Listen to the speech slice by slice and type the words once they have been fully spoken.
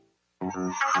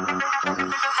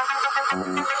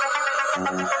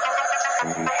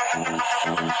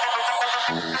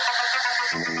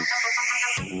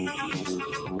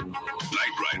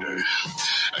Rider,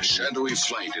 a shadowy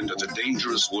flight into the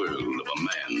dangerous world of a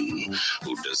man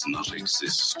who does not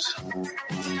exist.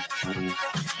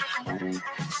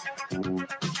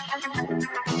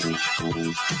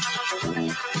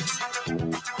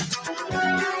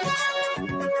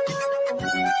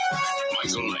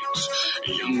 Michael Knight,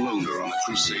 a young loner on a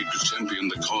crusade to champion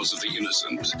the cause of the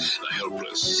innocent, the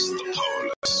helpless, the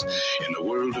powerless, in a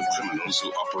world of criminals who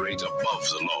operate above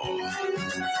the law.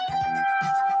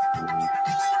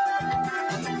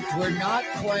 We're not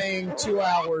playing 2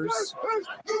 hours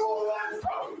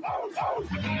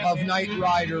of Knight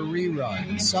Rider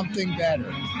rerun. Something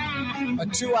better. A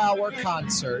 2-hour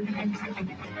concert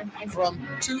from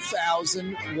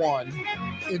 2001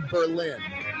 in Berlin.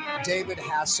 David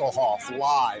Hasselhoff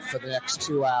live for the next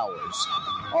 2 hours.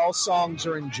 All songs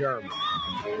are in German.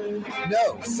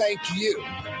 No, thank you,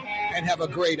 and have a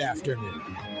great afternoon.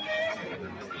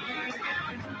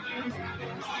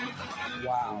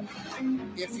 Wow.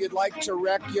 If you'd like to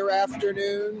wreck your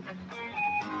afternoon,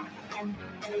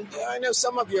 I know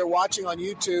some of you are watching on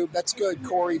YouTube. That's good.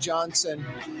 Corey Johnson,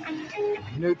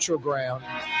 Neutral Ground.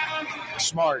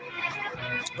 Smart.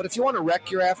 But if you want to wreck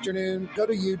your afternoon, go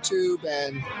to YouTube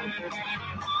and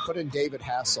put in David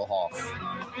Hasselhoff,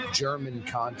 German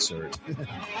concert.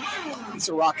 He's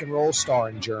a rock and roll star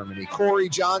in Germany. Corey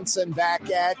Johnson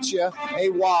back at you. A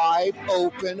wide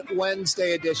open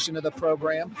Wednesday edition of the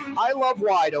program. I love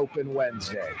Wide Open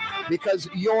Wednesday because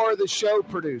you're the show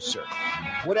producer.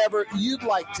 Whatever you'd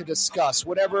like to discuss,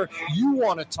 whatever you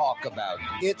want to talk about,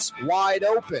 it's wide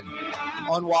open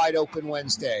on Wide Open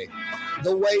Wednesday.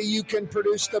 The way you can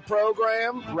produce the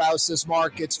program, Rouse's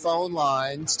Markets phone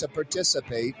lines to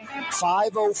participate,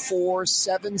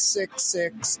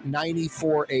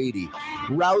 504-766-9480.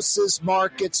 Rouse's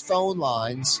Markets phone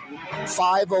lines,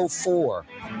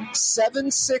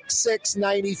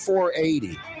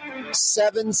 504-766-9480.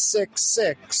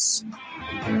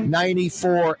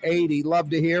 766-9480. Love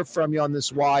to hear from you on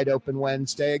this Wide Open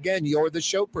Wednesday. Again, you're the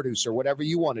show producer, whatever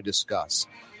you want to discuss.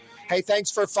 Hey,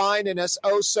 thanks for finding us.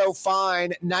 Oh, so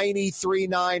fine, 93.9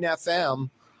 FM.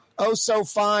 Oh, so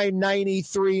fine,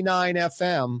 93.9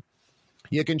 FM.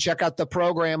 You can check out the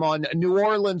program on New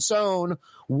Orleans' own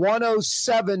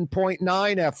 107.9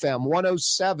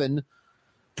 FM,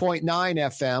 107.9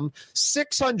 FM,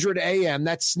 600 AM.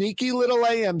 That sneaky little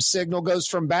AM signal goes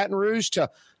from Baton Rouge to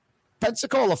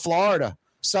Pensacola, Florida,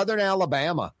 southern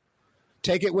Alabama.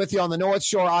 Take it with you on the North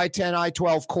Shore I-10,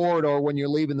 I-12 corridor when you're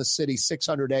leaving the city,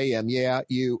 600 AM. Yeah,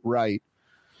 you right.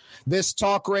 This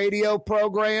talk radio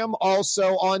program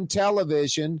also on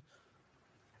television,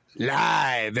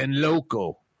 live and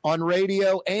local, on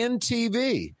radio and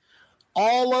TV,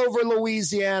 all over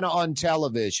Louisiana on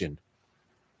television.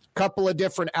 Couple of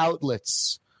different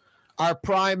outlets. Our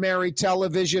primary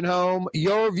television home,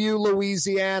 Your View,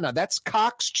 Louisiana. That's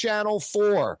Cox Channel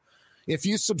 4. If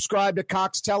you subscribe to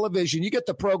Cox Television, you get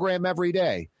the program every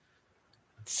day.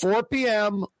 4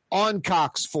 p.m. on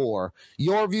Cox 4.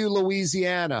 Your View,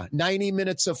 Louisiana. 90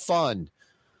 minutes of fun.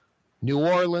 New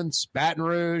Orleans, Baton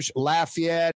Rouge,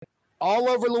 Lafayette, all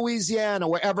over Louisiana,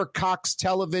 wherever Cox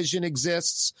Television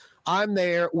exists. I'm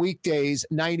there weekdays,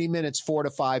 90 minutes, 4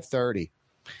 to 5:30.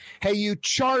 Hey, you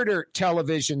Charter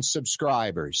Television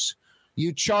subscribers,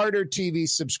 you Charter TV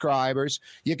subscribers,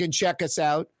 you can check us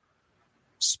out.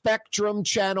 Spectrum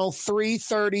Channel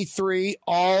 333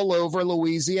 all over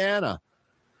Louisiana.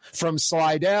 From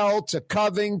Slidell to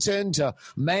Covington to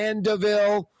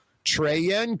Mandeville,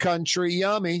 Cheyenne Country,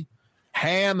 yummy.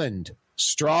 Hammond,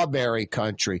 Strawberry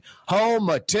Country. Home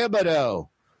of Thibodaux,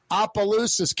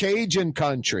 Opelousas, Cajun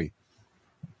Country.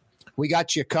 We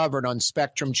got you covered on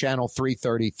Spectrum Channel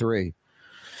 333.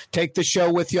 Take the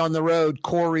show with you on the road,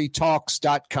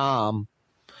 CoreyTalks.com.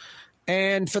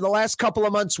 And for the last couple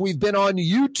of months, we've been on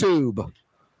YouTube.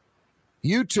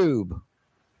 YouTube.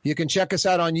 You can check us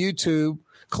out on YouTube.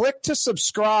 Click to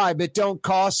subscribe. It don't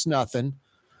cost nothing.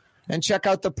 And check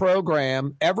out the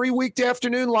program every weekday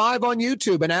afternoon live on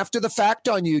YouTube and after the fact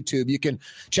on YouTube. You can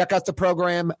check out the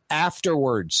program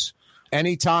afterwards,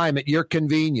 anytime at your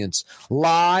convenience.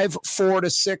 Live 4 to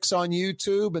 6 on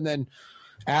YouTube and then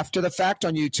after the fact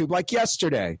on YouTube, like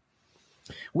yesterday.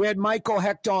 We had Michael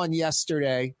Hecht on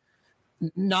yesterday.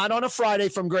 Not on a Friday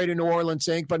from Greater New Orleans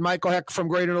Inc., but Michael Hecht from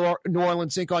Greater New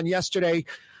Orleans Inc. on yesterday,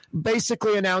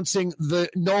 basically announcing the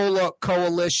NOLA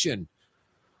Coalition.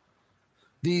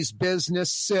 These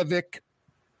business, civic,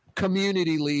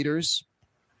 community leaders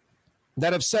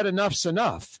that have said enough's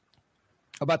enough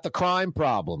about the crime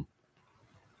problem.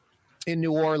 in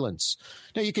New Orleans.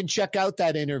 Now, you can check out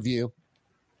that interview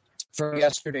for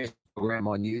yesterday's program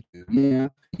on YouTube. Yeah,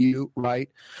 you, right.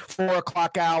 4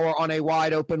 o'clock hour on a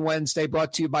wide open Wednesday,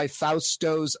 brought to you by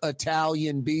Fausto's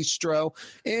Italian Bistro.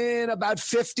 In about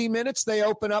 50 minutes, they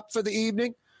open up for the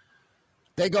evening.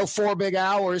 They go 4 big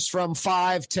hours from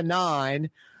 5 to 9,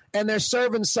 and they're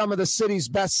serving some of the city's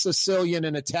best Sicilian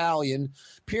and Italian.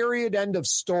 Period. End of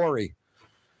story.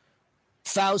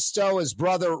 Fausto, his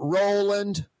brother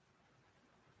Roland.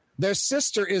 Their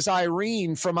sister is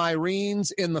Irene from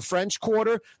Irene's in the French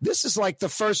Quarter. This is like the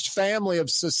first family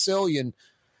of Sicilian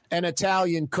and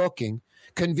Italian cooking.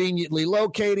 Conveniently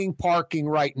locating, parking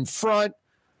right in front.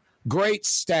 Great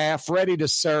staff, ready to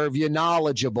serve you,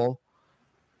 knowledgeable.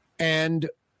 And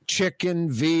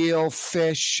chicken, veal,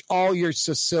 fish, all your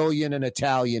Sicilian and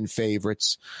Italian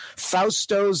favorites.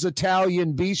 Fausto's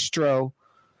Italian Bistro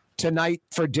tonight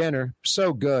for dinner.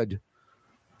 So good.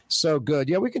 So good.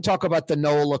 Yeah, we can talk about the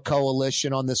NOLA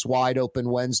Coalition on this wide open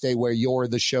Wednesday where you're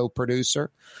the show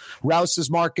producer. Rouse's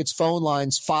Markets phone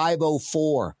lines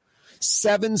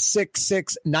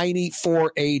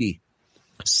 504-766-9480.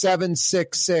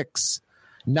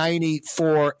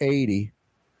 766-9480.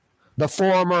 The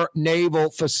former naval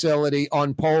facility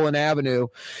on Poland Avenue.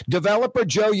 Developer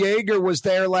Joe Yeager was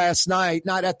there last night,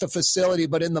 not at the facility,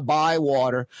 but in the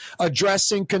Bywater,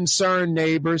 addressing concerned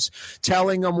neighbors,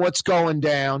 telling them what's going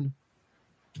down,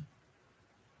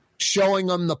 showing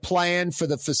them the plan for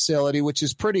the facility, which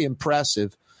is pretty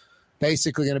impressive.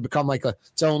 Basically going to become like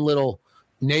its own little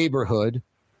neighborhood.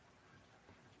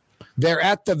 They're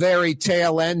at the very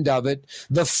tail end of it.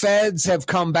 The feds have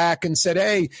come back and said,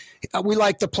 hey, we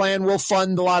like the plan. We'll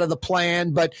fund a lot of the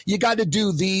plan, but you got to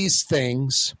do these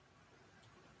things.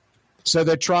 So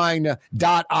they're trying to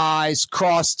dot I's,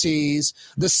 cross T's.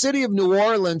 The city of New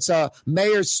Orleans,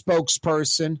 mayor's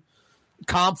spokesperson,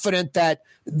 confident that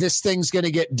this thing's going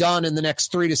to get done in the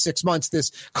next 3 to 6 months.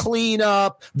 This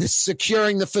cleanup, this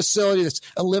securing the facility, this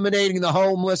eliminating the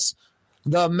homeless.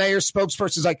 The mayor's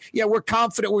spokesperson is like, yeah, we're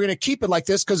confident we're going to keep it like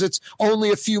this because it's only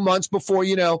a few months before,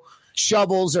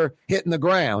 shovels are hitting the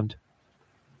ground.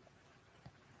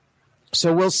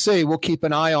 So we'll see. We'll keep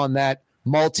an eye on that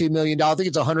multi-million-dollar. I think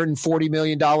it's $140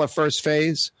 million first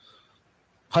phase.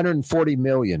 $140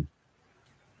 million.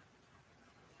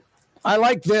 I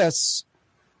like this.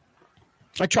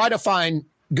 I try to find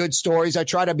good stories. I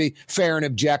try to be fair and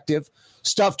objective.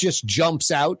 Stuff just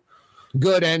jumps out,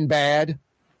 good and bad.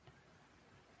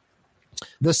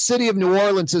 The city of New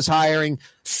Orleans is hiring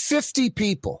 50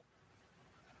 people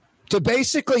to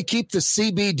basically keep the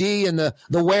CBD and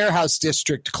the warehouse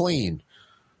district clean.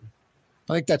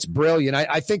 I think that's brilliant.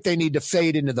 I think they need to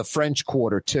fade into the French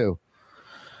Quarter too.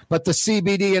 But the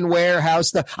CBD and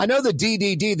warehouse, I know the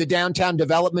DDD, the Downtown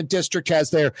Development District,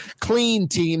 has their clean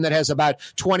team that has about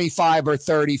 25 or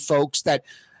 30 folks that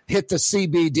hit the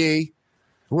CBD,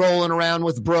 rolling around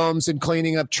with brooms and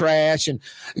cleaning up trash and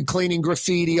cleaning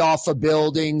graffiti off of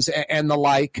buildings and the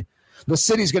like. The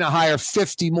city's going to hire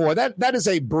 50 more. That is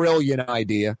a brilliant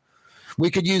idea.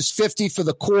 We could use 50 for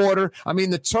the quarter. I mean,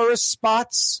 the tourist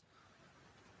spots,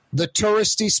 the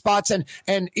touristy spots, and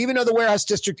even though the warehouse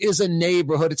district is a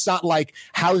neighborhood, it's not like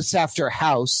house after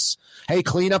house. Hey,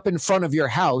 clean up in front of your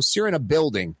house. You're in a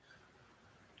building.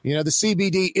 The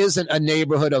CBD isn't a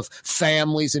neighborhood of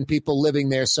families and people living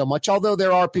there so much, although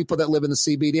there are people that live in the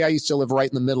CBD. I used to live right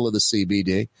in the middle of the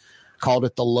CBD, called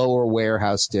it the Lower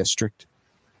Warehouse District.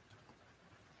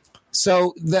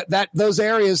 So that those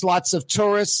areas, lots of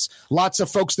tourists, lots of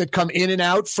folks that come in and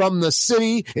out from the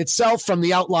city itself, from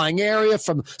the outlying area,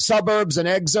 from suburbs and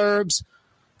exurbs.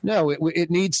 No,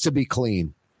 it needs to be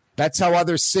clean. That's how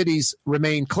other cities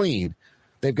remain clean.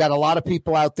 They've got a lot of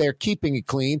people out there keeping it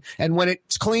clean. And when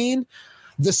it's clean,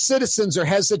 the citizens are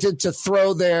hesitant to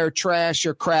throw their trash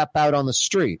or crap out on the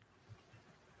street.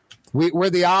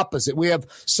 We're the opposite. We have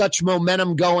such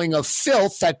momentum going of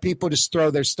filth that people just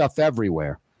throw their stuff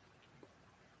everywhere.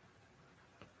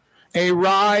 A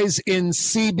rise in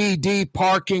CBD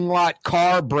parking lot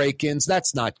car break-ins.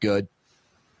 That's not good.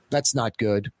 That's not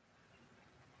good.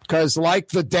 Because like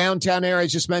the downtown area, I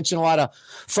just mentioned, a lot of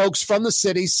folks from the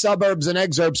city, suburbs and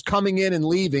exurbs coming in and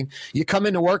leaving. You come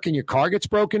into work and your car gets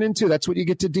broken into. That's what you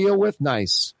get to deal with?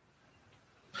 Nice.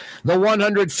 The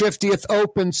 150th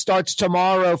Open starts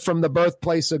tomorrow from the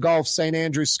birthplace of golf, St.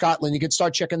 Andrews, Scotland. You can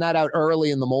start checking that out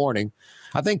early in the morning.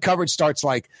 I think coverage starts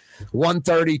like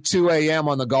 1:30, 2 a.m.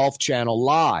 on the Golf Channel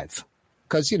live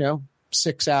because,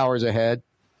 6 hours ahead.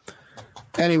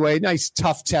 Anyway, nice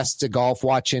tough test to golf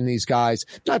watching these guys.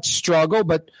 Not struggle,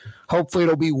 but hopefully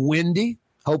it'll be windy.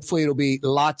 Hopefully it'll be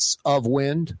lots of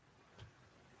wind.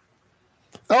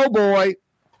 Oh, boy.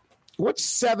 What's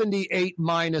 78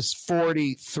 minus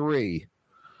 43?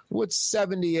 What's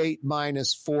 78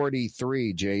 minus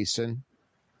 43, Jason?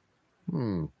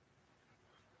 I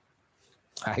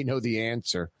know the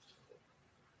answer.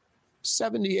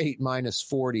 78 minus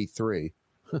 43.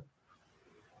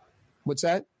 What's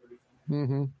that?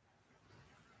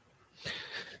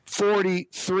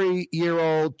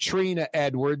 43-year-old Trina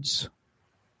Edwards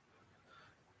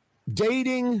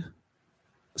dating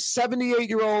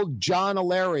 78-year-old John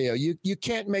Alario. You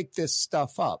can't make this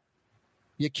stuff up.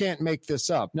 You can't make this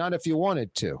up. Not if you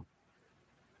wanted to.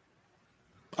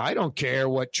 I don't care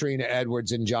what Trina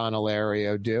Edwards and John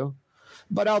Alario do.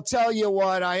 But I'll tell you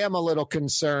what I am a little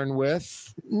concerned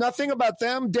with. Nothing about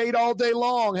them. Date all day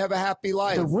long. Have a happy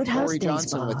life. The Woodhouse Corey Day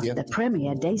Johnson Spa, with you. the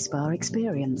premier day spa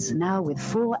experience, now with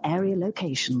 4 area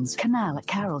locations. Canal at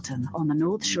Carrollton, on the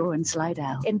North Shore in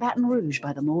Slidell, in Baton Rouge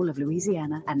by the Mall of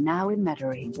Louisiana, and now in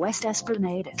Metairie, West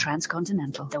Esplanade at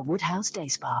Transcontinental. The Woodhouse Day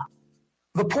Spa.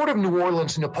 The Port of New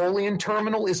Orleans Napoleon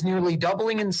Terminal is nearly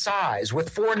doubling in size, with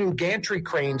 4 new gantry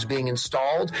cranes being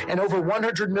installed and over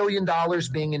 $100 million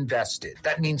being invested.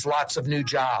 That means lots of new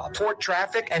jobs, port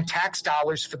traffic, and tax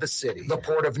dollars for the city. The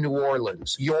Port of New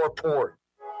Orleans, your port.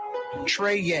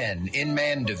 Trey Yen in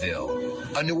Mandeville,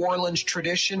 a New Orleans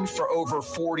tradition for over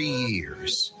 40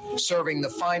 years, serving the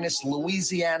finest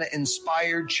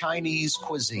Louisiana-inspired Chinese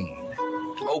cuisine.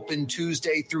 Open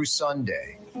Tuesday through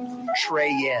Sunday. Trey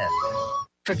Yen.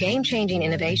 For game-changing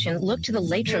innovation, look to the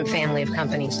Latrim family of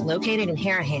companies located in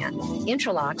Harahan.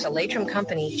 Intralox, a Latrim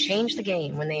company, changed the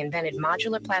game when they invented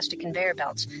modular plastic conveyor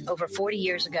belts over 40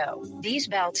 years ago. These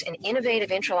belts and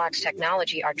innovative Intralox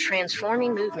technology are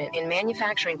transforming movement in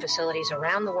manufacturing facilities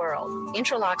around the world.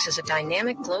 Intralox is a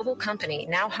dynamic global company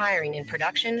now hiring in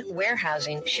production,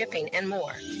 warehousing, shipping, and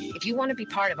more. If you want to be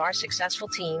part of our successful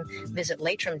team, visit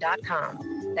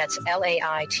Latrim.com. That's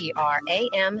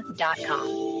LAITRAM.com.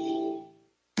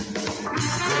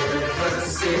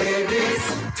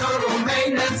 Total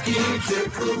maintenance keeps you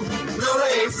cool.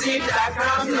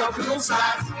 NolaAC.com, your cool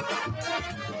side.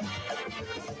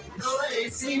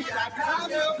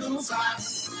 NolaAC.com, your cool side.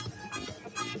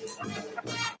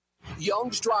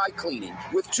 Young's Dry Cleaning,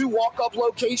 with 2 walk-up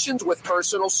locations with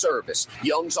personal service.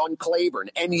 Young's on Claiborne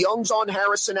and Young's on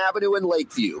Harrison Avenue in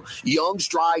Lakeview. Young's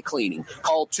Dry Cleaning.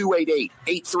 Call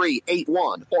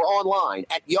 288-8381 or online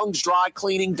at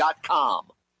youngsdrycleaning.com.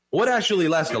 What actually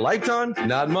lasts a lifetime?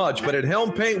 Not much, but at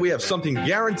Helm Paint, we have something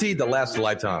guaranteed to last a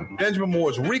lifetime. Benjamin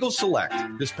Moore's Regal Select.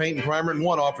 This paint and primer in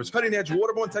one offers cutting-edge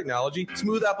waterborne technology,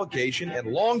 smooth application, and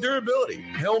long durability.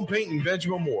 Helm Paint and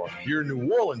Benjamin Moore, your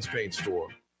New Orleans paint store.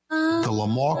 The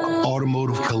Lamarck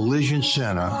Automotive Collision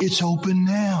Center. It's open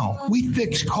now. We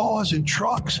fix cars and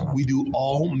trucks. We do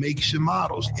all makes and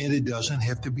models. And it doesn't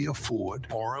have to be a Ford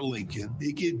or a Lincoln.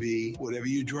 It could be whatever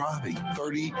you're driving.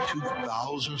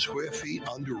 32,000 square feet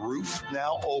under roof.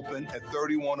 Now open at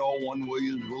 3101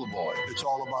 Williams Boulevard. It's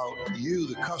all about you,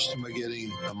 the customer,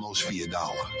 getting the most for your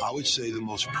dollar. I would say the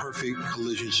most perfect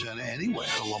collision center anywhere.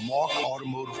 The Lamarck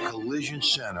Automotive Collision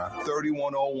Center,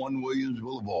 3101 Williams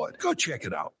Boulevard. Go check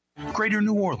it out. Greater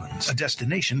New Orleans, a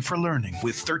destination for learning.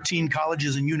 With 13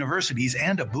 colleges and universities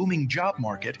and a booming job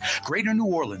market, Greater New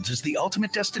Orleans is the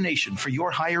ultimate destination for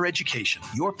your higher education.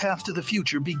 Your path to the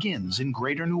future begins in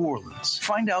Greater New Orleans.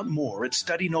 Find out more at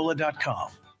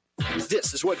studynola.com.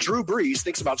 This is what Drew Brees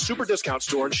thinks about Super Discount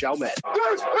Store in Chalmette.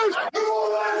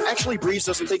 Actually, Brees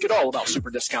doesn't think at all about Super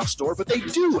Discount Store, but they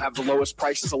do have the lowest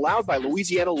prices allowed by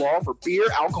Louisiana law for beer,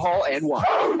 alcohol, and wine.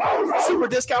 Super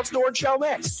Discount Store in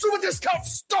Chalmette. Super Discount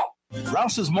Store!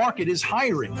 Rouse's Market is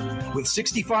hiring. With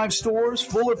 65 stores,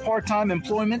 full or part-time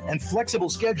employment, and flexible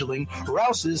scheduling,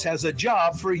 Rouse's has a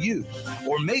job for you,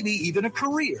 or maybe even a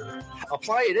career.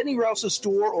 Apply at any Rouse's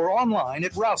store or online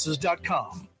at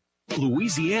rouses.com.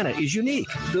 Louisiana is unique.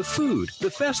 The food,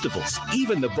 the festivals,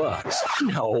 even the bugs.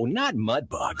 No, not mud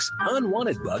bugs.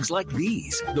 Unwanted bugs like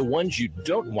these. The ones you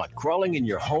don't want crawling in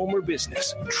your home or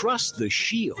business. Trust the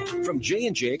Shield from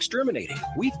J&J Exterminating.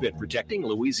 We've been protecting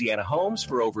Louisiana homes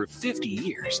for over 50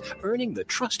 years, earning the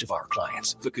trust of our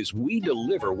clients because we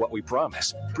deliver what we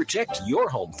promise. Protect your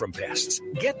home from pests.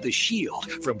 Get the Shield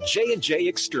from J&J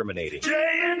Exterminating.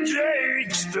 J&J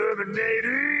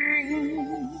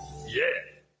Exterminating. Yeah.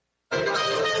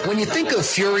 When you think of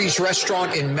Fury's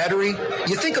Restaurant in Metairie,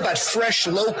 you think about fresh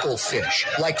local fish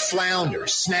like flounder,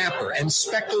 snapper, and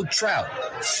speckled trout,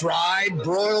 fried,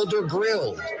 broiled, or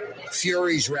grilled.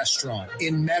 Fury's Restaurant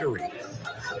in Metairie.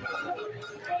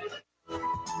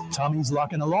 Tommy's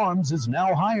Lock and Alarms is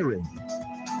now hiring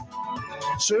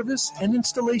service and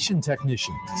installation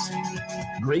technicians.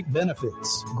 Great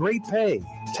benefits, great pay,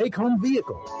 take-home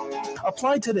vehicle.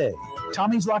 Apply today.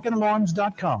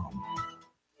 Tommy'sLockandAlarms.com.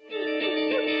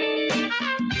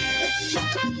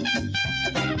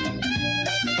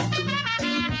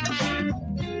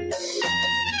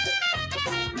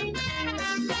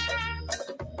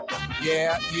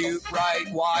 Yeah, you right.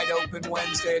 Wide open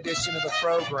Wednesday edition of the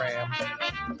program.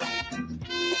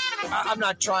 I'm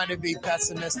not trying to be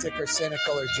pessimistic or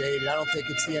cynical or jaded. I don't think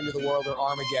it's the end of the world or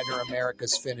Armageddon or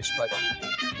America's finished, but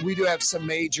we do have some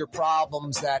major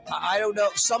problems that I don't know.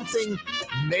 Something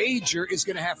major is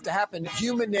going to have to happen.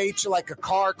 Human nature, like a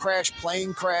car crash,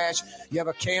 plane crash, you have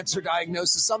a cancer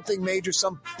diagnosis, something major,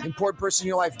 some important person in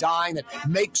your life dying that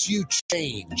makes you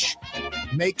change.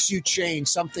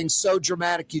 Something so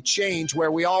dramatic you change,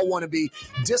 where we all want to be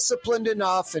disciplined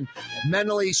enough and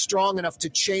mentally strong enough to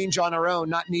change on our own,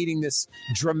 not needing this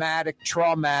dramatic,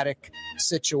 traumatic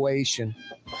situation.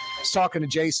 I was talking to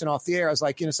Jason off the air. I was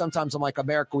like, sometimes I'm like,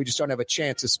 America, we just don't have a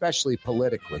chance, especially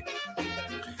politically.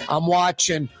 I'm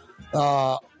watching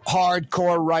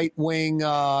hardcore right-wing,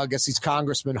 I guess he's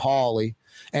Congressman Hawley,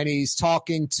 and he's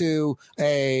talking to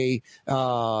a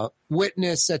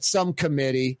witness at some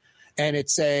committee, and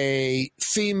it's a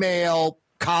female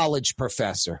college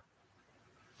professor.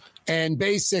 And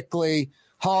basically,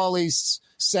 Hawley's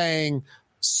saying,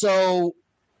 so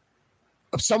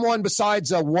someone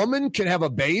besides a woman can have a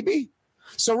baby?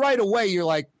 So right away, you're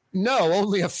like, no,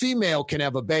 only a female can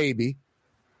have a baby.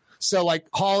 So like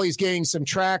Hawley's gaining some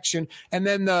traction. And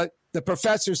then the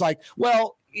professor's like,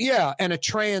 well, yeah, and a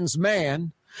trans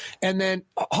man. And then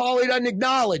Hawley doesn't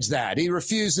acknowledge that. He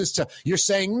refuses to. You're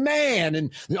saying man,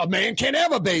 and a man can't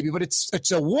have a baby, but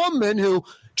it's a woman who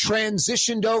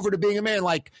transitioned over to being a man,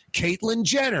 like Caitlyn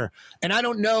Jenner. And I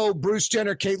don't know Bruce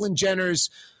Jenner, Caitlyn Jenner's,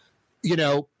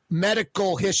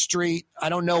 medical history. I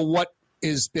don't know what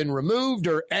has been removed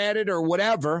or added or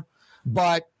whatever.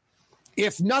 But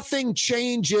if nothing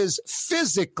changes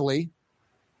physically,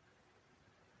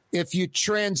 if you're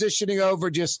transitioning over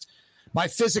just by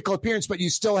physical appearance, but you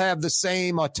still have the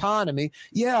same autonomy.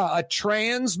 Yeah, a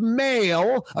trans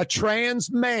male, a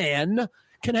trans man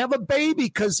can have a baby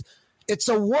because it's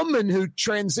a woman who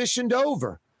transitioned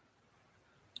over.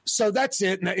 So that's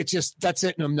it. That's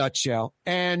it in a nutshell.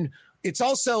 And it's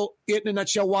also it in a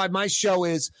nutshell why my show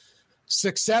is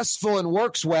successful and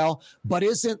works well, but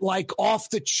isn't like off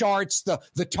the charts,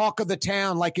 the talk of the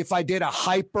town, like if I did a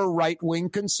hyper right-wing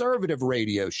conservative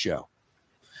radio show.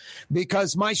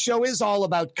 Because my show is all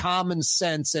about common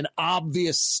sense and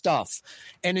obvious stuff.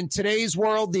 And in today's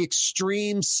world, the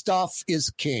extreme stuff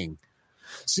is king.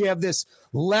 So you have this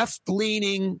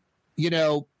left-leaning,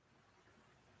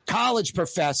 college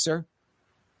professor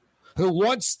who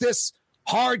wants this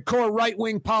hardcore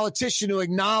right-wing politician to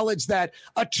acknowledge that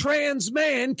a trans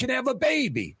man can have a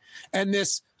baby. And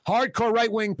this hardcore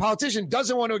right-wing politician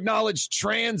doesn't want to acknowledge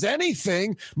trans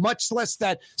anything, much less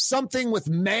that something with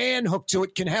man hooked to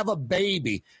it can have a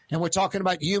baby. And we're talking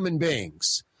about human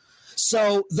beings.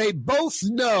 So they both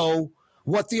know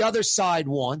what the other side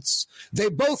wants. They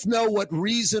both know what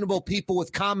reasonable people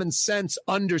with common sense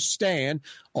understand.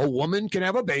 A woman can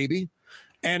have a baby,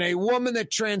 and a woman that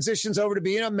transitions over to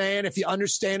being a man, if you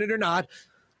understand it or not,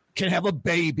 can have a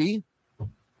baby.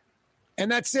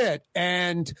 And that's it.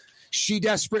 And she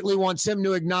desperately wants him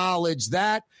to acknowledge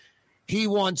that. He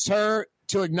wants her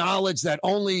to acknowledge that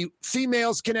only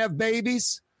females can have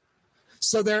babies.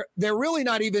 So they're really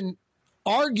not even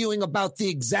arguing about the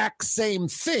exact same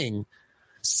thing,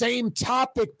 same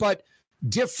topic, but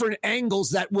different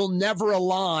angles that will never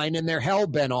align, and they're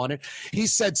hell-bent on it. He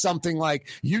said something like,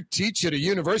 you teach at a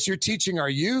university, you're teaching our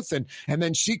youth, and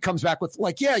then she comes back with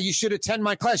like, yeah, you should attend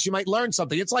my class, you might learn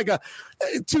something. It's like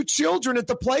two children at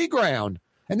the playground.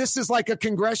 And this is like a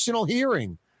congressional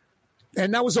hearing.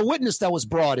 And that was a witness that was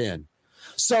brought in.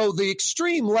 So the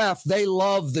extreme left, they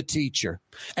love the teacher.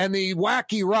 And the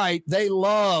wacky right, they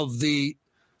love the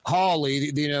Hawley,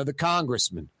 the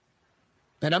congressman.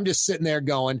 And I'm just sitting there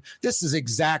going, this is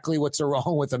exactly what's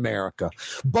wrong with America.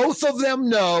 Both of them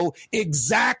know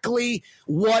exactly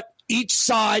what each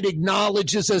side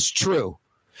acknowledges as true.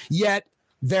 Yet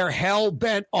they're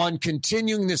hell-bent on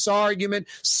continuing this argument,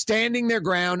 standing their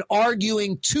ground,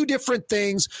 arguing two different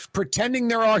things, pretending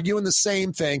they're arguing the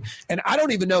same thing. And I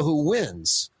don't even know who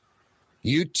wins.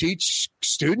 You teach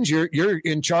students, you're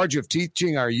in charge of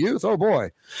teaching our youth. Oh, boy.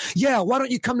 Yeah, why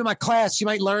don't you come to my class? You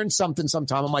might learn something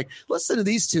sometime. I'm like, listen to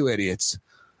these two idiots.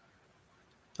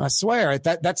 I swear,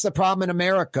 that's the problem in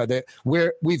America, that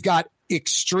we've got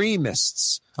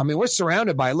extremists. I mean, we're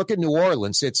surrounded by it. Look at New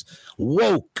Orleans. It's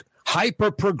woke,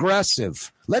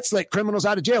 hyper-progressive. Let's let criminals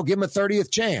out of jail. Give them a 30th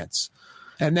chance.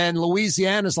 And then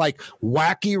Louisiana's like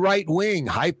wacky right-wing,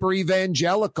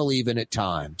 hyper-evangelical even at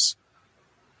times.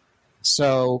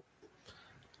 So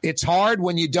it's hard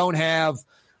when you don't have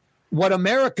what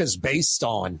America's based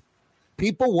on,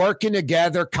 People working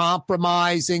together,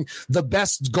 compromising, the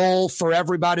best goal for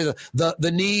everybody,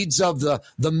 the needs of the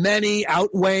many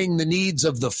outweighing the needs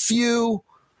of the few,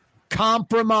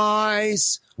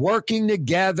 compromise, working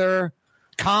together,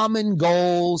 common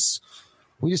goals.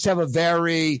 We just have a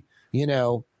very,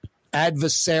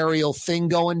 adversarial thing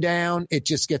going down. It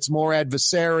just gets more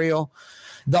adversarial.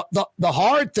 The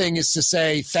hard thing is to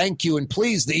say thank you and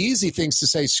please. The easy thing is to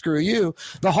say screw you.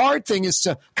 The hard thing is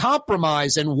to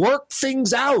compromise and work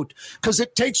things out, because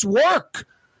it takes work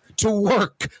to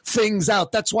work things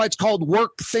out. That's why it's called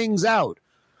work things out.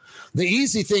 The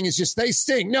easy thing is just they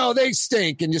stink. No, they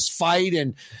stink, and just fight.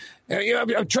 And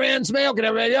a trans male can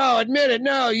have a baby. Oh, admit it.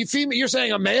 No, you're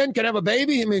saying a man can have a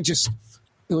baby? I mean,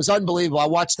 it was unbelievable. I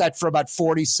watched that for about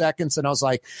 40 seconds, and I was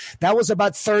like, that was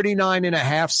about 39 and a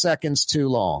half seconds too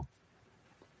long.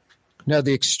 No,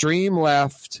 the extreme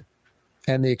left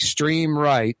and the extreme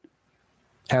right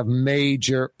have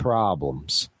major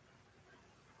problems.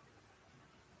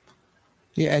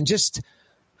 Yeah, and just,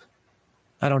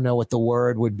 I don't know what the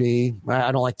word would be.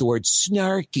 I don't like the word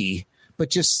snarky, but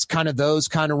just kind of those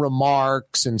kind of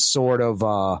remarks and sort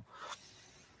of,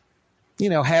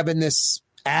 having this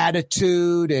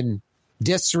attitude and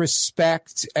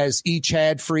disrespect as each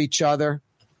had for each other.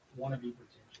 Want to be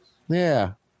pretentious.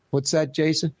 Yeah. What's that,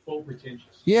 Jason? Faux pretentious.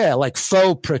 Yeah, like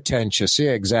faux pretentious.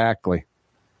 Yeah, exactly.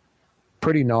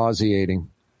 Pretty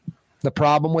nauseating. The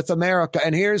problem with America.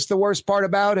 And here's the worst part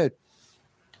about it.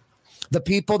 The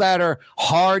people that are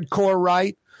hardcore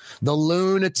right, the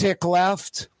lunatic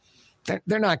left,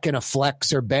 they're not going to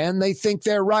flex or bend. They think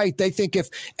they're right. They think if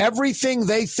everything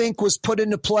they think was put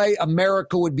into play,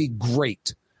 America would be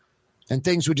great. And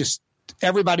things would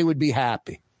everybody would be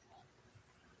happy.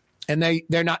 And they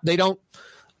don't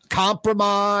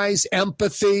compromise,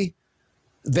 empathy.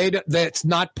 That's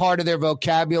not part of their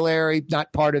vocabulary,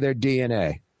 not part of their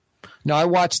DNA. No, I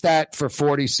watched that for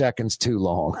 40 seconds too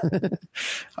long.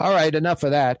 All right, enough of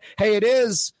that. Hey, it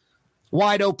is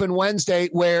Wide Open Wednesday,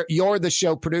 where you're the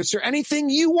show producer. Anything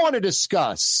you want to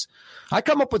discuss. I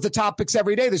come up with the topics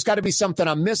every day. There's got to be something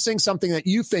I'm missing, something that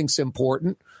you think's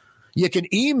important. You can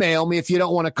email me if you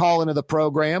don't want to call into the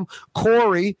program.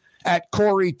 Corey at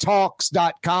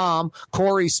CoreyTalks.com.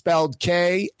 Corey spelled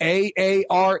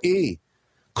K-A-A-R-E.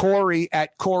 Corey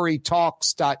at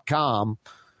CoreyTalks.com.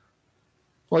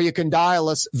 Or you can dial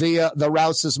us via the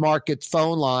Rouse's Market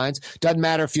phone lines. Doesn't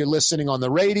matter if you're listening on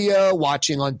the radio,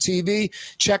 watching on TV,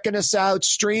 checking us out,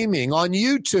 streaming on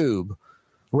YouTube.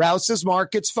 Rouse's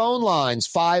Market's phone lines,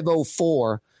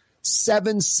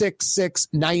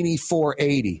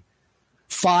 504-766-9480.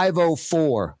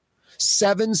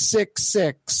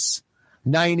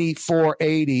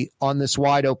 504-766-9480 on this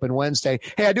Wide Open Wednesday.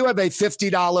 Hey, I do have a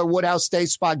 $50 Woodhouse Day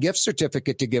Spa gift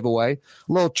certificate to give away. A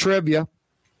little trivia.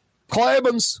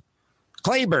 Claiborne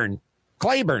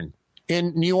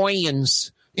in New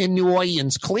Orleans,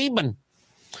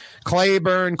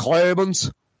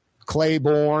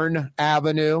 Claiborne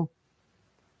Avenue.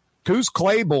 Who's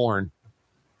Claiborne?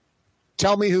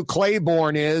 Tell me who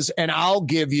Claiborne is, and I'll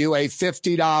give you a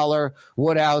 $50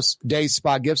 Woodhouse Day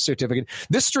Spa gift certificate.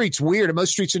 This street's weird.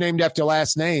 Most streets are named after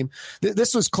last name.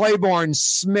 This was Claiborne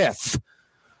Smith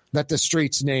that the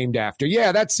street's named after.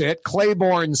 Yeah, that's it.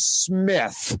 Claiborne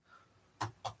Smith.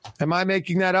 Am I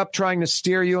making that up, trying to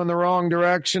steer you in the wrong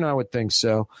direction? I would think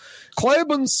so.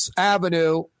 Claiborne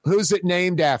Avenue, who's it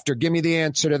named after? Give me the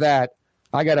answer to that.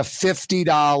 I got a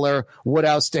 $50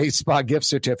 Woodhouse Day Spa gift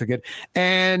certificate.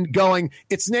 And going,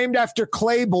 it's named after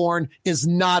Claiborne is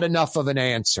not enough of an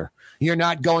answer. You're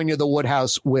not going to the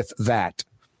Woodhouse with that.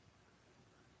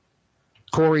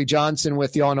 Corey Johnson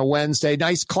with you on a Wednesday.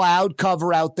 Nice cloud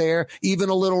cover out there, even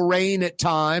a little rain at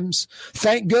times.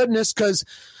 Thank goodness, because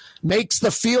makes the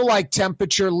feel-like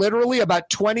temperature literally about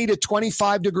 20 to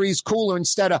 25 degrees cooler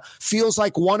instead of feels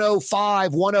like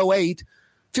 105, 108,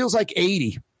 feels like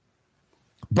 80.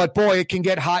 But, boy, it can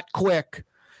get hot quick.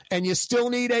 And you still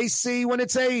need AC when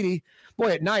it's 80.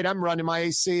 Boy, at night I'm running my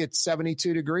AC at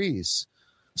 72 degrees,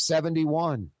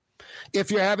 71.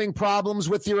 If you're having problems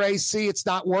with your AC, it's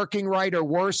not working right, or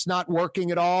worse, not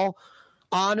working at all,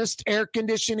 Honest Air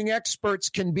Conditioning experts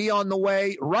can be on the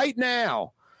way right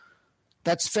now.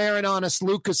 That's Fair and Honest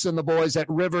Lucas and the boys at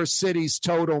River City's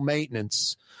Total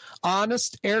Maintenance.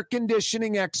 Honest Air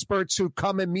Conditioning experts who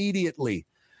come immediately.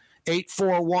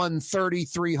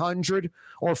 841-3300,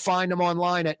 or find them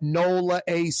online at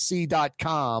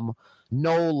nolaac.com.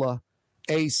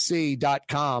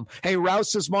 nolaac.com. Hey,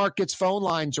 Rouse's Market's phone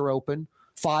lines are open.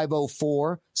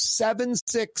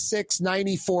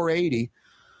 504-766-9480.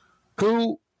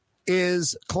 Who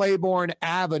is Claiborne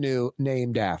Avenue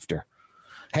named after?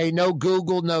 Hey, no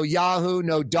Google, no Yahoo,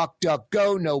 no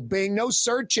DuckDuckGo, no Bing, no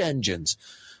search engines,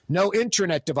 no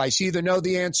internet device. You either know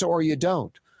the answer or you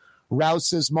don't.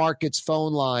 Rouse's Markets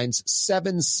phone lines,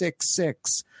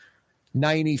 766-9480,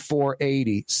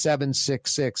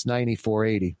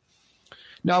 766-9480.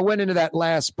 Now, I went into that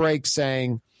last break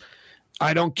saying,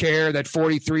 I don't care that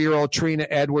 43-year-old Trina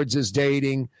Edwards is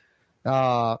dating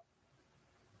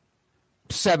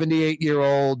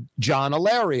 78-year-old John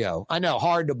Alario. I know,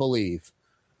 hard to believe.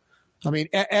 I mean,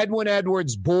 Edwin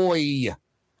Edwards' boy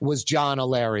was John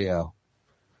Alario.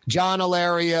 John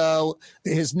Alario,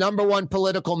 his number one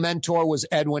political mentor was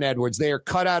Edwin Edwards. They are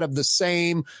cut out of the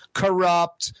same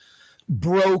corrupt,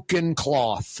 broken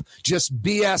cloth, just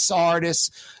BS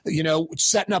artists,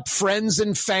 setting up friends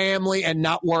and family and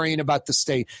not worrying about the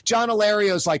state. John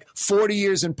Alario is like 40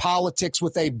 years in politics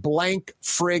with a blank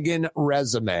friggin'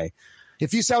 resume.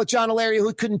 If you saw John Alario,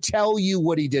 he couldn't tell you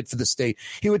what he did for the state.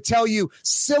 He would tell you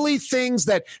silly things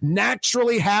that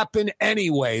naturally happen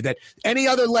anyway, that any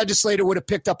other legislator would have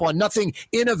picked up on. Nothing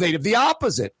innovative. The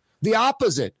opposite.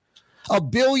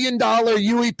 $1 billion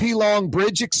UEP Long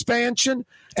Bridge expansion,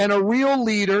 and a real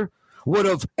leader would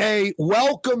have,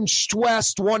 welcomed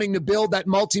West wanting to build that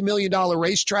multi-million-dollar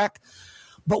racetrack,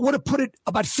 but would have put it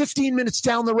about 15 minutes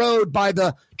down the road by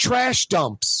the trash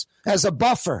dumps as a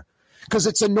buffer, because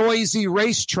it's a noisy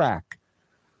racetrack.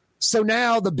 So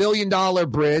now the $1 billion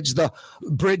bridge, the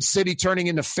Bridge City turning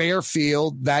into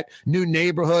Fairfield, that new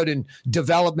neighborhood and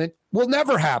development will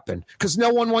never happen because no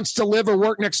one wants to live or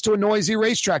work next to a noisy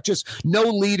racetrack. Just no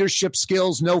leadership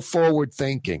skills, no forward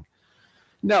thinking.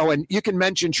 No, and you can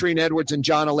mention Trina Edwards and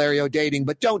John Alario dating,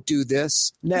 but don't do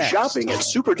this. Next. Shopping at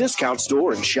Super Discount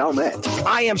Store in Chalmette.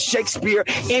 I am Shakespeare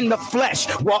in the flesh.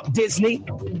 Walt Disney,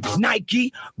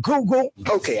 Nike, Google.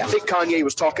 Okay, I think Kanye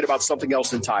was talking about something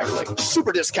else entirely.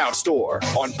 Super Discount Store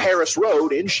on Paris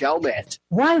Road in Chalmette.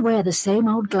 Why wear the same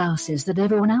old glasses that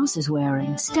everyone else is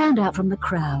wearing? Stand out from the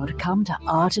crowd. Come to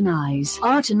Art and Eyes.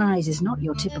 Art and Eyes is not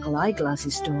your typical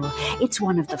eyeglasses store. It's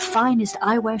one of the finest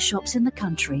eyewear shops in the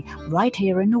country, right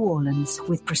here in New Orleans,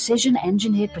 with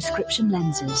precision-engineered prescription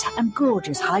lenses and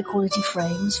gorgeous high-quality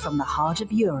frames from the heart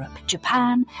of Europe,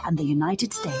 Japan, and the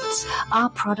United States. Our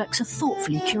products are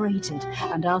thoughtfully curated,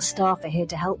 and our staff are here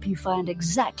to help you find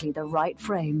exactly the right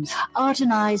frames. Art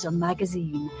and Eyes on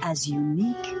Magazine, as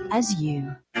unique as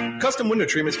you. Custom window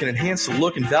treatments can enhance the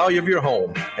look and value of your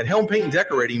home. At Helm Paint and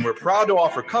Decorating, we're proud to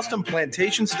offer custom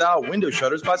plantation-style window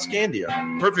shutters by Scandia.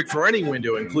 Perfect for any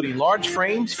window, including large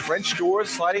frames, French doors,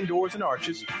 sliding doors, and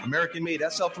arches. American-made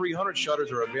SL300 shutters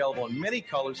are available in many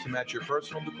colors to match your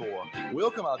personal decor.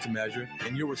 We'll come out to measure,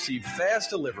 and you'll receive fast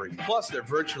delivery. Plus, they're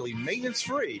virtually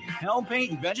maintenance-free. Helm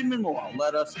Paint and Benjamin Moore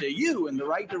let us steer you in the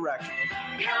right direction.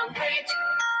 Helm Paint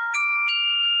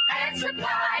and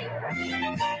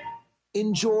Supply.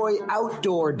 Enjoy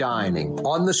outdoor dining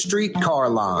on the streetcar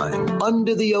line,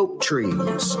 under the oak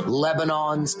trees,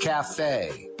 Lebanon's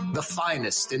Cafe, the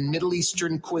finest in Middle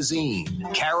Eastern cuisine,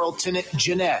 Carrollton at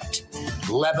Jeanette,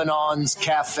 Lebanon's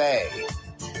Cafe.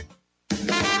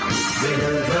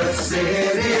 River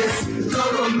City's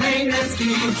total maintenance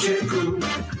keeps you cool.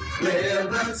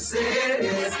 River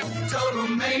City's total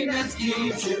maintenance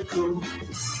keeps you cool.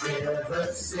 River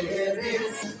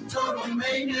City's total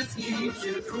maintenance keeps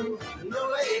you cool.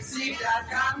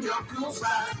 NoAC.com, your cool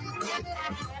spot.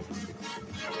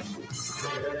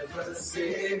 River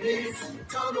City's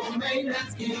total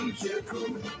maintenance keeps you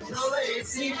cool.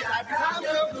 NoAC.com,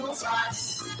 your cool spot.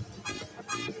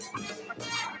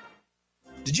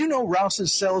 Did you know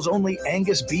Rouse's sells only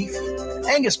Angus beef?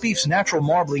 Angus beef's natural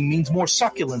marbling means more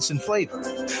succulence and flavor.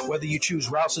 Whether you choose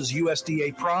Rouse's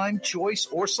USDA Prime, Choice,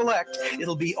 or Select,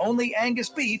 it'll be only Angus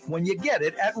beef when you get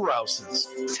it at Rouse's.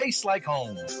 Tastes like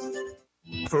home.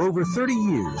 For over 30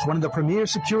 years, one of the premier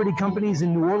security companies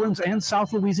in New Orleans and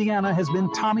South Louisiana has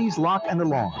been Tommy's Lock and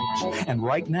Alarms. And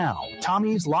right now,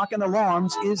 Tommy's Lock and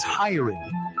Alarms is hiring.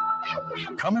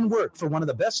 Come and work for one of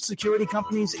the best security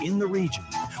companies in the region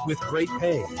with great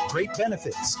pay, great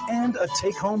benefits, and a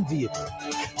take-home vehicle.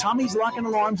 Tommy's Lock and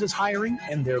Alarms is hiring,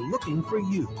 and they're looking for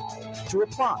you. To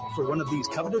apply for one of these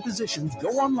coveted positions, go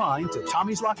online to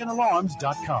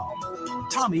Tommy'sLockandAlarms.com.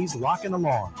 Tommy's Lock and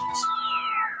Alarms.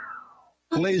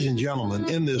 Ladies and gentlemen,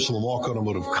 in this Lamarque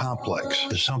Automotive Complex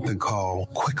is something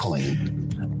called Quick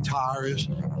Lane. Tires,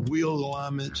 wheel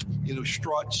alignments,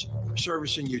 struts,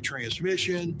 servicing your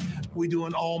transmission. We do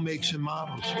in all makes and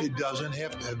models. It doesn't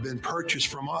have to have been purchased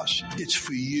from us. It's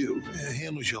for you. It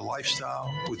handles your lifestyle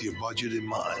with your budget in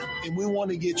mind. And we want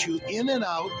to get you in and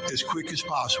out as quick as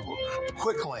possible.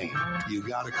 Quick Lane, you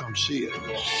got to come see it.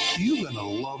 You're going to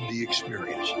love the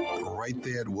experience right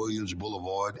there at Williams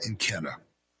Boulevard in Kenner.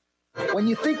 When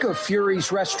you think of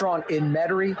Fury's Restaurant in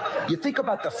Metairie, you think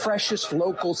about the freshest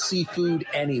local seafood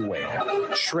anywhere.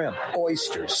 Shrimp,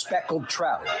 oysters, speckled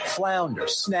trout, flounder,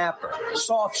 snapper,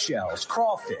 soft shells,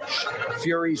 crawfish.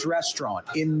 Fury's Restaurant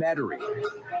in Metairie.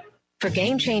 For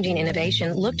game-changing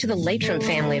innovation, look to the Latrim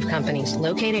family of companies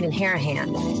located in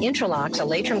Harahan. Intralox, a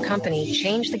Latrim company,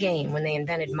 changed the game when they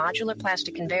invented modular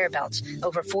plastic conveyor belts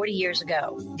over 40 years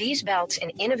ago. These belts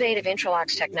and innovative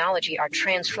Intralox technology are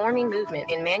transforming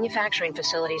movement in manufacturing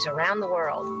facilities around the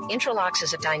world. Intralox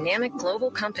is a dynamic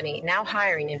global company now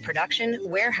hiring in production,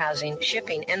 warehousing,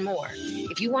 shipping, and more.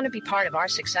 If you want to be part of our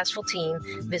successful team,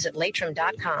 visit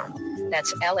Latrim.com.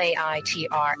 That's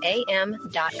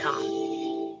LAITRAM.com.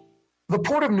 The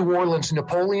Port of New Orleans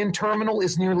Napoleon Terminal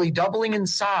is nearly doubling in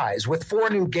size, with 4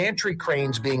 new gantry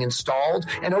cranes being installed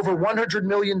and over $100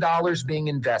 million being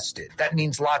invested. That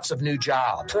means lots of new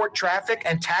jobs, port traffic,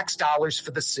 and tax dollars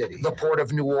for the city. The Port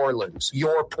of New Orleans,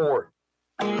 your port.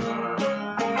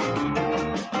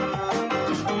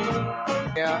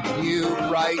 Yeah, you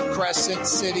right, Crescent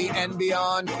City and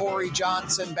beyond. Corey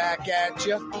Johnson back at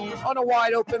you on a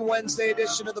wide open Wednesday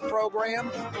edition of the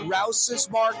program. Rouse's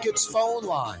Markets phone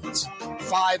lines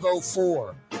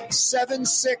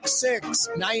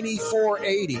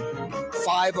 504-766-9480.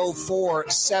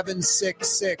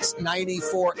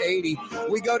 504-766-9480.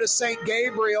 We go to St.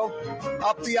 Gabriel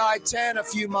up the I-10 a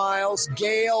few miles.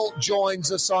 Gail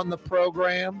joins us on the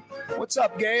program. What's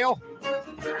up, Gail?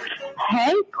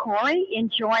 Hey, Corey,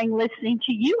 enjoying listening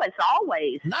to you as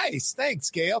always. Nice. Thanks,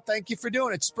 Gail. Thank you for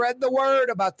doing it. Spread the word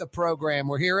about the program.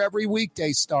 We're here every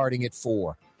weekday starting at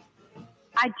 4.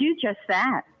 I do just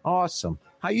that. Awesome.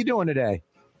 How you doing today?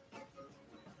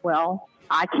 Well,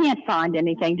 I can't find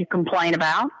anything to complain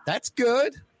about. That's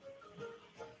good.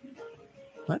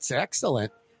 That's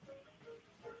excellent.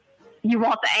 You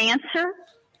want the answer?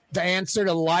 The answer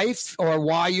to life, or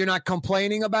why you're not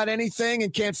complaining about anything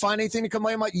and can't find anything to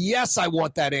complain about? Yes, I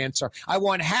want that answer. I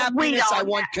want happiness. I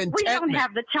want contentment. We don't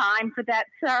have the time for that,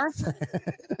 sir.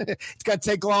 It's got to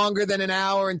take longer than an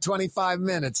hour and 25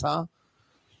 minutes, huh?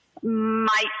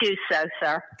 Might do so,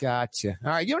 sir. Gotcha.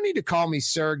 All right. You don't need to call me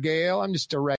Sir, Gail. I'm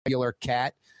just a regular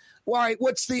cat. All right.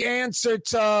 What's the answer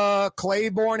to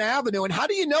Claiborne Avenue? And how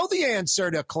do you know the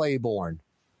answer to Claiborne?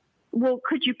 Well,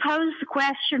 could you pose the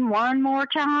question one more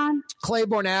time?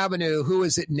 Claiborne Avenue, who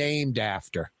is it named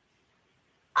after?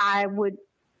 I'm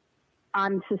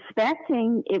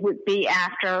suspecting it would be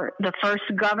after the first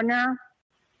governor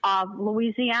of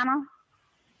Louisiana,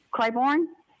 Claiborne.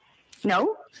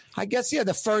 No? I guess, yeah,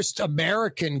 the first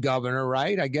American governor,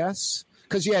 right? I guess.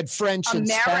 Because you had French and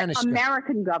Spanish.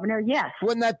 American governor, yes.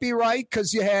 Wouldn't that be right?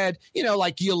 Because you had,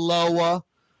 like Ulloa,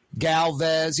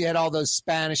 Galvez, you had all those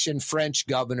Spanish and French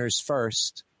governors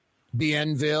first.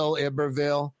 Bienville,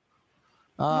 Iberville.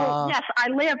 Well, yes, I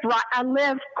live,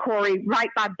 Corey, right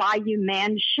by Bayou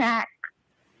Manchac.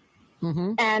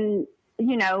 Mm-hmm. And,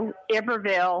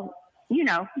 Iberville,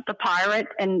 the pirate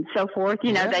and so forth,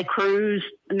 they cruised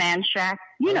Manchac.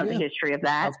 You know the history of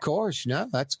that. Of course. No,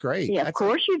 that's great. Yeah, of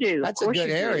course you do. That's a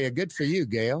good area. Good for you,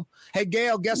 Gail. Hey,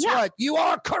 Gail, guess what? You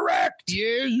are correct.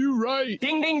 Yeah, you're right.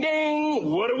 Ding, ding,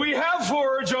 ding. What do we have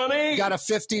for her, Johnny? Got a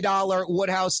 $50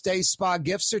 Woodhouse Day Spa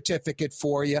gift certificate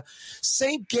for you.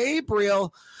 St.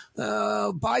 Gabriel,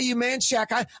 Bayou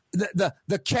Manchac,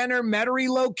 the Kenner Metairie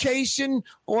location,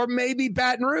 or maybe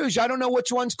Baton Rouge. I don't know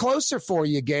which one's closer for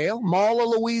you, Gail. Mall of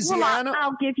Louisiana.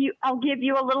 Well, I'll give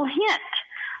you a little hint.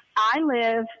 I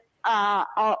live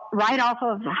right off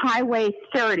of Highway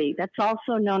 30. That's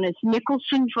also known as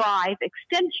Nicholson Drive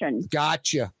Extension.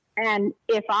 Gotcha. And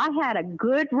if I had a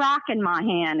good rock in my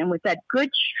hand, and with that good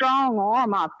strong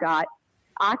arm I've got,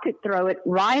 I could throw it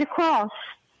right across,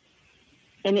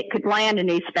 and it could land in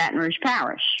East Baton Rouge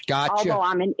Parish. Gotcha. Although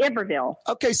I'm in Iberville.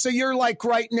 Okay, so you're like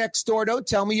right next door. Don't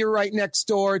tell me you're right next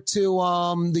door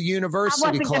to the University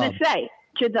Club. I wasn't going to say.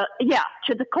 To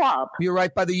the club. You're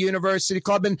right by the University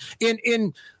Club. And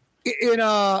in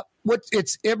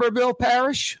it's Iberville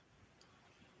Parish?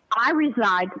 I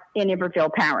reside in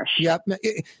Iberville Parish. Yep.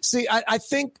 See, I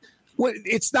think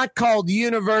it's not called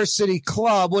University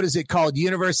Club. What is it called?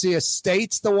 University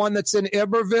Estates, the one that's in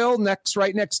Iberville,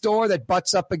 right next door, that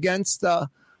butts up against the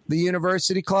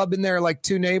University Club. In there, like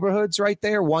 2 neighborhoods right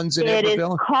there. One's in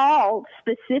Iberville. It is called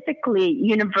specifically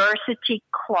University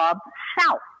Club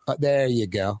South. There you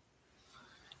go.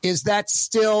 Is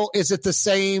it the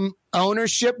same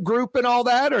ownership group and all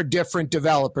that, or different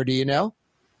developer? Do you know?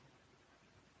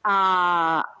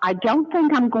 I don't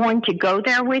think I'm going to go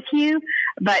there with you,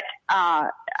 but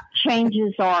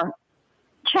changes are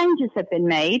changes have been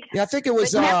made. Yeah, I think it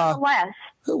was. Nevertheless,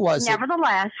 who was it?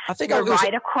 Nevertheless, I think we're it was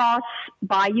right across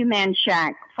Bayou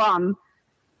Manchac from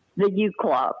the U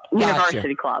Club,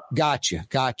 University Club. Gotcha.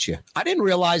 I didn't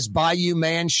realize Bayou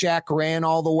Manchac ran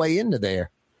all the way into there.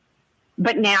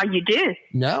 But now you do.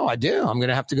 No, I do. I'm going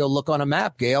to have to go look on a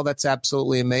map, Gail. That's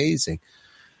absolutely amazing.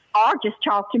 Or just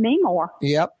talk to me more.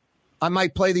 Yep. I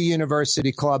might play the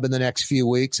University Club in the next few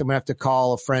weeks. I'm going to have to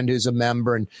call a friend who's a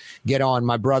member and get on.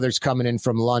 My brother's coming in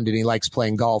from London. He likes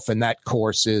playing golf, and that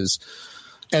course is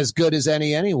as good as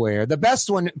any anywhere. The best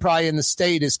one probably in the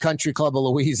state is Country Club of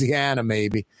Louisiana,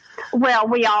 maybe. Well,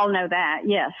 we all know that.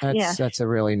 Yes. That's a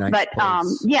really nice But,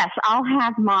 place. yes, I'll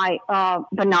have my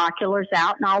binoculars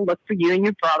out, and I'll look for you and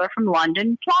your brother from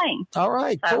London playing. All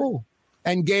right, cool.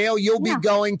 And, Gail, you'll be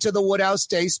going to the Woodhouse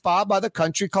Day Spa by the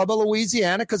Country Club of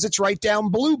Louisiana because it's right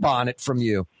down Bluebonnet from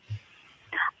you.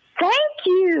 Thank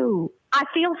you. I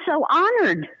feel so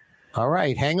honored. All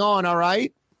right. Hang on, all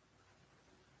right?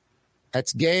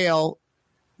 That's Gail,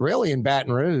 really in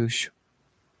Baton Rouge.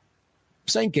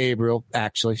 St. Gabriel,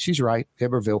 actually. She's right.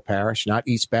 Iberville Parish, not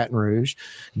East Baton Rouge.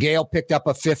 Gail picked up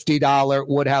a $50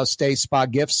 Woodhouse Day Spa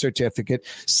gift certificate.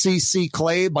 C.C.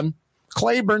 Claiborne's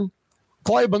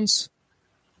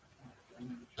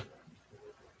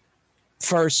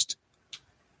first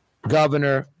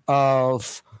governor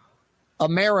of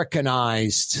American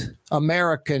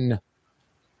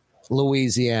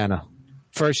Louisiana.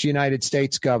 First United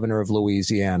States governor of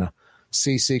Louisiana.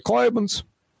 C.C. Claiborne's.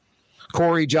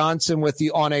 Corey Johnson with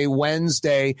you on a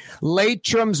Wednesday.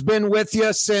 Latrum's been with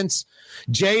you since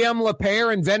J.M.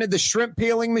 LaPere invented the shrimp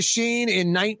peeling machine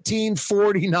in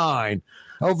 1949,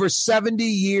 over 70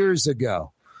 years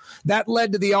ago. That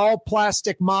led to the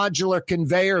all-plastic modular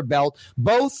conveyor belt,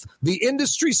 both the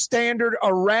industry standard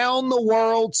around the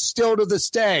world still to this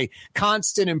day.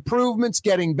 Constant improvements,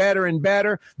 getting better and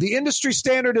better. The industry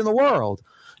standard in the world.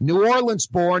 New Orleans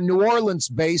born, New Orleans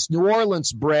based, New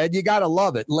Orleans bred. You got to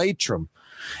love it. Latrum.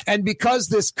 And because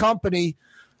this company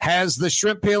has the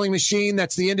shrimp peeling machine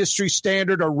that's the industry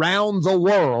standard around the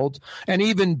world, and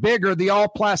even bigger, the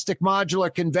all-plastic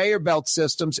modular conveyor belt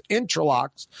systems,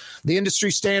 Intralocks, the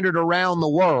industry standard around the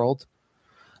world,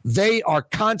 they are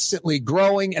constantly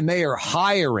growing and they are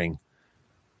hiring.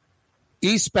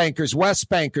 East Bankers, West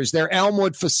Bankers, their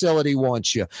Elmwood facility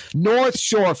wants you. North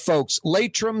Shore folks,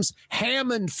 Latrum's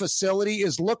Hammond facility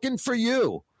is looking for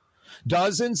you.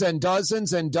 Dozens and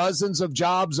dozens and dozens of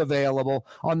jobs available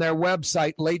on their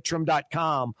website,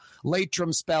 Latrum.com.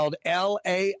 Latrum spelled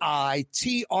L-A-I-T-R-A-M,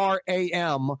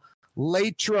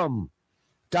 Latrum.com.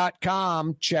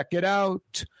 Check it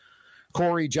out.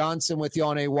 Corey Johnson with you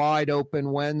on a wide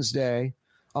open Wednesday.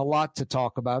 A lot to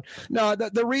talk about. No,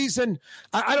 the reason,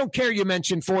 I don't care you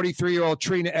mentioned 43-year-old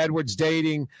Trina Edwards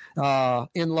dating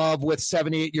in love with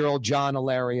 78-year-old John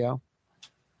Alario.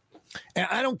 And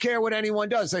I don't care what anyone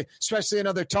does, especially in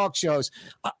other talk shows.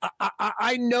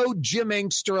 I know Jim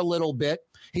Inkster a little bit.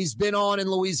 He's been on in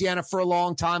Louisiana for a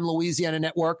long time, Louisiana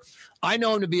Network. I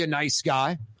know him to be a nice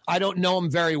guy. I don't know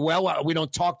him very well. We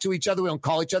don't talk to each other. We don't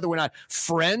call each other. We're not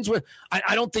friends.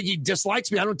 I don't think he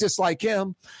dislikes me. I don't dislike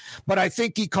him. But I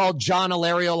think he called John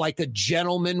Alario like a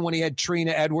gentleman when he had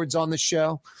Trina Edwards on the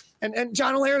show. And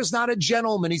John Alario is not a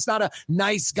gentleman. He's not a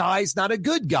nice guy. He's not a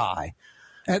good guy.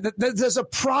 And there's a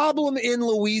problem in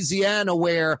Louisiana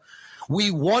where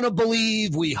we want to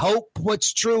believe, we hope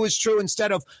what's true is true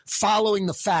instead of following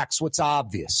the facts, what's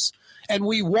obvious. And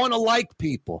we want to like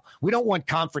people. We don't want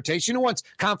confrontation. Who wants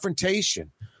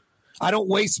confrontation? I don't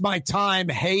waste my time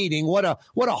hating. What a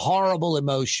horrible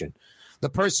emotion. The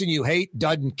person you hate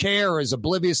doesn't care or is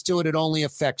oblivious to it. It only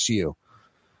affects you.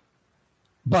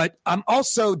 But I'm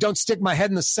also don't stick my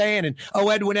head in the sand and,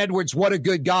 Edwin Edwards, what a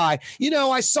good guy. You know,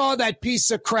 I saw that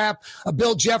piece of crap,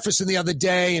 Bill Jefferson, the other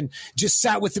day and just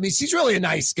sat with him. He's really a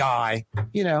nice guy.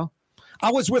 You know,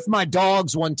 I was with my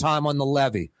dogs one time on the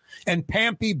levee. And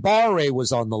Pampy Barre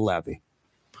was on the levee.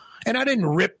 And I didn't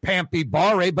rip Pampy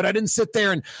Barre, but I didn't sit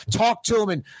there and talk to him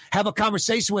and have a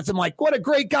conversation with him like, what a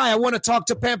great guy. I want to talk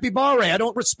to Pampy Barre. I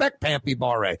don't respect Pampy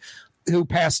Barre, who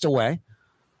passed away.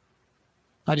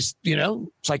 I just,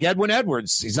 it's like Edwin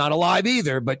Edwards. He's not alive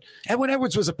either, but Edwin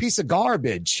Edwards was a piece of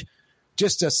garbage.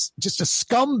 Just a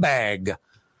scumbag.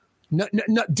 No,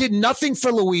 did nothing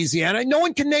for Louisiana. No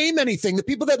one can name anything. The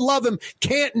people that love him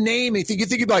can't name anything. You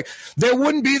think he'd be like, there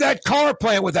wouldn't be that car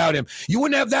plant without him. You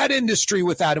wouldn't have that industry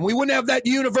without him. We wouldn't have that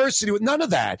university with none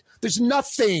of that. There's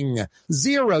nothing.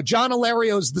 Zero. John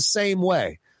Alario's the same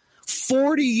way.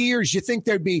 40 years, you think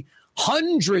there'd be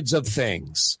hundreds of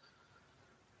things.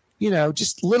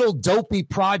 just little dopey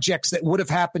projects that would have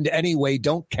happened anyway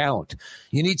don't count.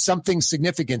 You need something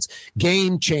significant.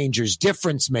 Game changers,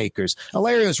 difference makers.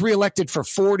 Hilario's reelected for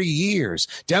 40 years.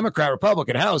 Democrat,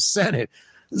 Republican, House, Senate.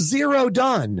 0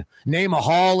 done. Name a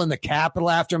hall in the Capitol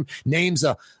after him. Names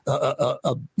a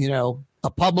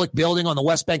public building on the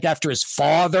West Bank after his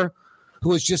father, who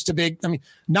was just a big, I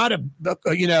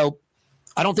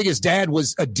don't think his dad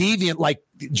was a deviant like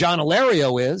John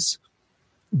Hilario is,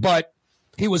 but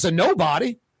he was a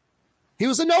nobody.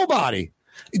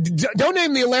 Don't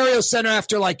name the Hilario Center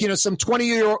after some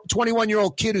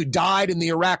 21-year-old kid who died in the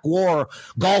Iraq War,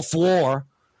 Gulf War.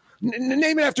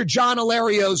 Name it after John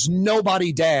Hilario's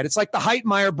nobody dad. It's like the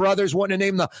Heitmeyer brothers wanting to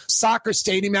name the soccer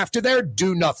stadium after their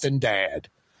do-nothing dad.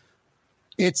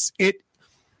 It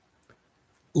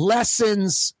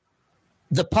lessens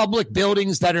the public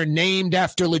buildings that are named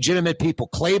after legitimate people.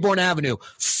 Claiborne Avenue,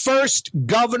 first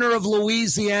governor of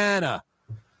Louisiana.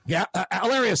 Yeah,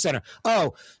 Hilario Center.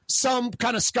 Oh, some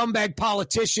kind of scumbag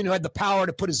politician who had the power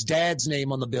to put his dad's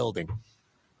name on the building.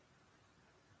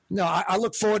 No, I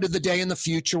look forward to the day in the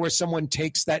future where someone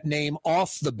takes that name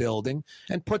off the building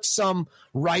and puts some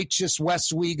righteous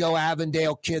West Wego,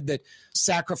 Avondale kid that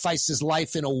sacrificed his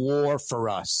life in a war for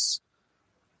us.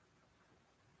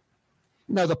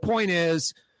 No, the point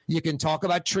is, you can talk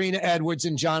about Trina Edwards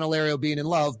and John Hilario being in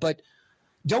love, but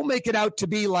don't make it out to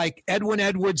be like Edwin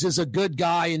Edwards is a good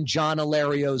guy and John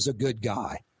Hilario's a good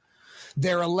guy.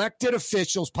 They're elected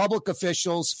officials, public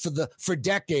officials for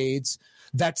decades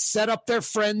that set up their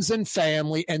friends and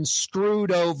family and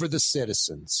screwed over the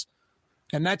citizens.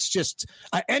 And that's just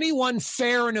anyone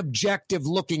fair and objective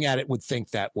looking at it would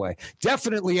think that way.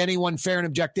 Definitely anyone fair and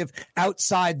objective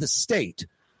outside the state.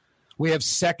 We have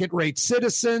second-rate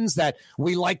citizens that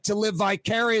we like to live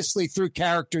vicariously through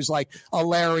characters like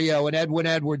Hilario and Edwin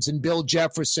Edwards and Bill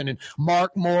Jefferson and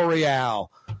Mark Morial.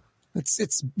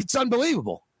 It's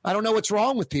unbelievable. I don't know what's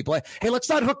wrong with people. Hey, let's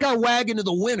not hook our wagon to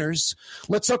the winners.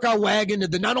 Let's hook our wagon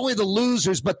to not only the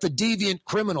losers, but the deviant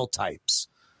criminal types.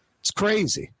 It's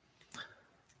crazy.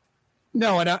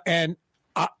 No,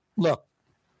 look,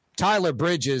 Tyler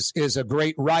Bridges is a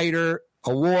great writer,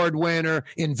 award winner,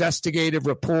 investigative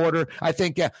reporter. I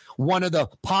think one of the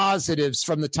positives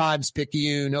from the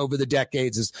Times-Picayune over the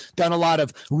decades has done a lot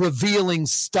of revealing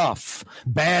stuff.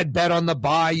 Bad Bet on the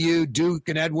Bayou, Duke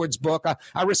and Edwards' book.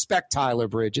 I respect Tyler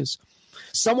Bridges.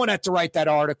 Someone had to write that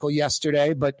article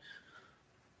yesterday, but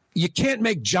you can't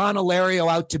make John Hilario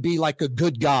out to be like a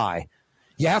good guy.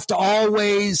 You have to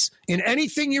always, in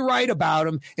anything you write about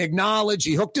him, acknowledge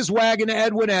he hooked his wagon to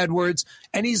Edwin Edwards,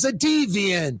 and he's a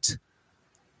deviant.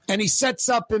 And he sets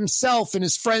up himself and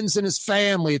his friends and his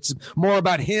family. It's more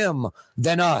about him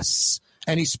than us.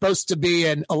 And he's supposed to be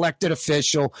an elected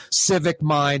official,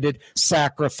 civic-minded,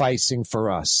 sacrificing for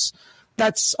us.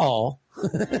 That's all.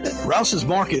 Rouse's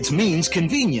Markets means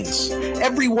convenience.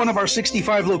 Every one of our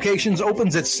 65 locations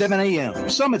opens at 7 a.m.,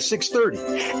 some at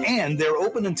 6:30, and they're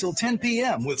open until 10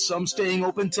 p.m., with some staying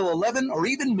open till 11 or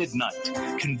even midnight.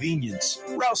 Convenience.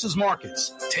 Rouse's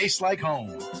Markets. Tastes like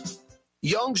home.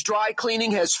 Young's Dry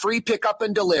Cleaning has free pickup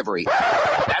and delivery.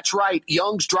 That's right.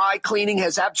 Young's Dry Cleaning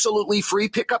has absolutely free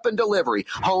pickup and delivery.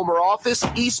 Home or office,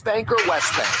 East Bank or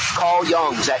West Bank. Call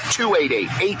Young's at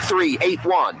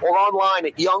 288-8381 or online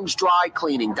at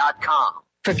youngsdrycleaning.com.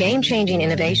 For game-changing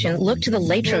innovation, look to the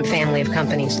Latrim family of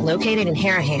companies located in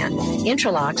Harahan.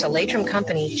 Intralox, a Latrim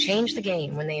company, changed the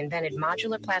game when they invented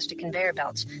modular plastic conveyor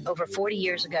belts over 40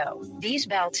 years ago. These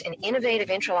belts and innovative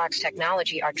Intralox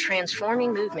technology are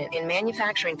transforming movement in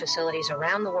manufacturing facilities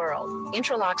around the world.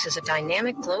 Intralox is a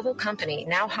dynamic global company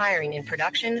now hiring in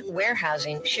production,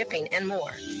 warehousing, shipping, and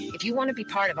more. If you want to be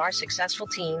part of our successful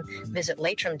team, visit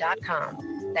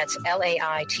Latrim.com. That's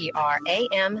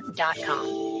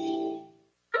LAITRAM.com.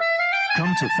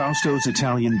 Come to Fausto's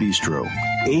Italian Bistro.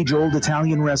 Age-old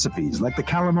Italian recipes like the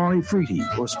calamari fritti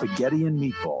or spaghetti and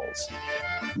meatballs.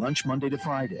 Lunch Monday to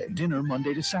Friday. Dinner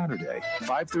Monday to Saturday.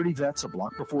 530 Vets, a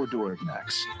block before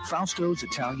Dorignax. Fausto's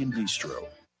Italian Bistro.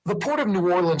 The Port of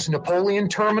New Orleans Napoleon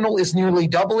Terminal is nearly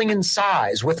doubling in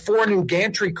size, with 4 new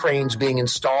gantry cranes being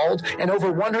installed and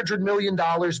over $100 million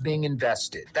being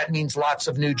invested. That means lots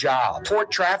of new jobs,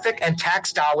 port traffic, and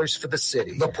tax dollars for the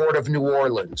city. The Port of New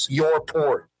Orleans, your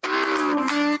port.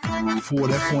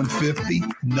 Ford F-150,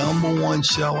 #1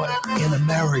 seller in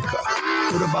America.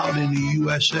 What about in the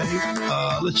USA?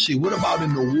 Let's see. What about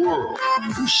in the world?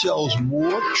 Who sells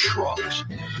more trucks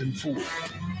than Ford?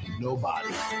 Nobody.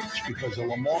 It's because the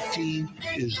Lamarque team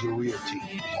is the real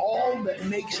team. All that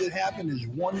makes it happen is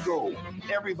one goal.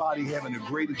 Everybody having a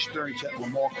great experience at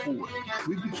Lamarque Ford.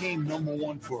 We became number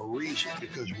one for a reason,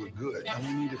 because we're good. And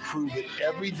we need to prove it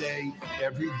every day,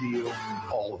 every deal,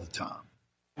 all the time.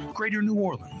 Greater New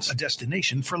Orleans, a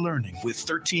destination for learning. With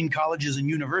 13 colleges and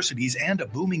universities and a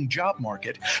booming job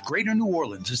market, Greater New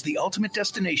Orleans is the ultimate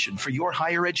destination for your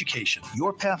higher education.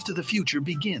 Your path to the future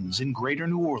begins in Greater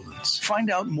New Orleans.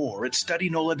 Find out more at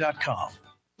studynola.com.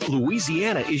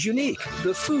 Louisiana is unique.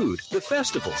 The food, the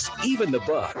festivals, even the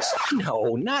bugs.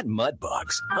 No, not mud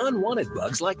bugs. Unwanted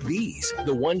bugs like these.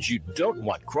 The ones you don't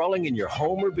want crawling in your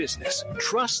home or business.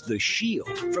 Trust the Shield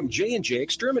from J&J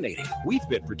Exterminating. We've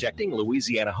been protecting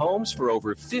Louisiana homes for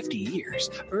over 50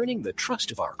 years, earning the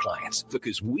trust of our clients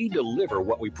because we deliver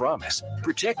what we promise.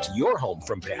 Protect your home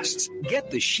from pests.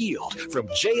 Get the Shield from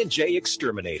J&J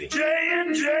Exterminating.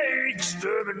 J&J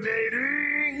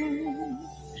Exterminating.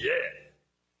 Yeah.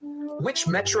 Which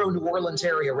Metro New Orleans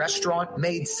area restaurant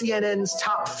made CNN's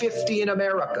top 50 in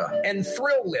America and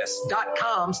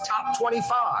ThrillList.com's top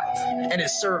 25 and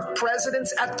has served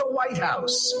presidents at the White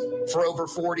House for over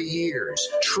 40 years?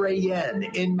 Trey Yen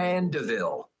in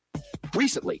Mandeville.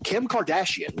 Recently, Kim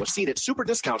Kardashian was seen at Super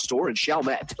Discount Store in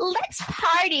Chalmette. Let's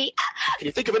party. Can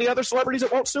you think of any other celebrities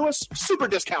that won't sue us? Super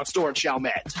Discount Store in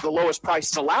Chalmette. The lowest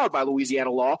prices allowed by Louisiana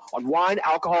law on wine,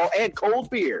 alcohol, and cold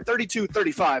beer.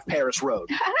 3235 Paris Road.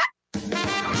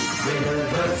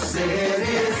 River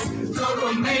City's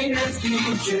total maintenance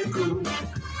keeps you cool.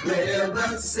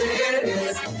 River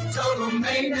City's total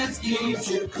maintenance keeps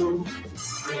you cool.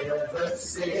 River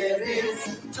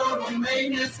City's total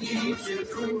maintenance keeps you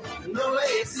cool.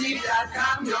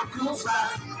 NolaAC.com, your cool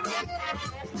spot.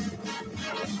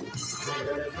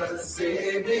 River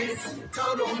City's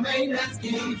total maintenance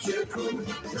keeps you cool.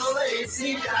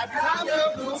 NolaAC.com,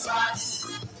 your cool spot.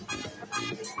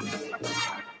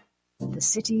 The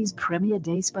city's premier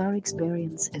day spa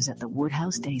experience is at the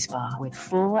Woodhouse Day Spa with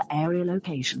 4 area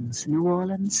locations: New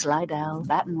Orleans, Slidell,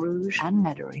 Baton Rouge, and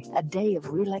Metairie. A day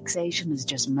of relaxation is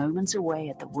just moments away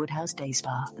at the Woodhouse Day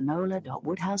Spa.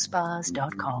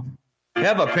 NOLA.woodhousespas.com.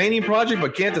 Have a painting project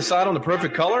but can't decide on the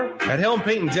perfect color? At Helm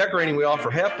Paint and Decorating, we offer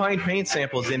half-pint paint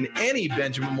samples in any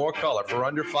Benjamin Moore color for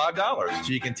under $5,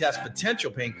 so you can test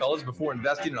potential paint colors before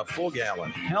investing in a full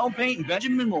gallon. Helm Paint and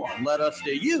Benjamin Moore. Let us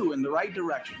steer you in the right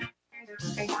direction.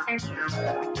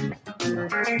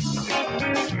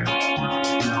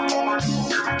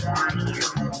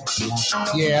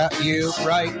 Yeah, you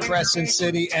right. Crescent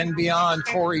City and beyond.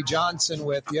 Corey Johnson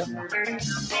with you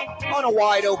on a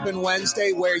wide open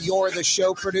Wednesday where you're the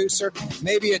show producer.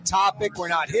 Maybe a topic we're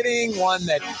not hitting, one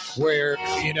that we're,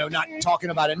 not talking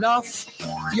about enough.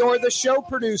 You're the show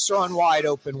producer on Wide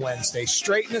Open Wednesday.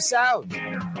 Straighten us out.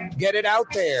 Get it out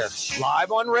there.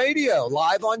 Live on radio,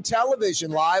 live on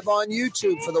television, live on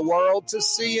YouTube for the world to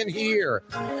see and hear.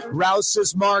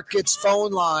 Rouse's Markets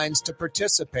phone lines to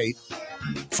participate.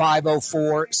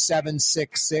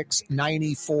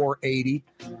 504-766-9480.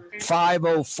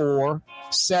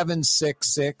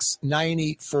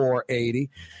 504-766-9480.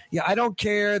 Yeah, I don't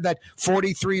care that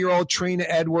 43-year-old Trina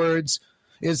Edwards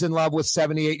is in love with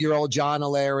 78-year-old John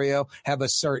Alario, have a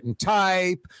certain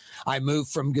type. I moved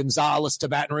from Gonzales to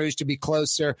Baton Rouge to be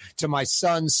closer to my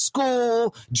son's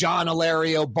school. John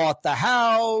Alario bought the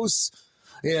house.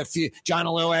 If John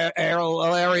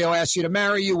Alario asked you to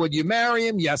marry you, would you marry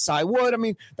him? Yes, I would. I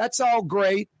mean, that's all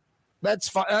great. That's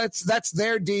fine. That's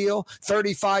their deal.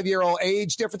 35-year-old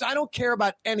age difference. I don't care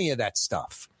about any of that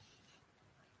stuff.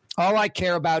 All I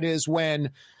care about is when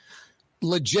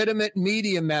legitimate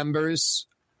media members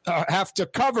have to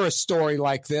cover a story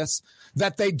like this,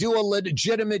 that they do a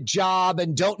legitimate job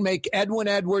and don't make Edwin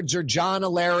Edwards or John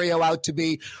Alario out to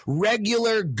be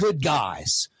regular good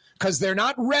guys, because they're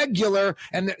not regular,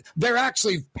 and they're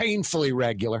actually painfully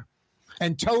regular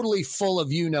and totally full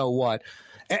of you-know-what.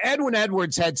 Edwin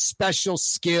Edwards had special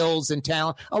skills and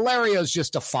talent. Alario's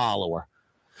just a follower.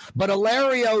 But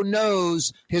Alario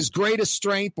knows his greatest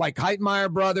strength, like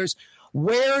Heitmeyer Brothers.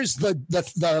 Where's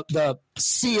the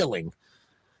ceiling?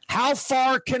 How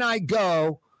far can I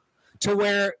go to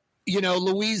where,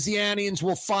 Louisianians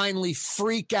will finally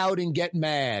freak out and get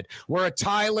mad? Where a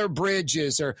Tyler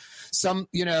Bridges or some,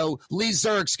 Lee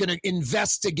Zerk's going to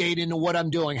investigate into what I'm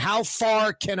doing. How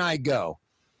far can I go?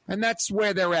 And that's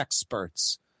where they're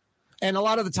experts. And a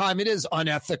lot of the time it is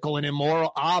unethical and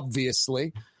immoral,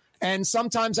 obviously. And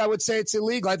sometimes I would say it's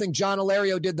illegal. I think John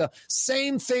Alario did the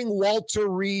same thing Walter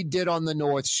Reed did on the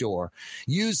North Shore,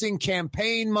 using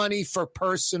campaign money for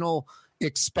personal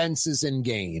expenses and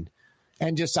gain.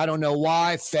 And just, I don't know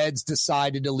why feds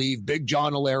decided to leave Big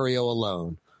John Alario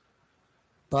alone.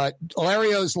 But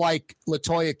Alario's like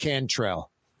LaToya Cantrell.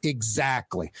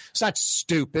 Exactly. It's not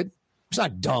stupid. It's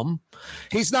not dumb.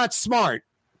 He's not smart.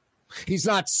 He's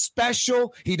not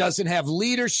special. He doesn't have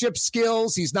leadership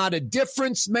skills. He's not a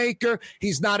difference maker.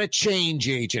 He's not a change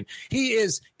agent. He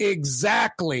is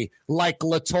exactly like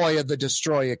LaToya the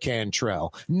Destroyer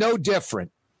Cantrell. No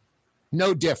different.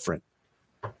 No different.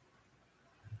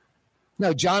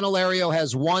 No, John Alario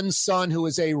has one son who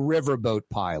is a riverboat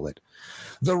pilot.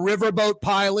 The riverboat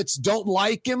pilots don't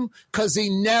like him because he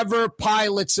never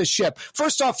pilots a ship.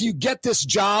 First off, you get this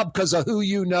job because of who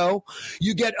you know.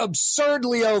 You get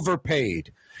absurdly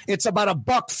overpaid. It's about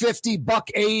 $150,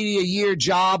 $180 a year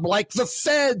job, like the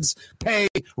feds pay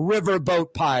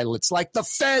riverboat pilots, like the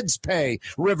feds pay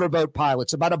riverboat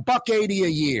pilots, about $180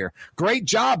 a year. Great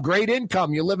job, great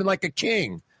income. You're living like a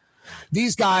king.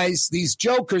 These guys, these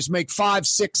jokers make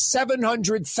 $500,000,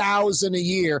 $600,000, $700,000 a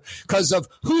year because of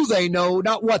who they know,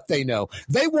 not what they know.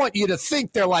 They want you to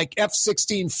think they're like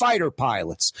F-16 fighter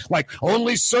pilots, like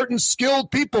only certain skilled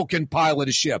people can pilot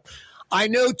a ship. I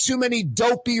know too many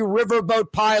dopey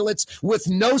riverboat pilots with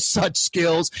no such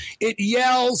skills. It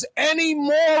yells, any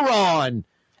moron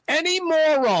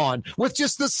with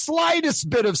just the slightest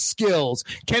bit of skills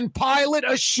can pilot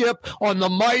a ship on the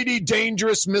mighty,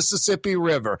 dangerous Mississippi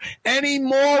River. Any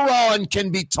moron can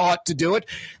be taught to do it.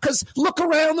 Because look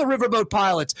around the riverboat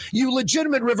pilots. You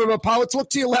legitimate riverboat pilots, look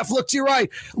to your left, look to your right.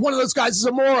 One of those guys is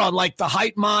a moron, like the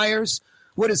Heitmeyers.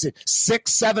 What is it?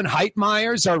 6, 7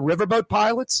 Heitmeyers are riverboat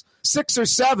pilots? 6 or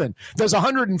 7. There's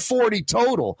 140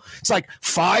 total. It's like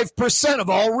 5% of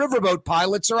all riverboat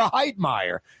pilots are a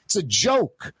Heitmeyer. It's a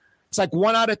joke. It's like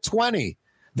 1 out of 20.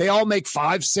 They all make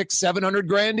 $500,000, $600,000,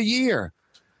 $700,000 a year.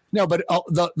 No, but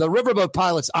the riverboat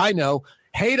pilots I know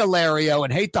hate Alario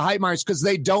and hate the Heitmeyers because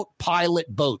they don't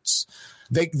pilot boats.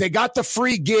 They got the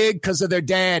free gig because of their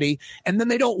daddy, and then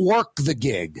they don't work the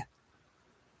gig.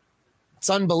 It's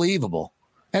unbelievable.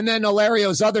 And then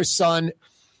Alario's other son,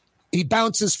 he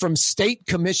bounces from state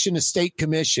commission to state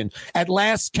commission. At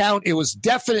last count, it was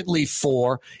definitely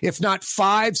 4, if not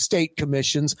 5 state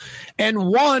commissions. And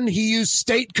one, he used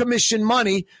state commission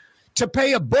money to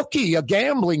pay a bookie, a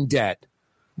gambling debt.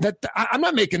 I'm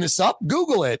not making this up.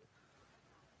 Google it.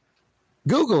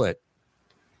 Google it.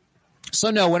 So,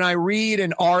 no, when I read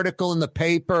an article in the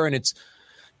paper and it's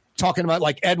talking about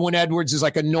like Edwin Edwards is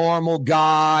like a normal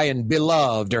guy and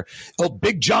beloved, or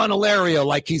Big John Alario,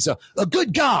 like he's a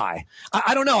good guy.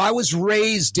 I don't know. I was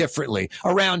raised differently,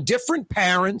 around different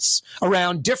parents,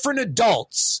 around different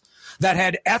adults that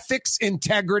had ethics,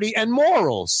 integrity, and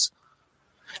morals.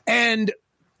 And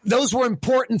those were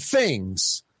important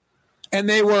things. And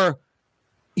they were,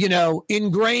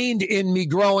 ingrained in me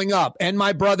growing up, and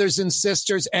my brothers and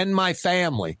sisters and my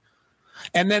family.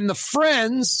 And then the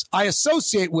friends I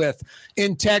associate with,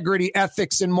 integrity,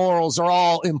 ethics, and morals are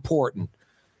all important.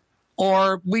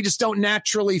 Or we just don't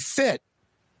naturally fit.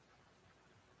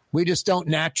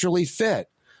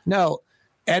 No,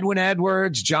 Edwin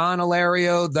Edwards, John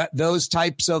Alario, those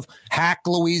types of hack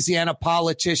Louisiana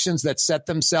politicians that set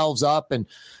themselves up and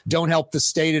don't help the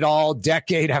state at all,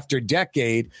 decade after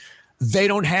decade, they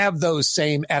don't have those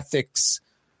same ethics,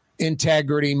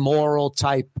 integrity, moral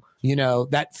type,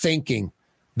 that thinking,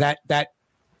 that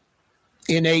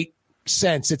innate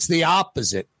sense. It's the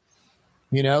opposite.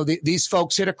 These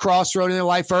folks hit a crossroad in their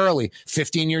life early,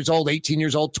 15 years old, 18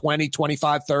 years old, 20,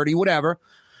 25, 30, whatever.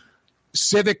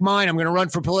 Civic mind, I'm going to run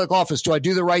for political office. Do I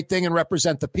do the right thing and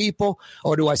represent the people,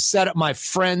 or do I set up my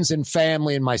friends and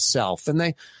family and myself?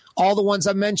 And all the ones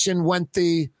I mentioned went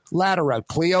the latter route.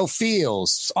 Cleo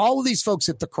Fields, all of these folks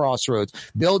at the crossroads.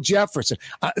 Bill Jefferson.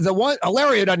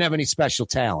 Alario doesn't have any special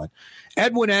talent.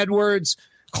 Edwin Edwards,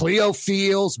 Cleo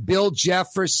Fields, Bill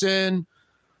Jefferson,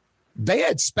 they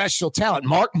had special talent.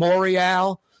 Mark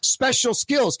Morial, special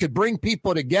skills, could bring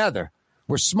people together.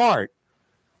 Were smart,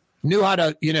 knew how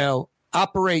to,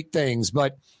 operate things,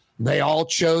 but they all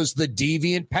chose the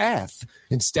deviant path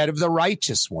instead of the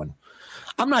righteous one.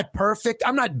 I'm not perfect.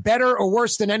 I'm not better or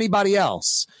worse than anybody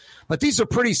else. But these are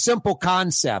pretty simple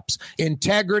concepts.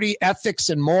 Integrity, ethics,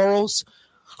 and morals.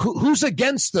 Who's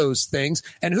against those things?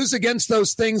 And who's against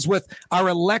those things with our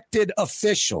elected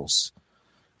officials?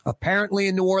 Apparently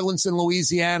in New Orleans and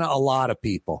Louisiana, a lot of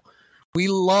people. We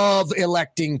love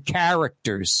electing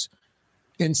characters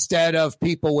instead of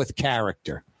people with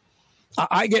character.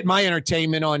 I get my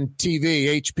entertainment on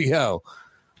TV, HBO.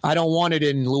 I don't want it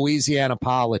in Louisiana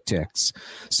politics.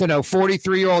 So no,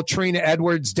 43-year-old Trina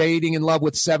Edwards dating in love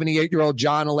with 78-year-old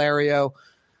John Alario.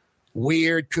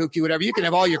 weird, kooky, whatever. You can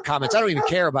have all your comments. I don't even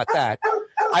care about that.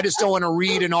 I just don't want to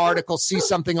read an article, see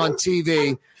something on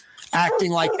TV,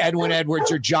 acting like Edwin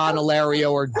Edwards or John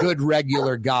Hilario are good,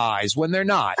 regular guys when they're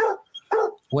not.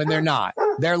 When they're not.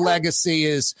 Their legacy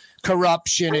is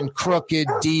corruption and crooked,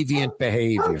 deviant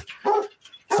behavior.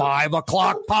 5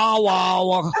 o'clock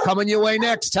powwow coming your way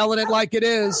next, telling it like it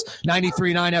is.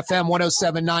 93.9 FM,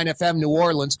 107.9 FM, New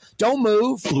Orleans. Don't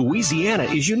move. Louisiana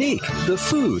is unique. The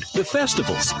food, the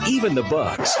festivals, even the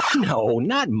bugs. No,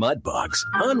 not mud bugs.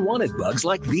 Unwanted bugs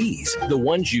like these. The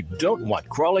ones you don't want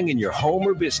crawling in your home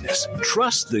or business.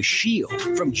 Trust the Shield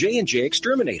from J&J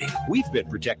Exterminating. We've been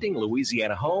protecting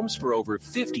Louisiana homes for over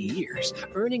 50 years,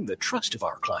 earning the trust of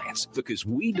our clients because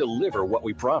we deliver what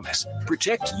we promise.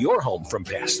 Protect your home from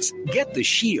pests. Get the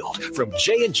Shield from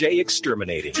J&J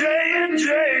Exterminating.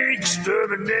 J&J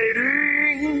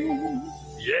Exterminating.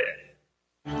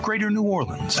 Yeah. Greater New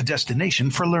Orleans, a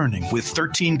destination for learning. With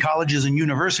 13 colleges and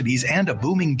universities and a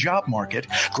booming job market,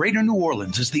 Greater New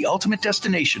Orleans is the ultimate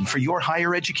destination for your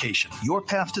higher education. Your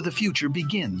path to the future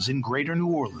begins in Greater New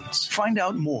Orleans. Find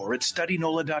out more at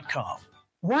studynola.com.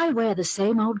 Why wear the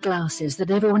same old glasses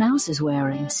that everyone else is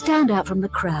wearing? Stand out from the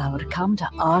crowd. Come to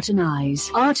Art and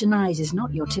Eyes. Art and Eyes is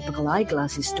not your typical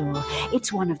eyeglasses store.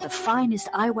 It's one of the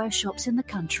finest eyewear shops in the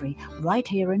country, right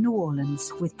here in New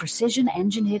Orleans, with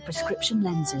precision-engineered prescription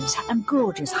lenses and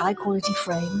gorgeous high-quality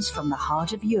frames from the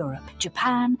heart of Europe,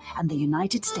 Japan, and the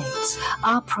United States.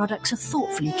 Our products are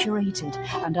thoughtfully curated,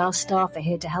 and our staff are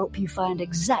here to help you find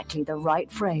exactly the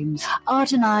right frames.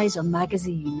 Art and Eyes on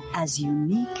magazine, as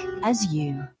unique as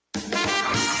you.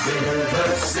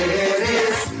 River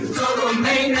City's total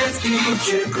maintenance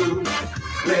keeps you cool.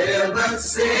 River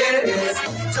City's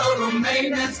total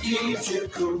maintenance keeps you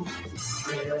cool.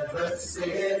 River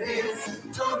City's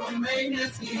total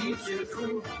maintenance keeps you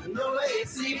cool.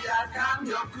 NoAC.com,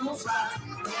 your cool spot.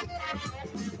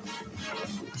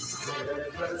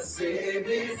 River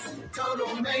City's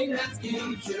total maintenance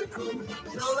keeps you cool.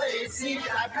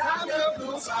 NoAC.com, your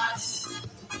cool spot.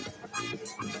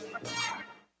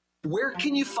 Where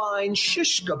can you find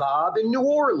shish kebab in New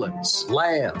Orleans?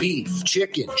 Lamb, beef,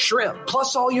 chicken, shrimp,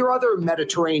 plus all your other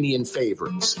Mediterranean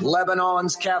favorites.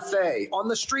 Lebanon's Cafe on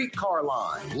the streetcar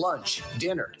line. Lunch,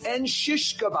 dinner, and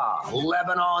shish kebab.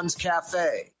 Lebanon's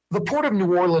Cafe. The Port of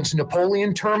New Orleans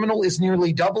Napoleon Terminal is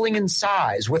nearly doubling in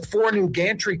size, with 4 new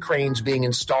gantry cranes being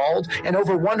installed and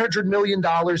over $100 million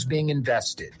being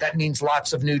invested. That means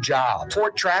lots of new jobs,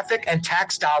 port traffic, and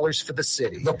tax dollars for the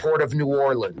city. The Port of New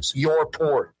Orleans, your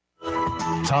port.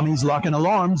 Tommy's Lock and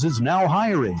Alarms is now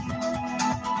hiring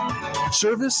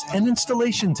service and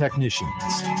installation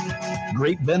technicians.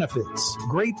 Great benefits,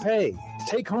 great pay,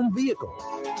 take-home vehicle.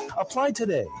 Apply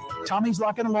today.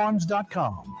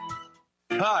 Tommy'sLockandAlarms.com.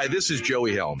 Hi, this is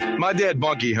Joey Helm. My dad,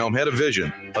 Bunky Helm, had a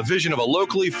vision of a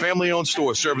locally family-owned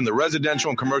store serving the residential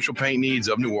and commercial paint needs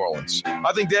of New Orleans.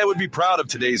 I think Dad would be proud of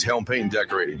today's Helm Paint and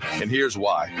Decorating, and here's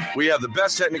why. We have the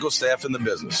best technical staff in the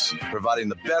business, providing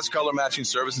the best color matching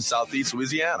service in Southeast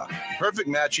Louisiana. Perfect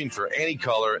matching for any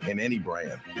color and any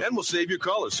brand. And we'll save your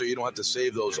colors so you don't have to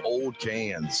save those old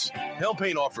cans. Helm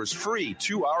Paint offers free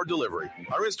 2-hour delivery.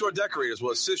 Our in-store decorators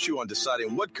will assist you on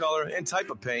deciding what color and type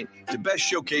of paint to best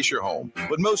showcase your home.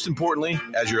 But most importantly,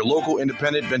 as your local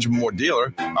independent Benjamin Moore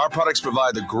dealer, our products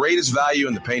provide the greatest value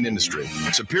in the paint industry.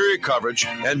 Superior coverage,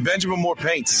 and Benjamin Moore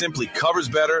paint simply covers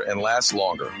better and lasts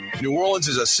longer. New Orleans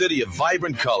is a city of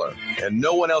vibrant color, and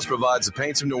no one else provides the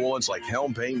paints of New Orleans like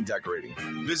Helm Paint and Decorating.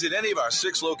 Visit any of our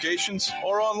 6 locations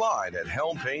or online at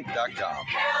helmpaint.com.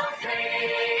 Helm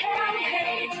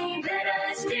Paint, let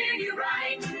us steer you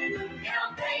right.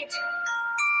 Helm Paint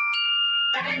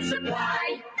and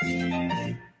Supply.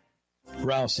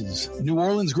 Rouse's, New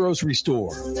Orleans grocery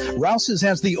store. Rouse's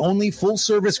has the only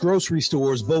full-service grocery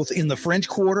stores both in the French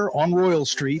Quarter on Royal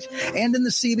Street and in the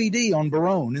CBD on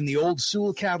Baronne in the old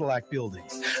Sewell Cadillac building.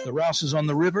 The Rouse's on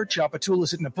the river,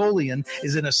 Tchoupitoulas at Napoleon,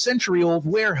 is in a century-old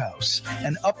warehouse.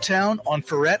 And uptown on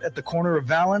Ferret at the corner of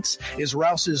Valence is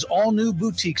Rouse's all-new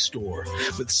boutique store.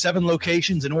 With 7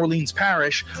 locations in Orleans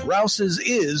Parish, Rouse's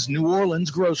is New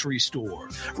Orleans grocery store.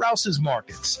 Rouse's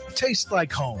Markets. Taste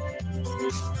like home.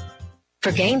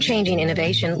 For game-changing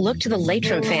innovation, look to the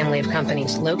Latrim family of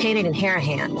companies located in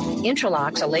Harahan.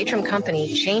 Intralox, a Latrim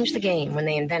company, changed the game when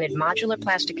they invented modular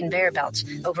plastic conveyor belts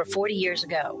over 40 years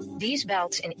ago. These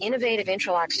belts and innovative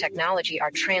Intralox technology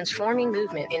are transforming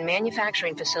movement in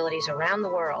manufacturing facilities around the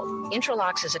world.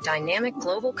 Intralox is a dynamic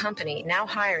global company now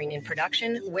hiring in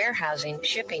production, warehousing,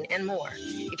 shipping, and more.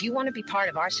 If you want to be part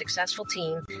of our successful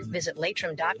team, visit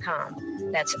Latrim.com.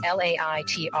 That's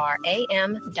LAITRAM.com.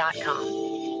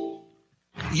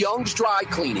 Young's Dry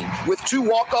Cleaning, with 2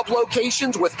 walk-up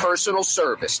locations with personal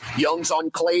service. Young's on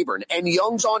Claiborne and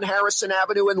Young's on Harrison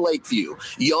Avenue in Lakeview.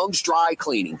 Young's Dry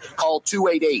Cleaning. Call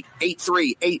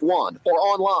 288-8381 or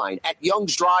online at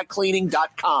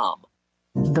youngsdrycleaning.com.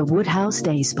 The Woodhouse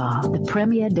Day Spa, the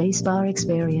premier day spa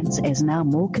experience, is now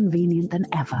more convenient than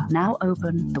ever. Now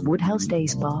open, the Woodhouse Day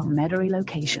Spa, Metairie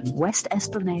location, West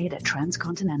Esplanade at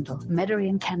Transcontinental. Metairie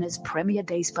and Kenner's premier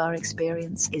day spa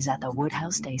experience is at the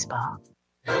Woodhouse Day Spa.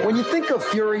 When you think of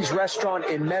Fury's Restaurant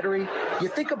in Metairie, you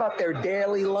think about their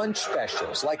daily lunch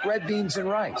specials like red beans and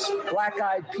rice,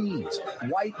 black-eyed peas,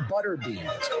 white butter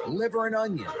beans, liver and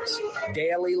onions.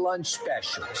 Daily lunch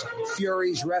specials.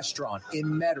 Fury's Restaurant in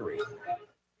Metairie.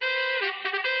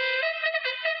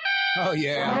 Oh,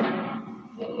 yeah.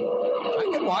 I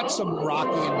can watch some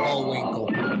Rocky and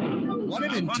Bullwinkle. What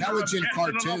an intelligent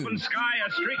cartoon.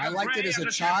 I liked it as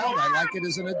a child. I like it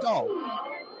as an adult.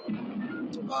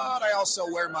 But I also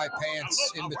wear my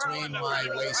pants in between my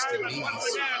waist and knees.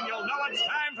 You'll know it's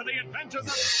time for the adventures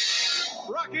of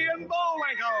Rocky and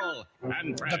Bullwinkle.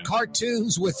 And the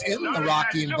cartoons within the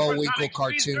Rocky and Bullwinkle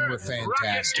cartoon were fantastic.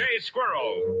 Rocket J.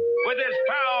 Squirrel with his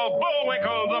pal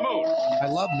Bullwinkle the Moose. I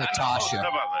love Natasha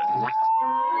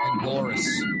and Boris.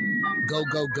 Go,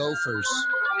 go, Gophers.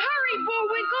 Hurry,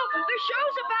 Bullwinkle! The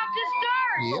show's about to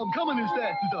start! Yep. I'm coming as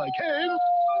fast as I can.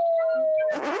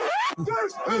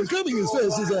 I'm coming as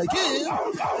fast as I can.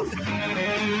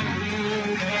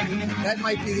 That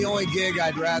might be the only gig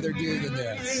I'd rather do than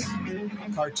this.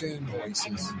 Cartoon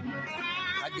voices.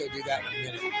 I'd go do that in a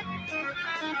minute.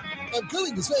 I'm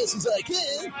coming as fast as I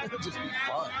can. Just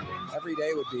fun. Every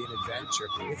day would be an adventure.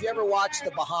 If you ever watch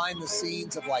the behind the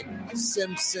scenes of like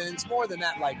Simpsons, more than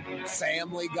that, like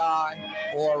Family Guy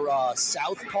or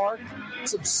South Park,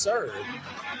 it's absurd.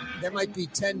 There might be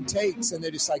 10 takes and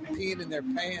they're just like peeing in their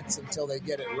pants until they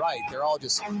get it right. They're all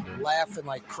just laughing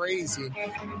like crazy.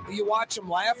 You watch them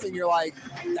laugh and you're like,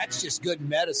 that's just good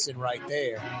medicine right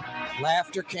there.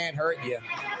 Laughter can't hurt you.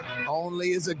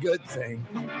 Only is a good thing.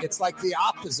 It's like the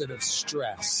opposite of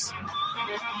stress.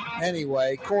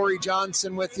 Anyway, Corey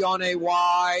Johnson with you on a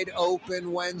wide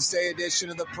open Wednesday edition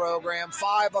of the program.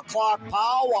 5 o'clock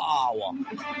power hour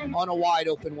on a wide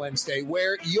open Wednesday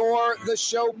where you're the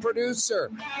show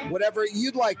producer. Whatever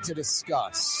you'd like to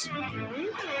discuss.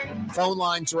 Phone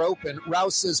lines are open.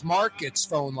 Rouse's Markets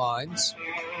phone lines.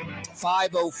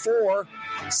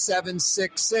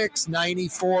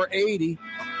 504-766-9480.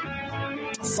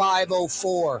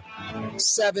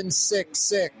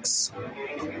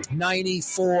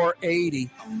 504-766-9480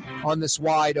 on this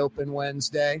wide open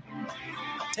Wednesday.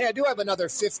 Hey, I do have another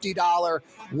 $50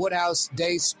 Woodhouse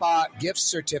Day Spa gift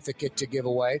certificate to give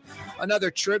away. Another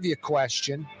trivia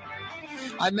question.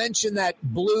 I mentioned that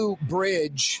blue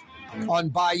bridge on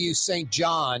Bayou St.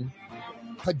 John,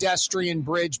 pedestrian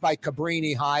bridge by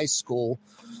Cabrini High School.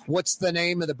 What's the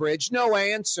name of the bridge? No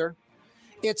answer.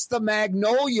 It's the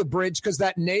Magnolia Bridge because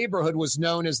that neighborhood was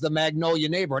known as the Magnolia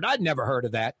neighborhood. I'd never heard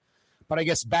of that. But I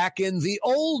guess back in the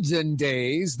olden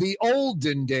days,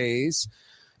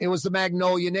 it was the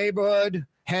Magnolia neighborhood,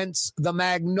 hence the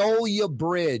Magnolia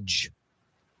Bridge.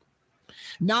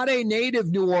 Not a native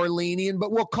New Orleanian,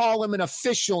 but we'll call him an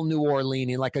official New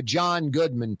Orleanian, like a John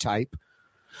Goodman type.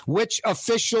 Which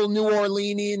official New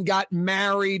Orleanian got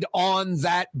married on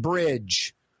that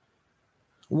bridge?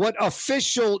 What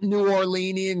official New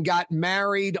Orleanian got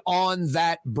married on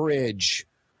that bridge?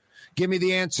 Give me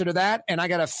the answer to that, and I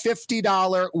got a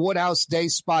 $50 Woodhouse Day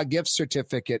Spa gift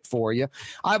certificate for you.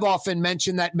 I've often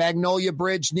mentioned that Magnolia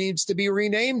Bridge needs to be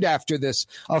renamed after this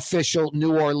official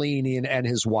New Orleanian and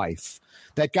his wife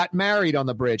that got married on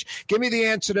the bridge. Give me the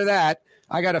answer to that.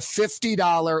 I got a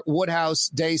 $50 Woodhouse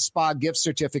Day Spa gift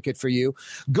certificate for you.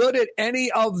 Good at any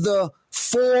of the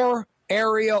 4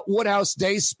 area Woodhouse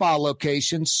Day Spa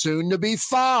locations, soon to be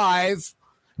 5.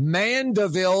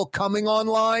 Mandeville coming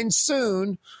online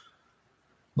soon.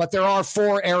 But there are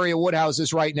 4 area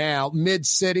Woodhouses right now.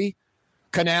 Mid-City,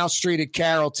 Canal Street at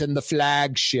Carrollton, the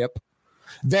flagship.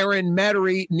 They're in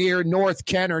Metairie near North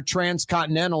Kenner,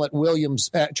 Transcontinental at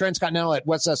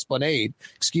West Esplanade.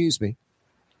 Excuse me.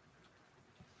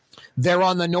 They're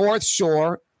on the North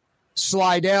Shore,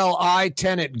 Slidell,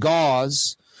 I-10 at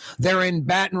Gauze. They're in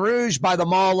Baton Rouge by the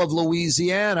Mall of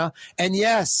Louisiana. And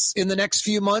yes, in the next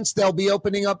few months, they'll be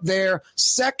opening up their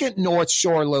second North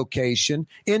Shore location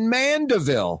in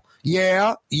Mandeville.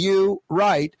 Yeah, you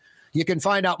right. You can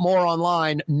find out more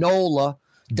online,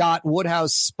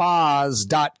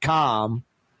 nola.woodhousespas.com.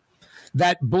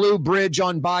 That blue bridge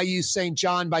on Bayou St.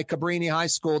 John by Cabrini High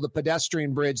School, the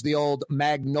pedestrian bridge, the old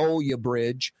Magnolia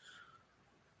Bridge.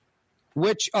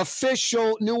 Which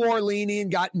official New Orleanian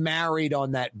got married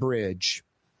on that bridge?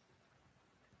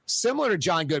 Similar to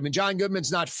John Goodman. John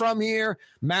Goodman's not from here,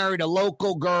 married a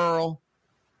local girl.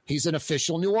 He's an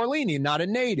official New Orleanian, not a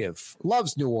native.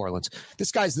 Loves New Orleans.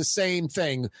 This guy's the same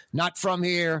thing. Not from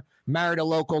here, married a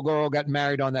local girl, got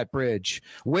married on that bridge.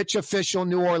 Which official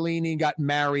New Orleanian got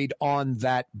married on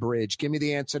that bridge? Give me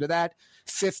the answer to that.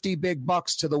 50 big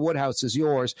bucks to the Woodhouse is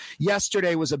yours.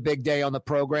 Yesterday was a big day on the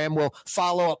program. We'll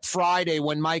follow up Friday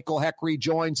when Michael Heck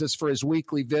rejoins us for his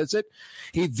weekly visit.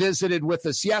 He visited with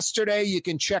us yesterday. You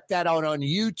can check that out on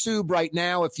YouTube right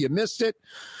now if you missed it.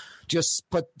 Just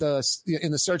put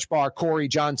in the search bar Corey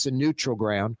Johnson Neutral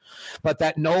Ground. But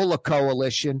that NOLA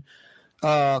coalition,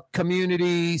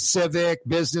 community, civic,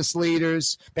 business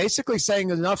leaders, basically saying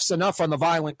enough's enough on the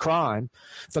violent crime.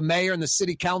 If the mayor and the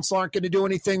city council aren't going to do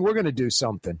anything, we're going to do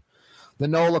something. The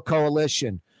NOLA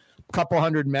coalition, a couple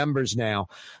hundred members now.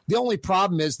 The only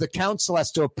problem is the council has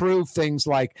to approve things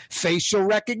like facial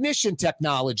recognition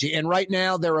technology, and right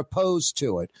now they're opposed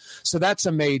to it. So that's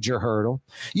a major hurdle.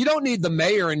 You don't need the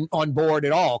mayor on board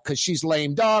at all because she's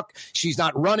lame duck. She's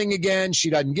not running again. She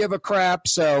doesn't give a crap.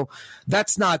 So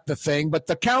that's not the thing. But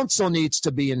the council needs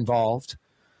to be involved.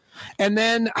 And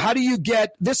then how do you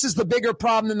get – this is the bigger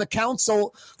problem than the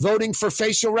council voting for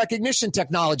facial recognition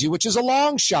technology, which is a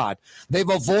long shot. They've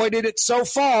avoided it so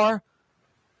far.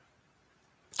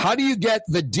 How do you get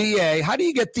the DA? How do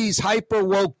you get these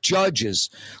hyper-woke judges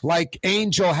like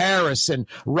Angel Harris and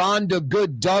Rhonda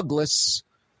Good Douglas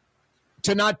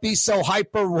to not be so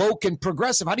hyper-woke and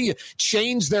progressive? How do you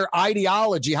change their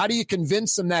ideology? How do you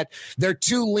convince them that they're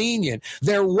too lenient?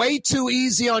 They're way too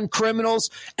easy on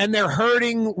criminals, and they're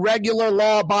hurting regular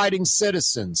law-abiding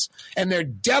citizens, and they're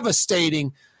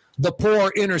devastating the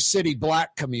poor inner-city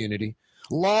black community.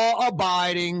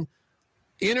 Law-abiding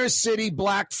inner-city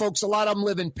black folks, a lot of them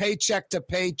living paycheck to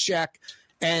paycheck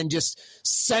and just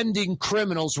sending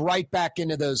criminals right back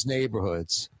into those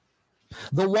neighborhoods.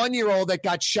 The 1-year-old that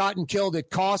got shot and killed at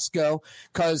Costco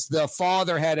because the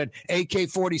father had an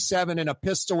AK-47 and a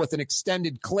pistol with an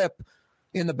extended clip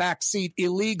in the back seat,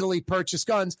 illegally purchased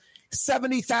guns,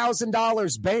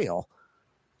 $70,000 bail.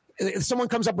 If someone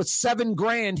comes up with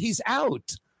 $7,000, he's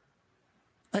out.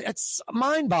 It's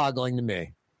mind-boggling to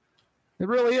me. It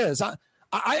really is.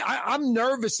 I'm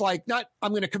nervous, like, not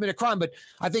I'm going to commit a crime, but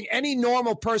I think any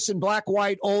normal person, black,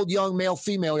 white, old, young, male,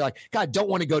 female, you're like, God, don't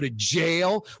want to go to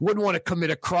jail, wouldn't want to commit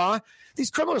a crime.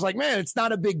 These criminals are like, man, it's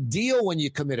not a big deal when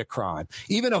you commit a crime.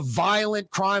 Even a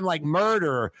violent crime like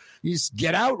murder, you just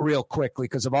get out real quickly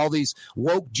because of all these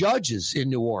woke judges in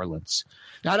New Orleans.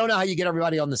 Now, I don't know how you get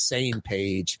everybody on the same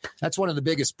page. That's one of the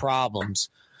biggest problems.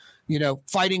 You know,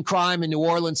 fighting crime in New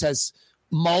Orleans has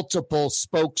multiple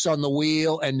spokes on the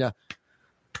wheel, and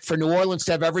for New Orleans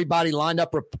to have everybody lined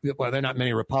up, well, there are not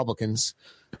many Republicans,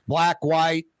 black,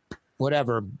 white,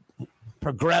 whatever,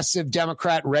 progressive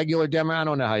Democrat, regular Democrat. I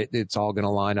don't know how it's all going to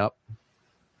line up.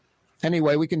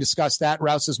 Anyway, we can discuss that.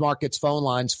 Rouse's Markets phone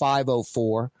lines,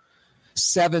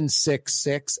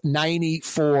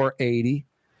 504-766-9480.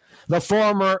 The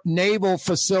former naval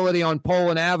facility on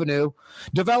Poland Avenue,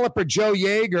 developer Joe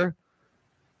Yeager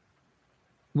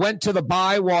went to the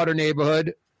Bywater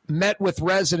neighborhood, met with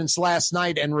residents last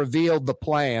night, and revealed the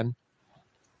plan.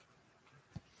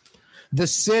 The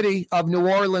city of New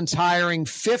Orleans hiring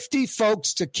 50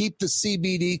 folks to keep the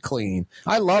CBD clean.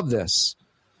 I love this.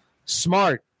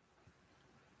 Smart.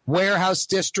 Warehouse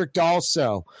District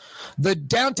also. The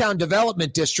Downtown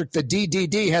Development District, the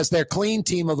DDD, has their clean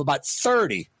team of about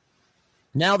 30.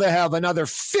 Now they have another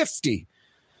 50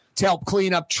 to help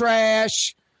clean up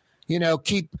trash, you know,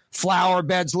 keep flower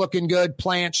beds looking good,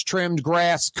 plants trimmed,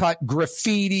 grass cut,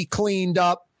 graffiti cleaned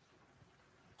up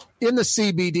in the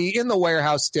CBD, in the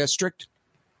Warehouse District.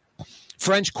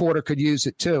 French Quarter could use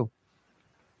it too.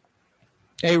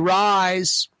 A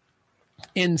rise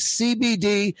in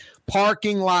CBD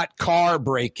parking lot car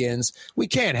break-ins. We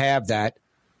can't have that.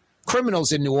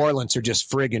 Criminals in New Orleans are just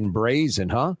friggin' brazen,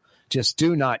 huh? Just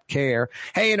do not care.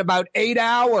 Hey, in about 8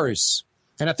 hours,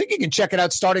 and I think you can check it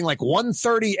out starting like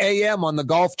 1:30 a.m. on the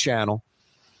Golf Channel.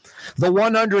 The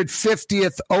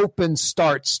 150th Open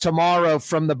starts tomorrow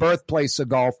from the birthplace of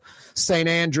golf, St.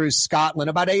 Andrews, Scotland,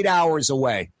 about 8 hours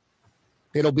away.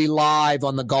 It'll be live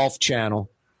on the Golf Channel.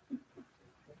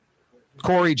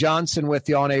 Corey Johnson with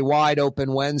you on a wide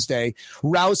open Wednesday.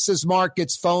 Rouse's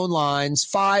Markets phone lines,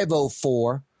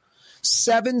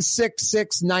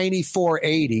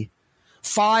 504-766-9480.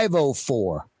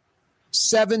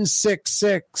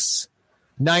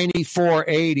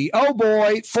 504-766-9480. Oh,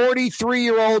 boy,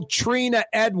 43-year-old Trina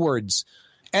Edwards,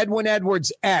 Edwin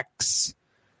Edwards' ex,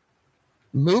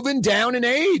 moving down in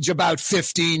age about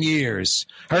 15 years.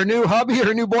 Her new hubby,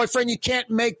 her new boyfriend, you can't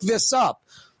make this up.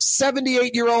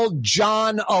 78-year-old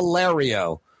John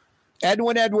Alario.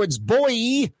 Edwin Edwards'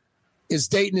 boy is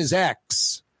dating his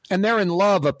ex, and they're in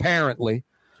love, apparently.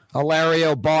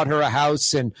 Alario bought her a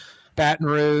house in Baton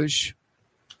Rouge.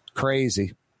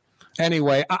 Crazy.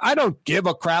 Anyway, I don't give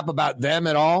a crap about them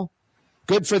at all.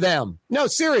 Good for them. No,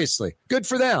 seriously, good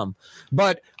for them.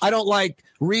 But I don't like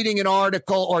reading an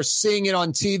article or seeing it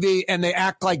on TV and they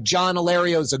act like John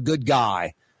Alario's a good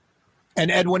guy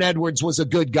and Edwin Edwards was a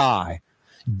good guy.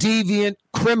 Deviant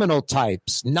criminal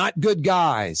types, not good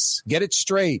guys. Get it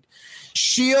straight.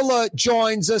 Sheila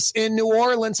joins us in New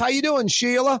Orleans. How you doing,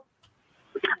 Sheila?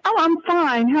 Oh, I'm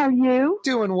fine. How are you?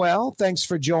 Doing well. Thanks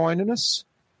for joining us.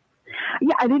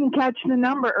 Yeah, I didn't catch the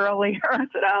number earlier. I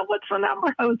said, what's the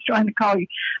number? I was trying to call you.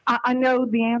 I know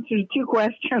the answer to two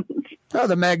questions. Oh,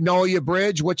 the Magnolia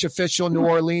Bridge. Which official New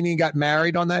Orleanian got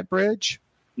married on that bridge?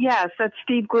 Yes, that's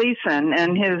Steve Gleason,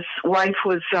 and his wife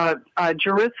was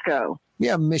Jurisco.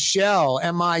 Yeah, Michelle,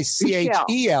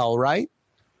 Michel, right?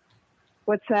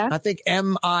 What's that? I think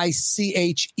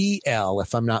Michel,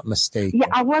 if I'm not mistaken. Yeah,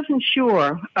 I wasn't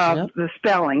sure of the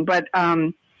spelling, but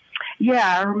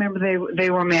yeah, I remember they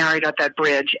were married at that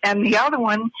bridge. And the other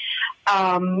one,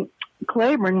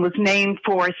 Claiborne, was named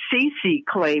for C.C.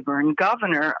 Claiborne,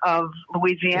 governor of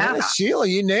Louisiana. Yeah, Sheila,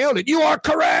 you nailed it. You are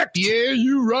correct. Yeah,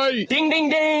 you're right. Ding,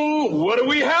 ding, ding. What do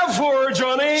we have for her,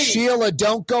 Johnny? Sheila,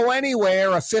 don't go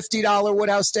anywhere. A $50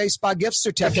 Woodhouse Day Spa gift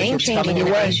certificate. Game-changing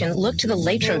innovation. Look to the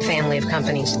Latrim family of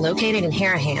companies located in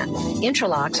Harahan.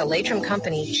 Intralox, a Latrim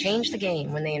company, changed the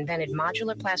game when they invented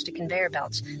modular plastic conveyor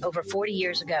belts over 40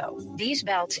 years ago. These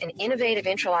belts and innovative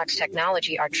Intralox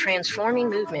technology are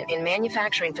transforming movement in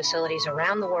manufacturing facilities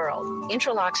around the world.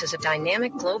 Intralox is a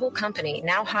dynamic global company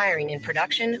now hiring in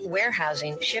production,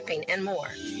 warehousing, shipping, and more.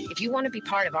 If you want to be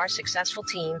part of our successful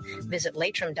team, visit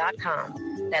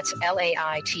Latrim.com. That's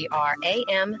LAITRAM.com.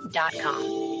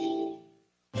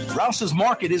 Rouse's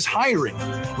Market is hiring.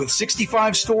 With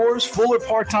 65 stores, full or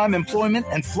part-time employment,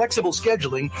 and flexible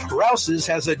scheduling, Rouse's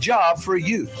has a job for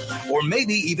you, or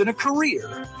maybe even a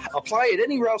career. Apply at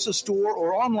any Rouse's store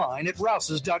or online at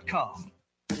Rouse's.com.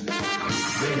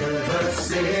 River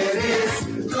City's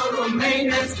total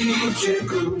maintenance keeps you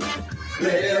cool.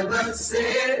 River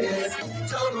City's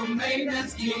total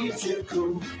maintenance keeps you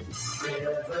cool.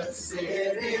 River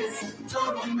City's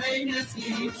total maintenance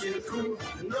keeps you cool.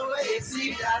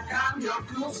 NoAC.com, your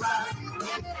cool spot.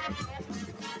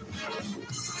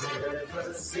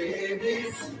 River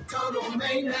City's total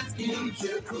maintenance keeps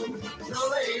you cool.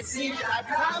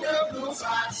 NoAC.com, your cool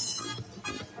spot.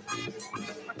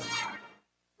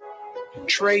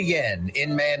 Trey Yen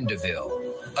in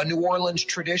Mandeville, a New Orleans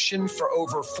tradition for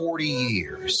over 40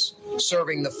 years,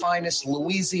 serving the finest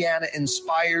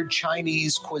Louisiana-inspired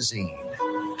Chinese cuisine.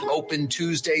 Open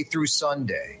Tuesday through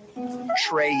Sunday.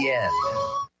 Trey Yen.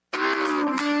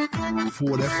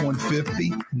 Ford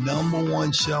F-150,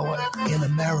 #1 seller in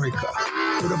America.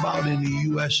 What about in the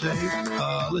USA?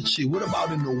 Let's see, what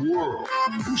about in the world?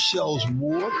 Who sells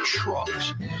more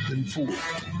trucks than Ford?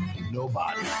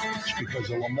 Nobody. It's because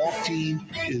the Lamarck team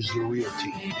is the real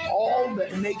team. All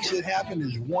that makes it happen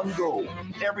is one goal.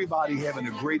 Everybody having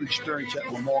a great experience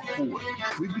at Lamarck Ford.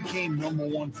 We became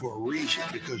 #1 for a reason,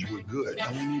 because we're good.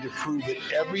 And we need to prove it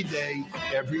every day,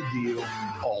 every deal,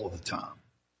 all the time.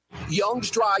 Young's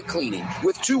Dry Cleaning,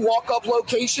 with 2 walk-up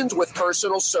locations with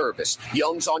personal service.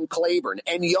 Young's on Claiborne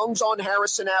and Young's on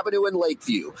Harrison Avenue in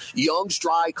Lakeview. Young's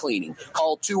Dry Cleaning.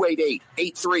 Call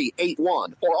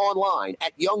 288-8381 or online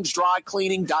at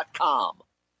youngsdrycleaning.com.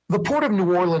 The Port of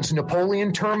New Orleans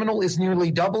Napoleon Terminal is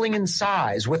nearly doubling in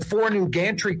size, with 4 new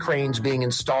gantry cranes being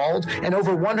installed and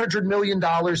over $100 million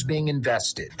being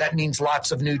invested. That means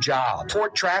lots of new jobs,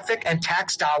 port traffic, and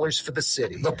tax dollars for the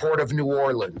city. The Port of New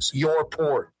Orleans, your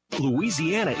port.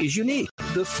 Louisiana is unique.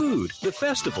 The food, the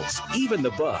festivals, even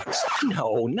the bugs.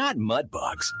 No, not mud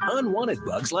bugs. Unwanted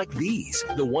bugs like these.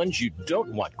 The ones you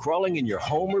don't want crawling in your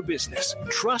home or business.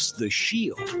 Trust the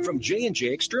Shield from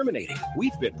J&J Exterminating.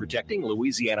 We've been protecting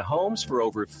Louisiana homes for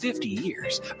over 50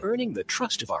 years, earning the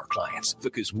trust of our clients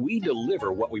because we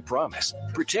deliver what we promise.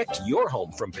 Protect your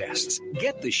home from pests.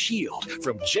 Get the Shield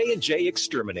from J&J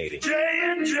Exterminating.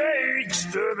 J&J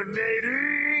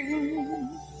Exterminating.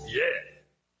 Yeah.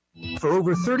 For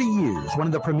over 30 years, one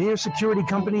of the premier security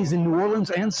companies in New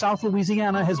Orleans and South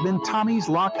Louisiana has been Tommy's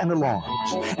Lock and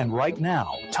Alarms. And right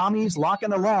now, Tommy's Lock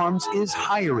and Alarms is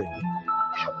hiring.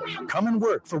 Come and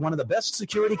work for one of the best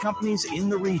security companies in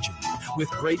the region with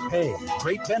great pay,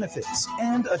 great benefits,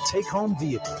 and a take-home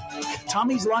vehicle.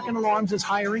 Tommy's Lock and Alarms is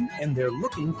hiring, and they're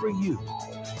looking for you.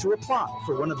 To apply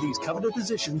for one of these coveted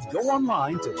positions, go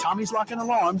online to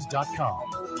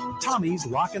Tommy'sLockandAlarms.com. Tommy's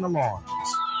Lock and Alarms.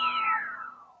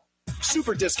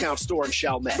 Super discount store in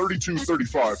Chalmette.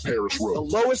 3235 Paris Road. The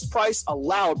lowest price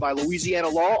allowed by Louisiana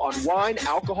law on wine,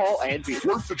 alcohol, and beer.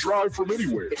 Worth the drive from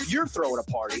anywhere. If you're throwing a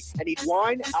party and need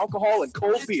wine, alcohol, and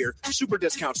cold beer, super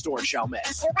discount store in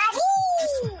Chalmette.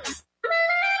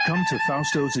 Come to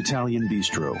Fausto's Italian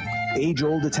Bistro.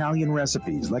 Age-old Italian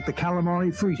recipes like the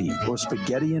calamari fritti or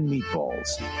spaghetti and meatballs.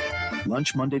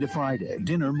 Lunch Monday to Friday.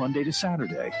 Dinner Monday to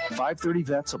Saturday. 530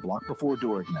 Vets, a block before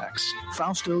Dorignax.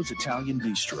 Fausto's Italian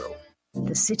Bistro.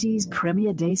 The city's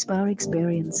premier day spa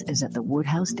experience is at the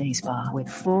Woodhouse Day Spa with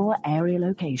 4 area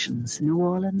locations: New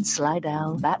Orleans,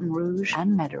 Slidell, Baton Rouge,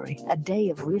 and Metairie. A day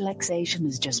of relaxation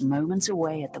is just moments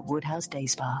away at the Woodhouse Day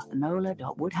Spa.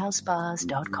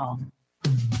 NOLA.woodhousespas.com.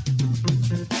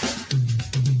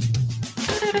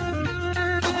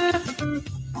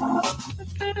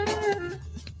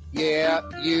 Yeah,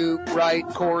 you right,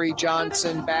 Corey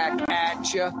Johnson back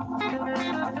at you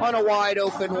on a wide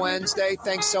open Wednesday.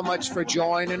 Thanks so much for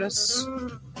joining us.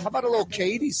 How about a little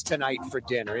Katie's tonight for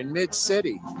dinner in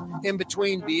Mid-City, in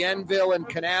between Bienville and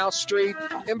Canal Street,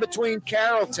 in between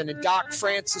Carrollton and Doc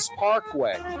Francis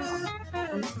Parkway.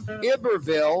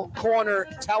 Iberville, corner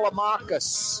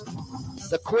Telemachus,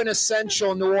 the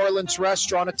quintessential New Orleans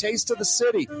restaurant, a taste of the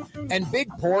city, and big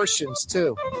portions,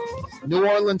 too. New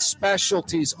Orleans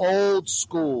specialties, old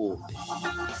school,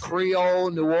 Creole,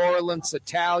 New Orleans,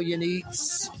 Italian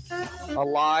eats, a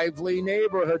lively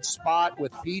neighborhood spot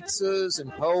with pizzas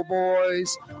and po'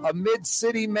 boys, a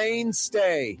mid-city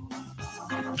mainstay.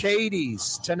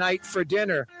 Katie's tonight for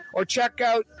dinner, or check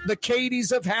out the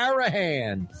Katie's of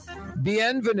Harahan.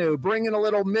 Bienvenue, bringing a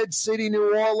little mid-city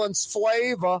New Orleans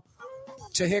flavor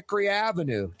to Hickory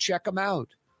Avenue. Check them out.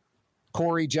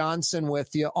 Corey Johnson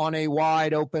with you on a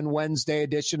wide open Wednesday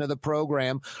edition of the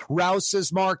program.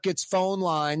 Rouse's Markets phone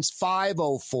lines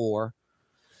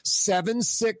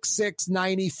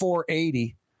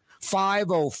 504-766-9480.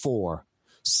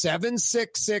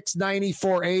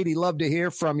 504-766-9480. Love to hear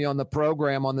from you on the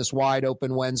program on this wide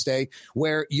open Wednesday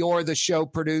where you're the show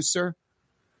producer.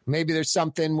 Maybe there's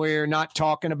something we're not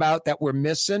talking about that we're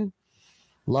missing.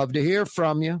 Love to hear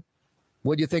from you.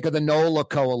 What do you think of the NOLA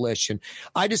coalition?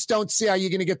 I just don't see how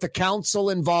you're going to get the council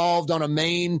involved on a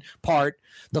main part,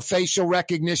 the facial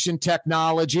recognition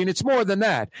technology, and it's more than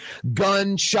that.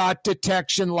 Gunshot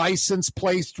detection, license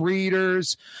plate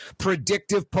readers,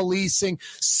 predictive policing,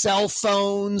 cell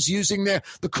phones, using the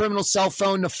criminal cell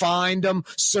phone to find them,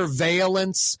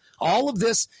 surveillance. All of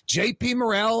this, J.P.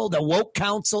 Morrell, the woke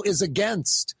council, is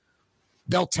against.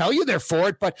 They'll tell you they're for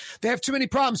it, but they have too many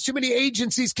problems. Too many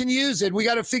agencies can use it. We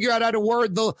got to figure out how to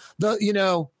word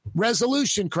the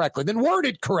resolution correctly. Then word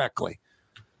it correctly.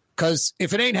 Because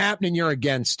if it ain't happening, you're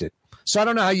against it. So I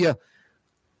don't know how you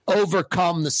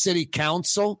overcome the city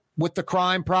council with the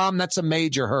crime problem. That's a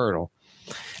major hurdle.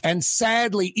 And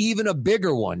sadly, even a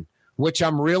bigger one, which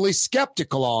I'm really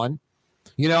skeptical on.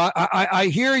 You know, I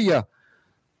hear you,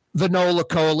 the NOLA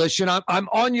coalition. I'm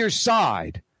on your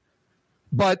side.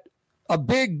 But a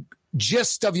big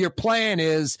gist of your plan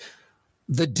is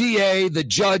the DA, the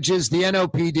judges, the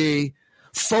NOPD,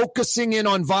 focusing in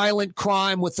on violent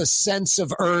crime with a sense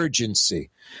of urgency.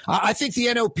 I think the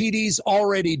NOPD's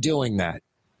already doing that.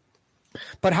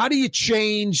 But how do you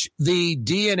change the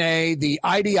DNA, the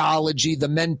ideology, the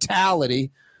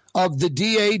mentality of the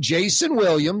DA, Jason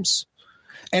Williams,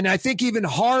 and I think even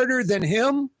harder than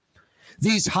him,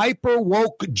 these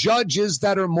hyper-woke judges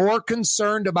that are more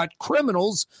concerned about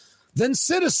criminals than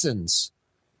citizens?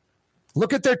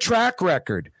 Look at their track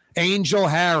record. Angel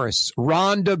Harris,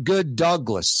 Rhonda Good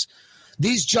Douglas.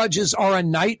 These judges are a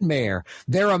nightmare.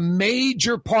 They're a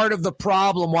major part of the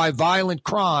problem why violent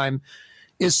crime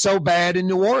is so bad in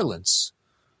New Orleans.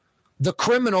 The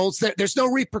criminals, there's no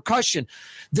repercussion.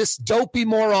 This dopey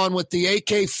moron with the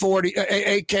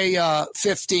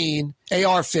AK-15,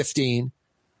 AR-15,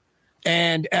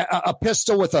 and a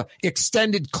pistol with an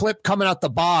extended clip coming out the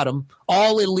bottom,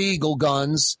 all illegal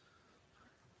guns.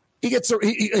 His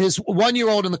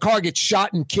 1-year-old in the car gets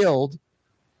shot and killed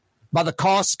by the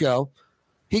Costco.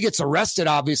 He gets arrested,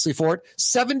 obviously, for it.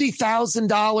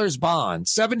 $70,000 bond,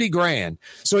 $70,000.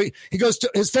 So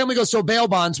his family goes to a bail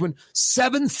bondsman,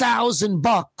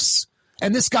 $7,000,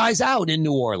 and this guy's out in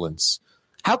New Orleans.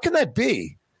 How can that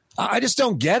be? I just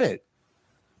don't get it.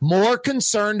 More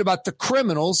concerned about the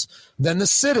criminals than the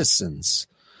citizens.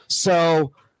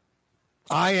 So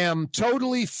I am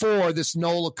totally for this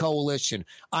NOLA coalition.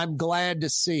 I'm glad to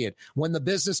see it. When the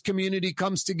business community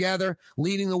comes together,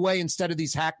 leading the way instead of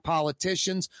these hack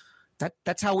politicians,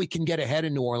 That's how we can get ahead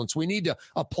in New Orleans. We need to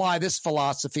apply this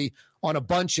philosophy on a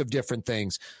bunch of different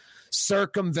things.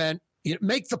 Circumvent,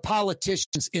 make the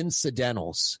politicians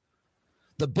incidentals.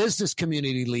 The business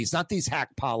community leads, not these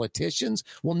hack politicians.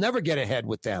 We'll never get ahead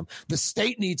with them. The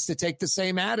state needs to take the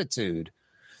same attitude.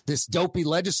 This dopey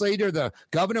legislator, the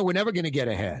governor, we're never going to get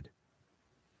ahead.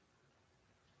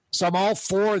 So I'm all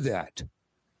for that.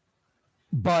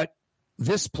 But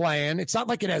this plan, it's not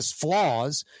like it has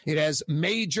flaws. It has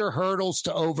major hurdles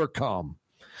to overcome.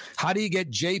 How do you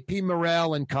get J.P.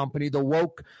 Morrell and company, the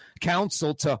woke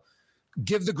council, to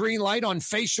give the green light on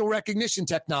facial recognition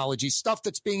technology, stuff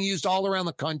that's being used all around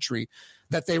the country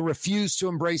that they refuse to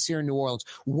embrace here in New Orleans,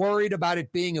 worried about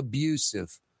it being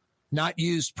abusive, not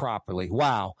used properly?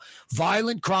 Wow.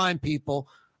 Violent crime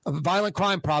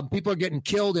problem. People are getting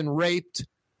killed and raped,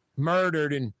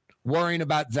 murdered, and worrying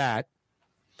about that.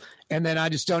 And then I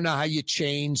just don't know how you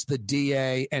change the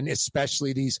DA and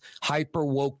especially these hyper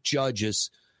woke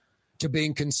judges to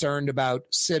being concerned about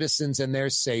citizens and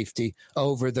their safety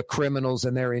over the criminals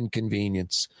and their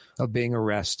inconvenience of being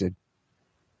arrested.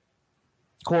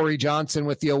 Corey Johnson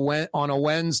with you on a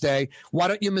Wednesday. Why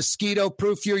don't you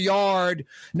mosquito-proof your yard?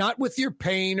 Not with your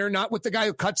painter, not with the guy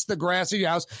who cuts the grass at your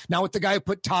house, not with the guy who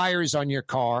put tires on your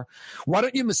car. Why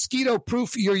don't you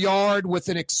mosquito-proof your yard with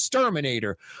an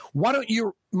exterminator? Why don't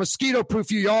you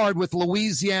mosquito-proof your yard with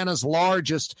Louisiana's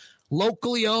largest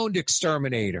locally owned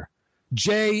exterminator?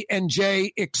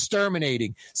 J&J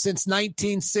Exterminating. Since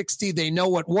 1960, they know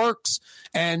what works,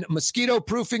 and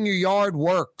mosquito-proofing your yard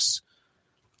works.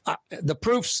 The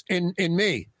proof's in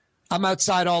me. I'm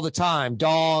outside all the time.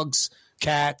 Dogs,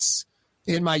 cats,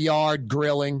 in my yard,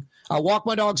 grilling. I walk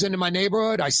my dogs into my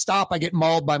neighborhood. I stop. I get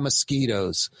mauled by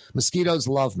mosquitoes. Mosquitoes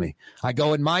love me. I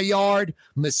go in my yard,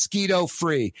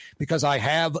 mosquito-free, because I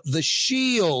have the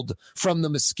shield from the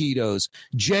mosquitoes.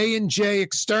 J&J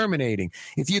Exterminating.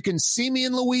 If you can see me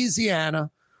in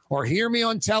Louisiana or hear me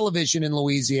on television in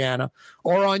Louisiana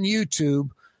or on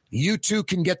YouTube, you too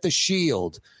can get the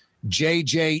shield.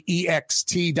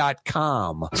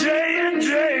 JJEXT.com.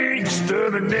 J&J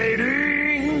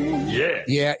Exterminating. Yeah.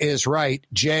 Yeah, is right.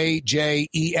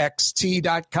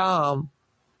 JJEXT.com.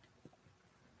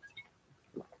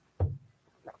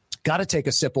 Got to take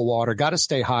a sip of water. Got to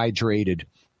stay hydrated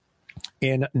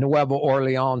in Nueva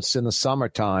Orleans in the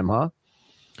summertime, huh?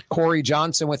 Corey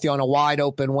Johnson with you on a wide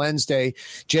open Wednesday.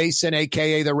 Jason,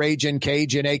 a.k.a. the Ragin'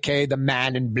 Cajun, a.k.a. the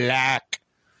Man in Black,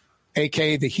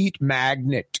 a.k.a. the Heat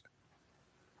Magnet.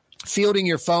 Fielding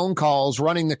your phone calls,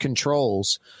 running the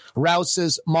controls.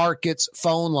 Rouse's Markets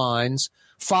phone lines,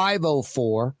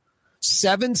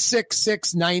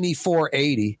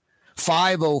 504-766-9480,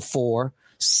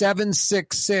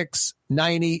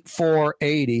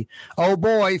 504-766-9480. Oh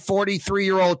boy,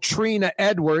 43-year-old Trina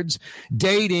Edwards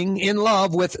dating in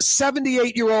love with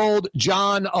 78-year-old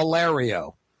John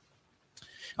Alario.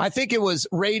 I think it was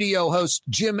radio host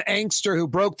Jim Angster who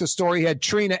broke the story. He had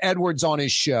Trina Edwards on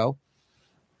his show.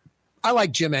 I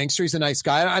like Jim Angster. He's a nice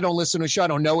guy. I don't listen to his show. I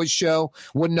don't know his show.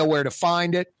 Wouldn't know where to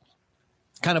find it.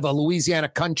 Kind of a Louisiana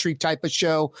country type of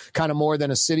show, kind of more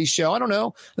than a city show. I don't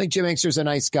know. I think Jim Angster's a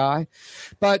nice guy.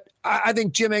 But I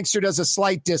think Jim Angster does a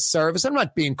slight disservice. I'm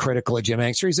not being critical of Jim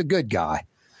Angster. He's a good guy.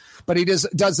 But he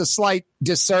does a slight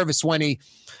disservice when he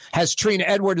has Trina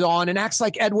Edwards on and acts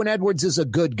like Edwin Edwards is a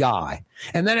good guy.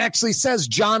 And then actually says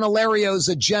John Alario's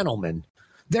a gentleman.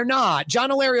 They're not. John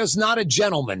Alario's not a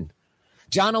gentleman.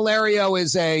 John Alario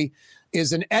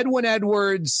is an Edwin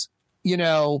Edwards,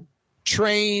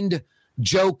 trained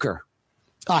joker,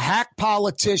 a hack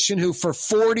politician who for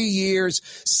 40 years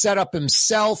set up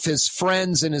himself, his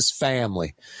friends, and his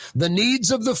family. The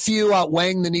needs of the few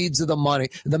outweighing the needs of the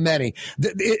many.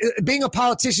 Being a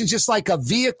politician is just like a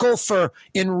vehicle for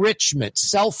enrichment,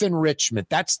 self-enrichment.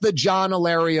 That's the John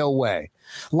Alario way.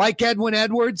 Like Edwin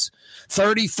Edwards,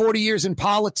 30, 40 years in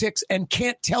politics and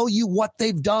can't tell you what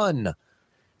they've done.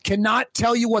 Cannot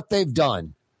tell you what they've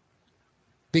done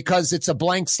because it's a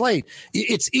blank slate.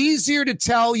 It's easier to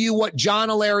tell you what John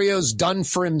Alario's done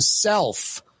for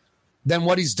himself than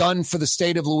what he's done for the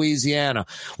state of Louisiana.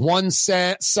 One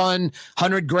son,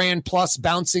 $100,000 plus,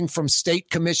 bouncing from state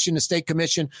commission to state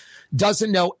commission,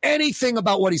 doesn't know anything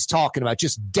about what he's talking about,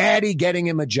 just daddy getting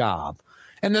him a job.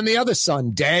 And then the other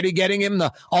son, daddy getting him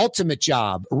the ultimate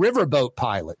job, riverboat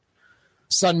pilot.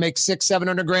 Son makes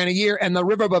 $600,000-$700,000 a year, and the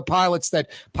riverboat pilots that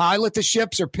pilot the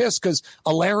ships are pissed because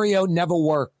Alario never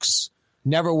works.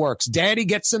 Never works. Daddy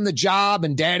gets him the job,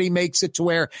 and daddy makes it to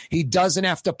where he doesn't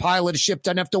have to pilot a ship,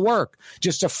 doesn't have to work.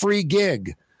 Just a free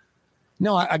gig.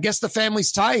 No, I guess the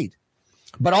family's tight.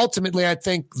 But ultimately, I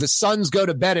think the sons go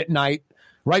to bed at night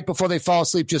right before they fall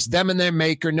asleep, just them and their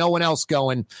maker, no one else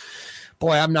going,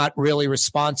 boy, I'm not really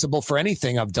responsible for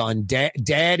anything I've done.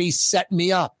 Daddy set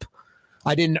me up.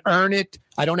 I didn't earn it.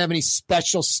 I don't have any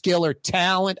special skill or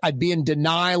talent. I'd be in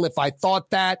denial if I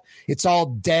thought that. It's all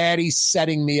daddy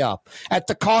setting me up at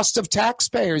the cost of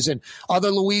taxpayers and other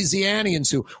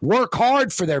Louisianians who work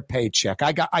hard for their paycheck.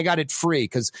 I got it free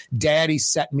because daddy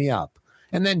set me up.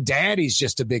 And then daddy's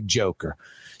just a big joker.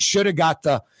 Should have got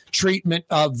the treatment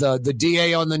of the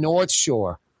DA on the North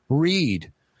Shore,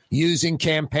 Reed, using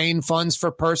campaign funds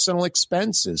for personal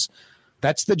expenses.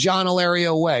 That's the John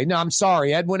Ilario way. No, I'm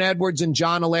sorry. Edwin Edwards and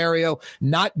John Ilario,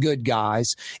 not good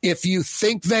guys. If you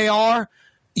think they are,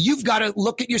 you've got to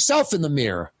look at yourself in the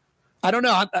mirror. I don't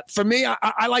know. For me,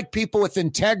 I like people with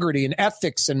integrity and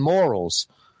ethics and morals.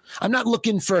 I'm not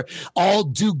looking for all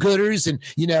do-gooders and,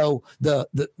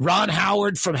 the Ron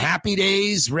Howard from Happy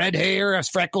Days, red hair,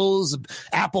 freckles,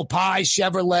 apple pie,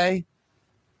 Chevrolet.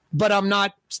 But I'm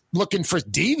not looking for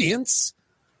deviants.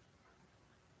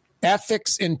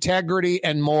 Ethics, integrity,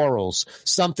 and morals,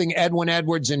 something Edwin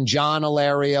Edwards and John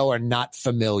Ilario are not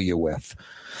familiar with.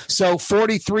 So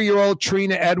 43-year-old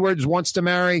Trina Edwards wants to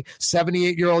marry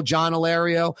 78-year-old John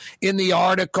Ilario. In the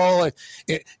article,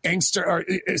 it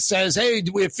says, hey,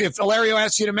 if Ilario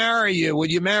asks you to marry you,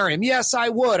 would you marry him? Yes, I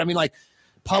would. I mean, like,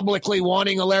 publicly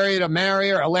wanting Ilario to marry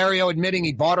her, Ilario admitting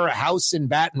he bought her a house in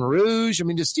Baton Rouge. I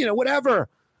mean, just, whatever.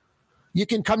 You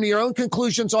can come to your own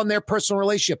conclusions on their personal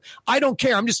relationship. I don't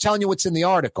care. I'm just telling you what's in the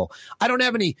article. I don't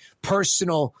have any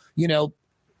personal,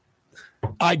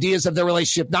 ideas of their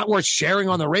relationship, not worth sharing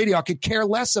on the radio. I could care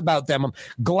less about them. I'm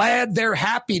glad they're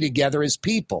happy together as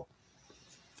people.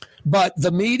 But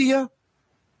the media,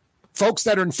 folks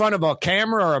that are in front of a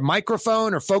camera or a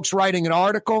microphone or folks writing an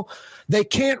article, they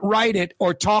can't write it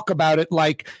or talk about it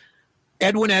like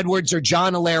Edwin Edwards or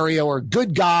John Ilario are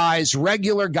good guys,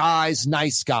 regular guys,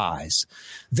 nice guys.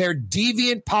 They're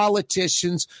deviant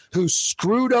politicians who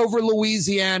screwed over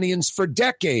Louisianians for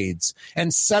decades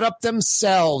and set up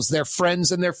themselves, their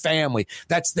friends, and their family.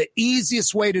 That's the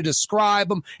easiest way to describe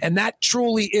them, and that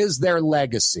truly is their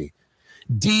legacy.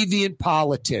 Deviant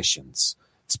politicians.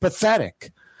 It's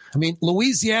pathetic. I mean,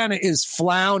 Louisiana is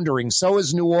floundering. So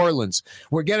is New Orleans.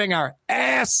 We're getting our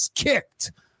ass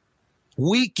kicked.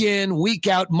 Week in, week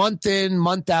out, month in,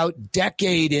 month out,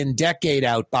 decade in, decade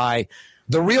out by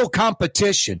the real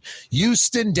competition.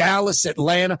 Houston, Dallas,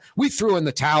 Atlanta. We threw in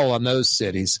the towel on those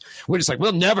cities. We're just like,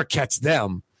 we'll never catch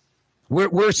them.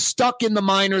 We're stuck in the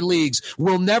minor leagues.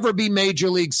 We'll never be major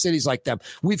league cities like them.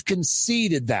 We've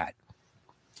conceded that.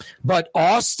 But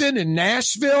Austin and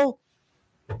Nashville,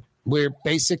 we're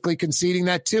basically conceding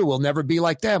that too. We'll never be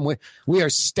like them. We are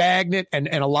stagnant, and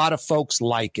a lot of folks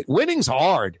like it. Winning's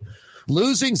hard.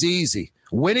 Losing's easy.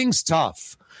 Winning's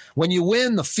tough. When you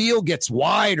win, the field gets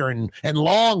wider and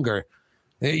longer.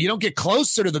 You don't get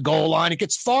closer to the goal line. It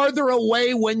gets farther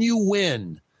away when you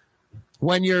win.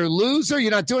 When you're a loser,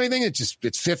 you're not doing anything.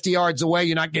 It's 50 yards away.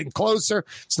 You're not getting closer.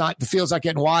 The field's not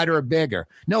getting wider or bigger.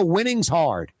 No, winning's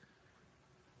hard.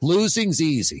 Losing's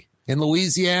easy. In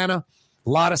Louisiana, a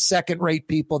lot of second-rate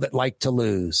people that like to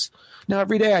lose. Now,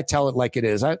 every day I tell it like it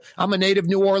is. I'm a native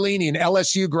New Orleanian,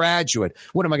 LSU graduate.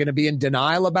 What, am I going to be in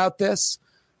denial about this?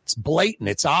 It's blatant.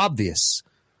 It's obvious.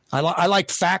 I like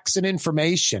facts and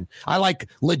information. I like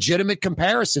legitimate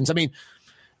comparisons. I mean,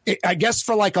 I guess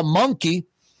for like a monkey,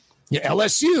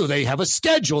 LSU, they have a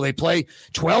schedule. They play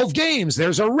 12 games.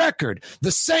 There's a record.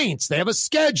 The Saints, they have a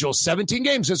schedule, 17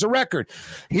 games. There's a record.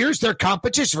 Here's their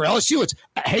competition. For LSU, it's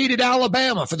hated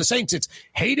Alabama. For the Saints, it's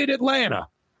hated Atlanta.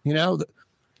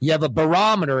 You have a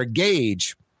barometer, a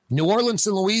gauge. New Orleans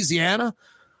and Louisiana,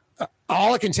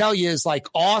 all I can tell you is like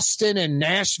Austin and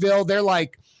Nashville, they're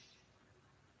like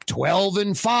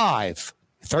 12-5,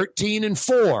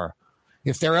 13-4.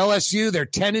 If they're LSU, they're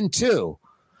 10-2.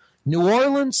 New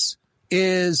Orleans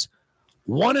is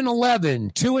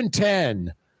 1-11,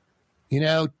 2-10,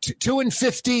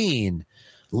 2-15,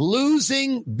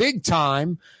 losing big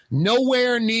time,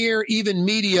 nowhere near even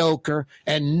mediocre,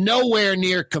 and nowhere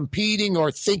near competing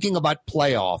or thinking about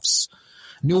playoffs.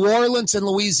 New Orleans and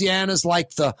Louisiana is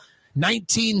like the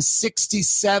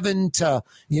 1967 to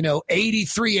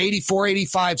 83, 84,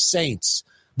 85 Saints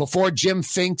before Jim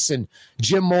Finks and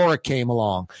Jim Mora came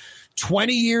along.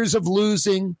 20 years of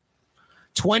losing,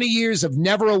 20 years of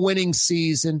never a winning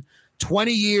season,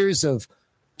 20 years of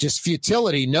just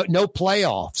futility, no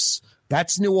playoffs.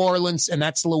 That's New Orleans, and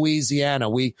that's Louisiana.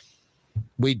 We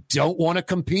don't want to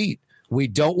compete. We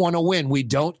don't want to win. We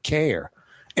don't care.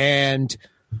 And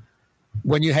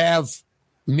when you have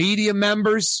media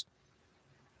members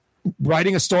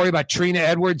writing a story about Trina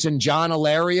Edwards and John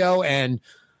Ilario and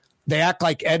They act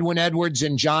like Edwin Edwards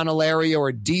and John Ilario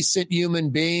are decent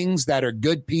human beings that are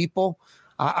good people.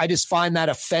 I just find that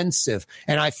offensive,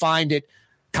 and I find it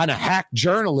kind of hack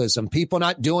journalism, people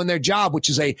not doing their job, which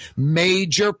is a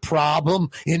major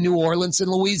problem in New Orleans and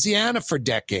Louisiana for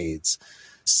decades.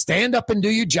 Stand up and do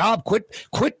your job.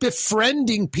 Quit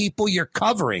befriending people you're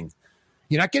covering.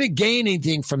 You're not going to gain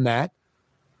anything from that.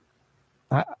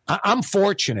 I'm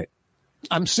fortunate.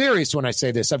 I'm serious when I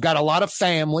say this. I've got a lot of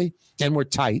family, and we're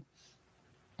tight.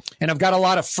 And I've got a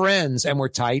lot of friends, and we're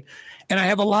tight. And I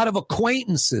have a lot of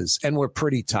acquaintances, and we're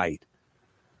pretty tight.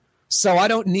 So I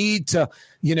don't need to,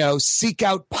 seek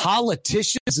out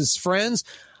politicians as friends.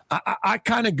 I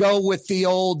kind of go with the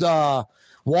old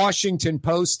Washington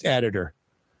Post editor,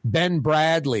 Ben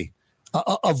Bradley.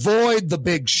 Avoid the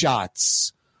big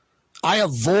shots. I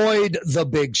avoid the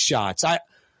big shots. I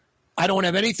don't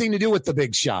have anything to do with the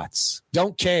big shots.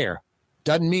 Don't care.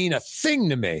 Doesn't mean a thing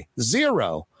to me.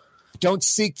 Zero. Don't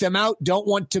seek them out. Don't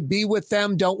want to be with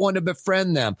them. Don't want to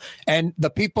befriend them. And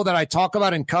the people that I talk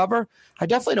about and cover, I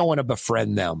definitely don't want to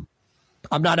befriend them.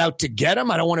 I'm not out to get them.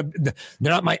 I don't want to.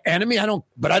 They're not my enemy.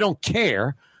 But I don't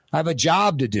care. I have a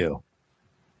job to do.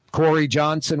 Corey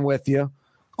Johnson with you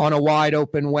on a wide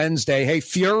open Wednesday. Hey,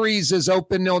 Fury's is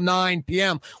open till 9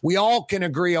 p.m. We all can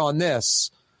agree on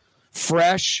this.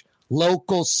 Fresh,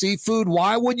 local seafood.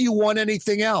 Why would you want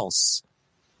anything else?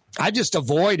 I just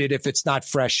avoid it if it's not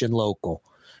fresh and local.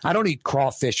 I don't eat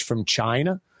crawfish from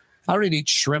China. I don't eat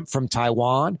shrimp from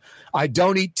Taiwan. I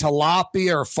don't eat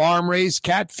tilapia or farm-raised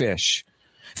catfish.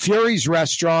 Fury's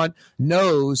restaurant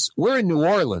knows we're in New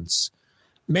Orleans,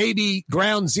 maybe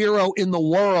ground zero in the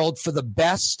world for the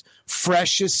best,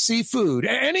 freshest seafood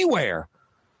anywhere.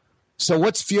 So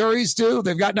what's Fury's do?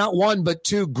 They've got not one but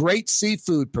two great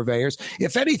seafood purveyors.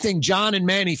 If anything, John and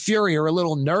Manny Fury are a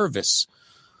little nervous.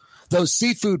 Those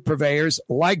seafood purveyors,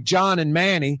 like John and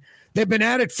Manny, they've been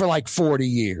at it for like 40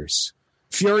 years.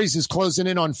 Fury's is closing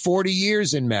in on 40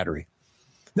 years in Metairie.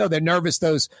 No, they're nervous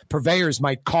those purveyors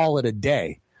might call it a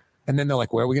day. And then they're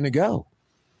like, where are we going to go?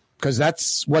 Because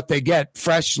that's what they get,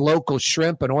 fresh local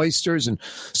shrimp and oysters and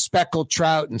speckled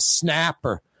trout and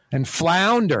snapper and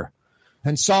flounder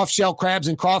and soft shell crabs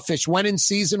and crawfish when in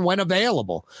season, when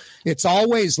available. It's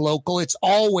always local. It's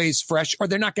always fresh, or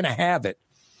they're not going to have it.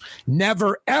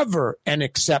 Never, ever an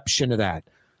exception to that.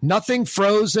 Nothing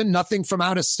frozen, nothing from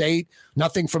out of state,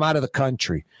 nothing from out of the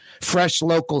country. Fresh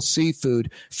local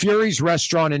seafood. Fury's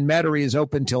restaurant in Metairie is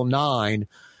open till 9.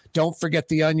 Don't forget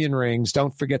the onion rings.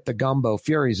 Don't forget the gumbo.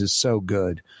 Fury's is so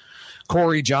good.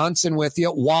 Corey Johnson with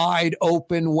you. Wide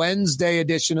open Wednesday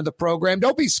edition of the program.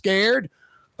 Don't be scared.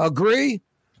 Agree?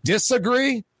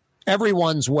 Disagree?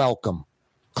 Everyone's welcome,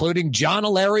 including John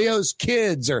Ilario's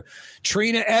kids or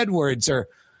Trina Edwards or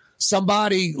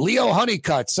somebody, Leo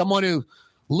Honeycutt, someone who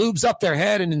lubes up their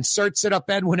head and inserts it up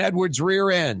Edwin Edwards'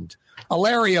 rear end.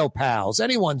 Ilario pals,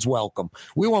 anyone's welcome.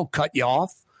 We won't cut you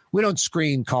off. We don't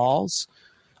screen calls.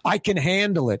 I can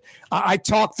handle it. I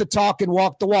talk the talk and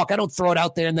walk the walk. I don't throw it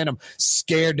out there and then I'm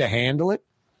scared to handle it.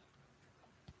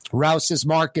 Rouse's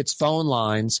Markets phone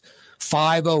lines,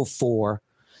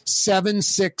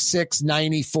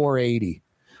 504-766-9480.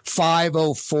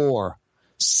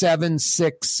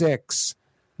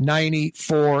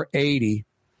 504-766-9480.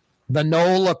 The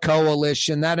NOLA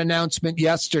Coalition, that announcement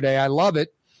yesterday, I love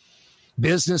it.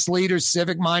 Business leaders,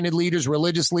 civic-minded leaders,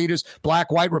 religious leaders,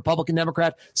 black, white, Republican,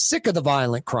 Democrat, sick of the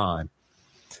violent crime.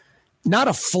 Not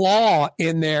a flaw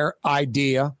in their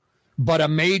idea, but a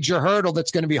major hurdle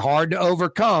that's going to be hard to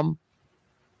overcome.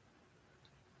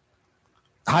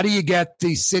 How do you get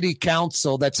the city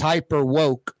council that's hyper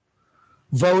woke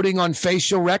voting on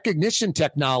facial recognition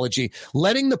technology,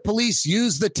 letting the police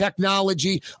use the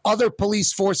technology other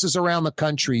police forces around the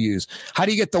country use? How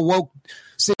do you get the woke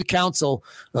city council,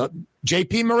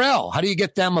 JP Morrell, how do you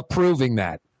get them approving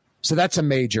that? So that's a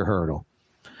major hurdle.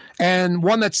 And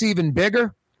one that's even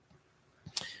bigger,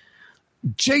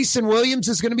 Jason Williams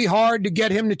is going to be hard to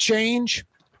get him to change,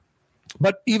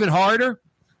 but even harder,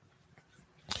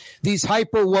 these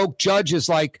hyper woke judges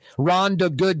like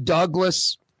Rhonda Good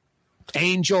Douglas,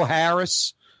 Angel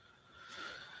Harris,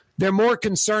 they're more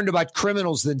concerned about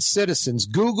criminals than citizens.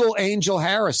 Google Angel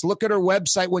Harris. Look at her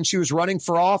website when she was running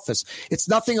for office. It's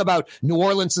nothing about New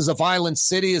Orleans as a violent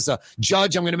city. As a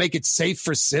judge, I'm going to make it safe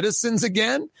for citizens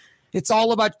again. It's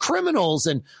all about criminals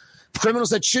and criminals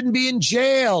that shouldn't be in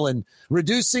jail and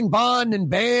reducing bond and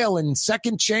bail and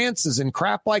second chances and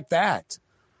crap like that.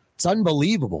 It's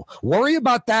unbelievable. Worry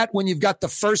about that when you've got the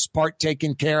first part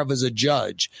taken care of as a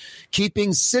judge.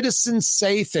 Keeping citizens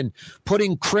safe and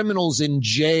putting criminals in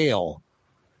jail.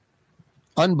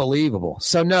 Unbelievable.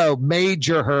 So, no,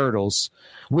 major hurdles.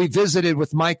 We visited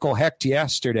with Michael Hecht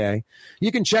yesterday.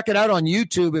 You can check it out on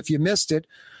YouTube if you missed it,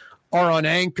 or on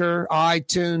Anchor,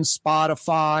 iTunes,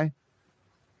 Spotify.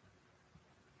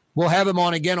 We'll have him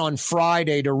on again on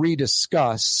Friday to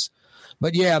rediscuss.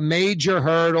 But, yeah, major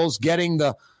hurdles, getting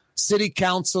the city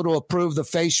council to approve the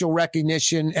facial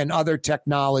recognition and other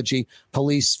technology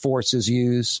police forces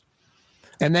use.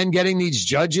 And then getting these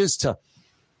judges to,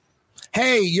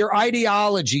 hey, your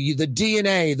ideology, the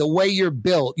DNA, the way you're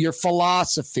built, your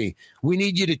philosophy, we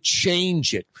need you to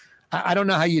change it. I don't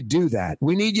know how you do that.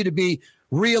 We need you to be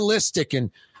realistic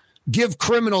and give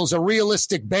criminals a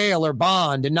realistic bail or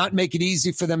bond and not make it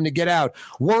easy for them to get out.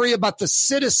 Worry about the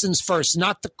citizens first,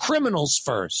 not the criminals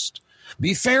first.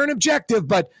 Be fair and objective,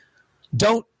 but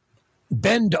don't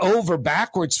bend over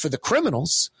backwards for the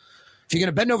criminals. If you're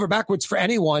going to bend over backwards for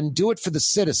anyone, do it for the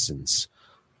citizens.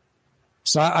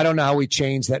 So I don't know how we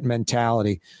change that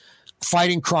mentality.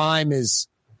 Fighting crime is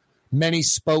many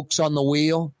spokes on the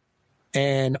wheel,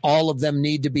 and all of them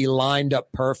need to be lined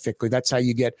up perfectly. That's how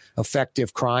you get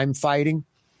effective crime fighting.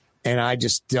 And I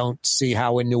just don't see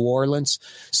how in New Orleans,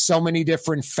 so many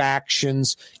different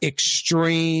factions,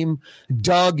 extreme,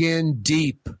 dug in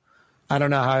deep. I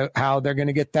don't know how they're going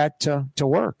to get that to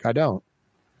work. I don't.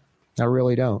 I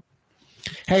really don't.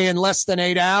 Hey, in less than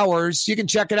 8 hours, you can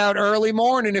check it out early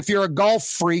morning if you're a golf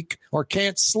freak or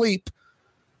can't sleep.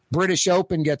 British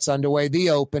Open gets underway. The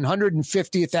Open,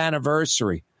 150th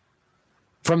anniversary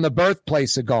from the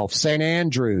birthplace of golf, St.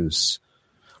 Andrews.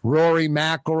 Rory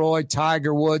McIlroy,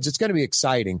 Tiger Woods. It's going to be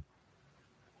exciting.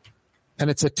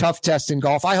 And it's a tough test in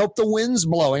golf. I hope the wind's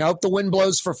blowing. I hope the wind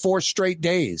blows for 4 straight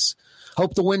days.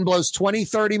 Hope the wind blows 20,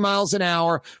 30 miles an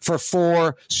hour for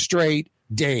 4 straight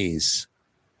days.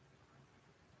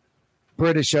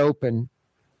 British Open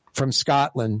from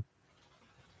Scotland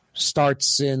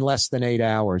starts in less than 8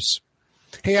 hours.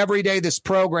 Hey, every day this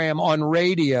program on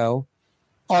radio,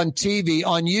 on TV,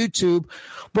 on YouTube,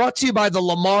 brought to you by the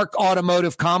Lamarck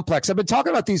Automotive Complex. I've been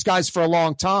talking about these guys for a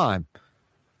long time.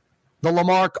 The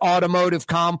Lamarck Automotive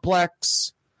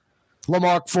Complex,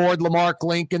 Lamarck Ford, Lamarck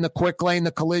Lincoln, the Quick Lane,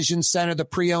 the Collision Center, the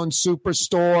Pre-Owned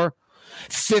Superstore.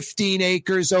 15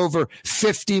 acres, over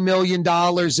 $50 million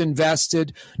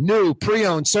invested. New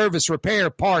pre-owned service, repair,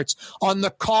 parts on the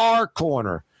car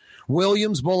corner.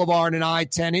 Williams Boulevard and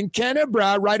I-10 in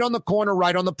Kennebra, right on the corner,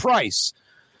 right on the price.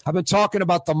 I've been talking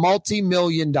about the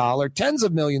multi-million dollar, tens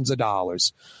of millions of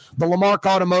dollars, the Lamarck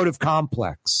Automotive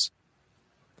Complex.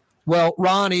 Well,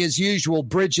 Ronnie, as usual,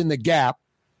 bridging the gap.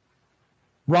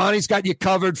 Ronnie's got you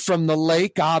covered from the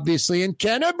lake, obviously, in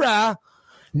Kennebra,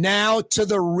 now to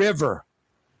the river.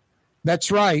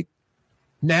 That's right.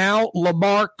 Now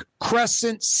Lamarck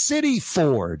Crescent City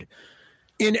Ford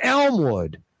in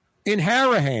Elmwood, in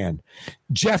Harahan,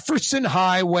 Jefferson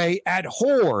Highway at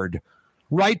Horde,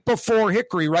 right before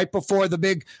Hickory, right before the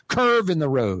big curve in the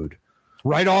road,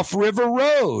 right off River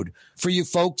Road for you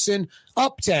folks in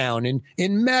Uptown, in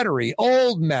Metairie,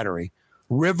 Old Metairie,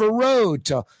 River Road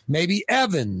to maybe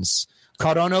Evans,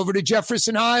 cut on over to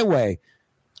Jefferson Highway,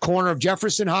 corner of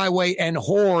Jefferson Highway and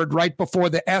Horde right before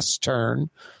the S turn,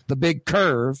 the big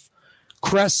curve,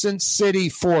 Crescent City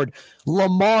Ford,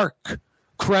 Lamarck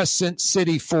Crescent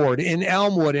City Ford in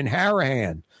Elmwood and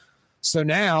Harahan. So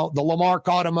now the Lamarck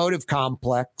Automotive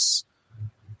Complex,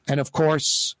 and of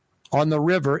course on the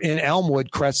river in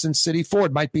Elmwood, Crescent City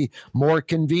Ford might be more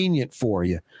convenient for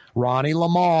you. Ronnie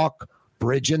Lamarck,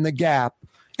 bridging the gap.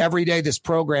 Every day, this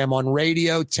program on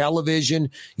radio,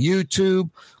 television, YouTube,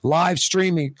 live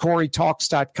streaming at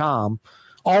CoreyTalks.com.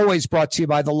 Always brought to you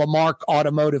by the Lamarck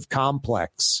Automotive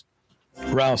Complex.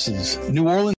 Rouse's, New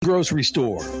Orleans grocery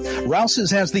store.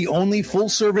 Rouse's has the only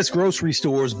full-service grocery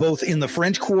stores both in the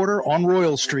French Quarter on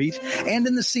Royal Street and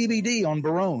in the CBD on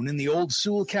Baronne in the old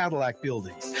Sewell Cadillac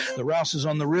building. The Rouse's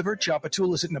on the river,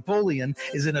 Tchoupitoulas at Napoleon,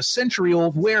 is in a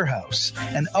century-old warehouse.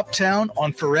 And uptown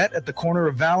on Ferret at the corner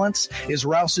of Valence is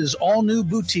Rouse's all-new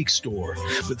boutique store.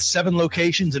 With 7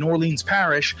 locations in Orleans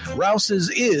Parish, Rouse's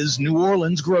is New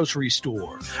Orleans grocery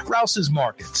store. Rouse's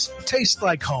Markets. Taste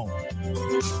like home.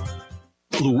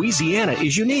 Louisiana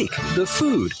is unique. The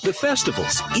food, the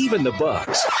festivals, even the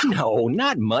bugs. No,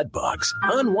 not mud bugs.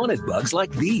 Unwanted bugs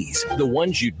like these. The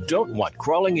ones you don't want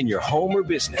crawling in your home or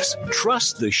business.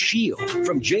 Trust the Shield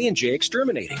from J&J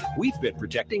Exterminating. We've been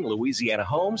protecting Louisiana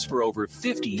homes for over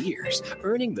 50 years,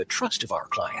 earning the trust of our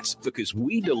clients because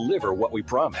we deliver what we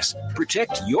promise.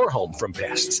 Protect your home from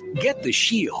pests. Get the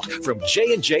Shield from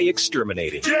J&J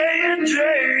Exterminating.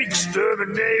 J&J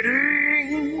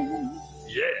Exterminating.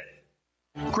 Yeah.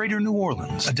 Greater New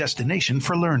Orleans, a destination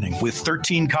for learning. With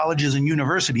 13 colleges and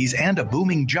universities and a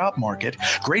booming job market,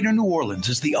 Greater New Orleans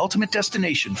is the ultimate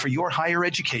destination for your higher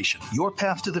education. Your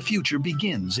path to the future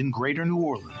begins in Greater New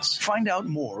Orleans. Find out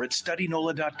more at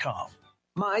studynola.com.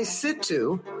 My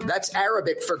Sittu, that's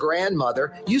Arabic for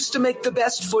grandmother, used to make the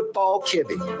best football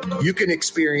kibbe. You can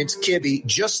experience kibbe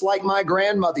just like my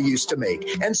grandmother used to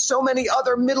make, and so many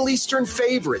other Middle Eastern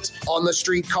favorites on the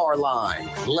streetcar line,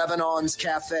 Lebanon's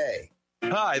Cafe.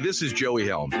 Hi, this is Joey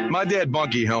Helm. My dad,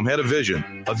 Bunky Helm, had a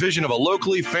vision of a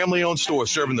locally family-owned store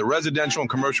serving the residential and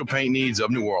commercial paint needs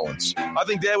of New Orleans. I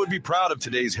think Dad would be proud of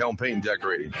today's Helm Paint and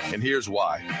Decorating, and here's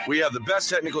why. We have the best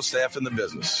technical staff in the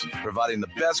business, providing the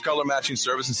best color matching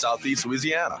service in Southeast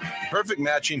Louisiana. Perfect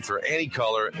matching for any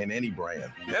color and any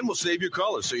brand. And we'll save your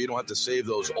colors so you don't have to save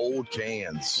those old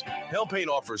cans. Helm Paint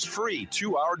offers free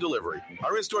 2-hour delivery.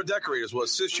 Our in-store decorators will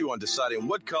assist you on deciding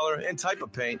what color and type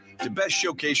of paint to best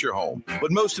showcase your home. But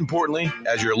most importantly,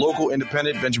 as your local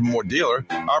independent Benjamin Moore dealer,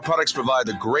 our products provide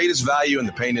the greatest value in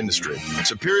the paint industry.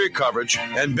 Superior coverage,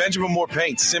 and Benjamin Moore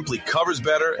paint simply covers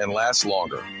better and lasts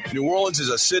longer. New Orleans is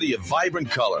a city of vibrant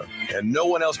color, and no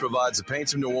one else provides the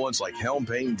paints of New Orleans like Helm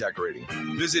Paint and Decorating.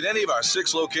 Visit any of our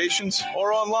 6 locations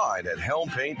or online at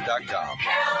helmpaint.com.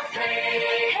 Helm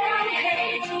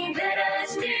Paint, let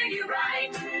us do you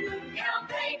right. Helm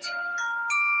Paint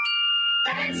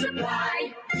and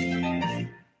Supply.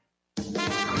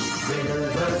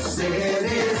 River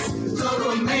City's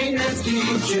total maintenance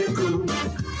keeps you cool.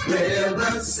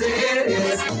 River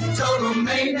City's total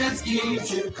maintenance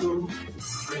keeps you cool.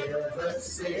 River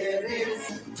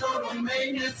City's total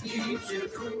maintenance keeps you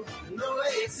cool.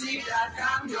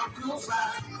 NoAC.com, your cool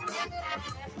spot.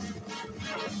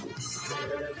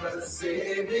 River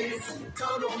City's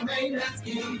total maintenance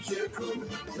keeps you cool.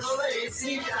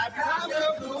 NoAC.com,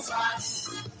 your cool spot.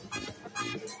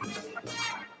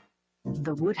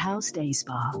 The Woodhouse Day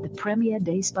Spa, the premier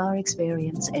day spa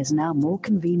experience, is now more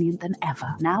convenient than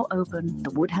ever. Now open,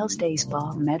 the Woodhouse Day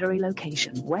Spa, Metairie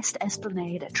location, West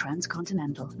Esplanade at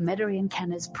Transcontinental. Metairie and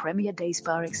Kenner's premier day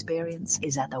spa experience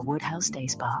is at the Woodhouse Day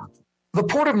Spa. The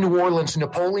Port of New Orleans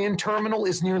Napoleon Terminal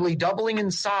is nearly doubling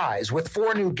in size, with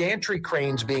 4 new gantry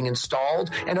cranes being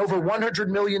installed and over $100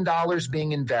 million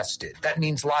being invested. That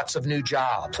means lots of new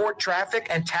jobs, port traffic,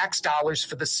 and tax dollars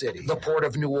for the city. The Port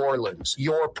of New Orleans,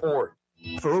 your port.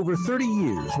 For over 30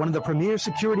 years, one of the premier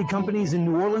security companies in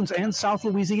New Orleans and South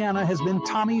Louisiana has been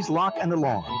Tommy's Lock and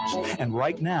Alarms. And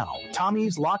right now,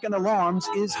 Tommy's Lock and Alarms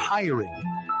is hiring.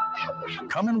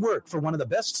 Come and work for one of the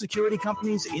best security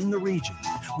companies in the region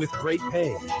with great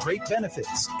pay, great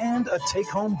benefits, and a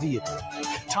take-home vehicle.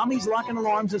 Tommy's Lock and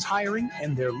Alarms is hiring,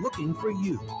 and they're looking for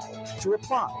you. To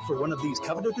apply for one of these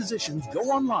coveted positions, go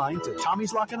online to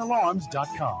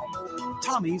Tommy'sLockandAlarms.com.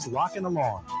 Tommy's Lock and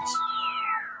Alarms.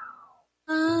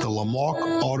 The Lamarck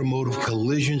Automotive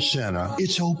Collision Center,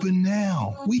 it's open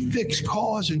now. We fix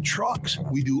cars and trucks.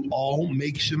 We do all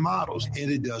makes and models.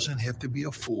 And it doesn't have to be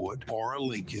a Ford or a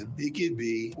Lincoln. It could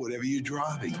be whatever you're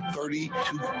driving.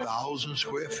 32,000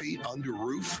 square feet under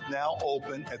roof, now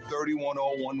open at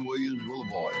 3101 Williams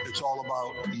Boulevard. It's all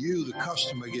about you, the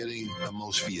customer, getting the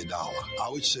most for your dollar. I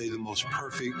would say the most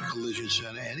perfect collision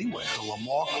center anyway. The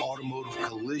Lamarck Automotive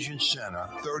Collision Center,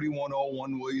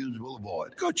 3101 Williams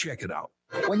Boulevard. Go check it out.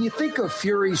 When you think of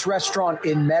Fury's Restaurant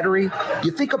in Metairie,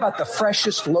 you think about the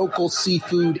freshest local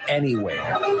seafood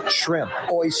anywhere. Shrimp,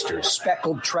 oysters,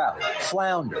 speckled trout,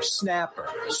 flounder, snapper,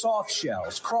 soft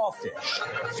shells, crawfish.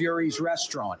 Fury's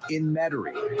Restaurant in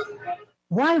Metairie.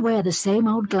 Why wear the same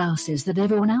old glasses that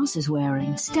everyone else is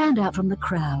wearing? Stand out from the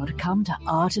crowd. Come to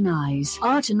Art and Eyes.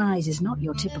 Art and Eyes is not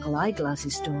your typical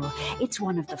eyeglasses store. It's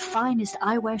one of the finest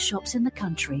eyewear shops in the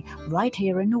country, right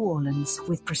here in New Orleans,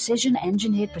 with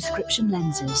precision-engineered prescription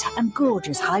lenses and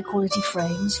gorgeous high-quality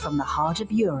frames from the heart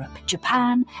of Europe,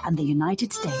 Japan, and the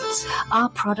United States. Our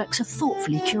products are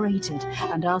thoughtfully curated,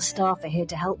 and our staff are here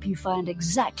to help you find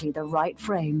exactly the right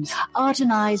frames. Art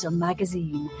and Eyes, a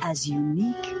magazine as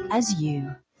unique as you.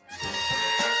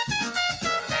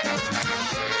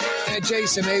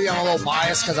 Jason, maybe I'm a little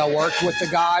biased because I worked with the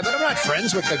guy, but I'm not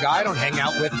friends with the guy. I don't hang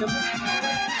out with him.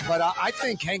 But I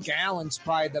think Hank Allen's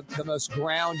probably the most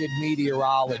grounded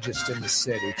meteorologist in the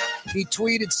city. He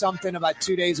tweeted something about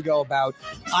 2 days ago about,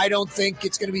 I don't think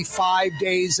it's going to be 5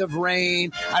 days of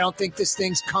rain. I don't think this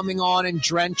thing's coming on and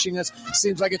drenching us.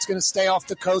 Seems like it's going to stay off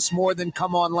the coast more than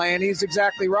come on land. He's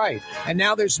exactly right. And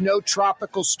now there's no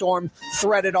tropical storm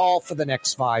threat at all for the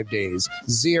next 5 days.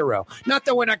 Zero. Not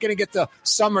that we're not going to get the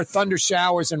summer thunder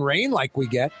showers and rain like we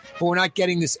get, but we're not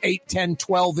getting this 8, 10,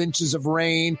 12 inches of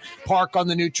rain, park on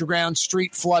the neutral ground,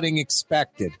 street flooding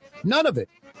expected. None of it.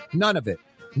 None of it.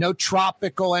 no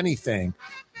tropical anything.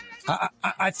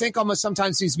 I think almost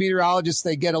sometimes these meteorologists,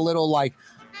 they get a little like,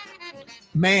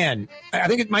 man, I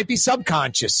think it might be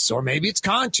subconscious or maybe it's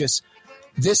conscious.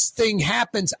 This thing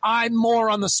happens. I'm more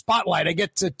on the spotlight. I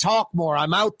get to talk more.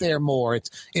 I'm out there more.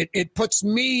 It puts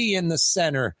me in the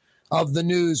center of the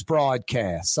news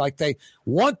broadcast. Like they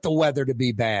want the weather to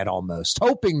be bad almost,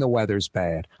 hoping the weather's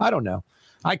bad. I don't know.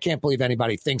 I can't believe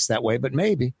anybody thinks that way, but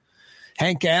maybe.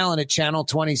 Hank Allen at Channel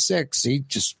 26, he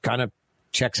just kind of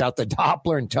checks out the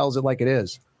Doppler and tells it like it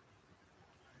is.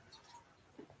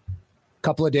 A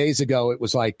couple of days ago, it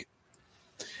was like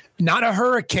not a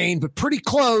hurricane, but pretty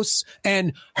close,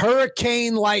 and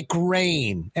hurricane-like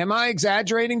rain. Am I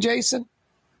exaggerating, Jason?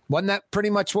 Wasn't that pretty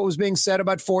much what was being said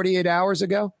about 48 hours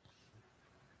ago?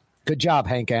 Good job,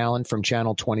 Hank Allen from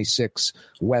Channel 26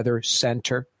 Weather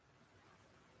Center.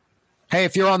 Hey,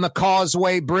 if you're on the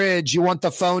Causeway Bridge, you want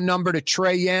the phone number to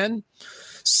Trey Yen?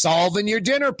 Solving your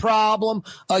dinner problem.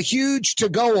 A huge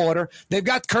to-go order. They've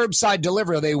got curbside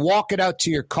delivery. They walk it out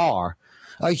to your car.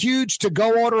 A huge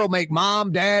to-go order will make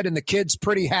mom, dad, and the kids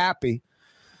pretty happy.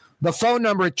 The phone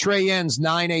number at Trey Yen's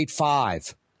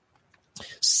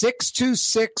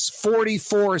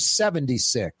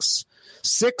 985-626-4476.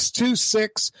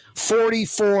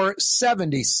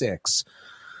 626-4476.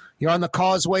 You're on the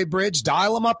Causeway Bridge.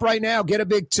 Dial them up right now. Get a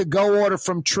big to-go order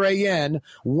from Trey Yen.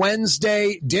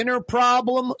 Wednesday, dinner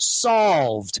problem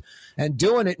solved. And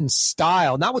doing it in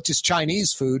style, not with just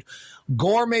Chinese food,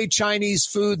 gourmet Chinese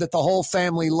food that the whole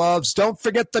family loves. Don't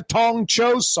forget the Tong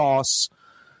Cho sauce.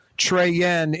 Trey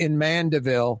Yen in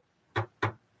Mandeville.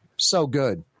 So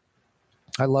good.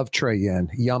 I love Trey Yen.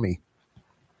 Yummy.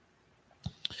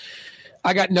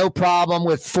 I got no problem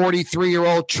with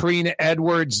 43-year-old Trina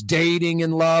Edwards dating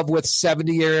in love with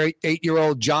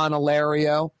 78-year-old John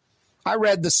Ilario. I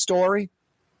read the story.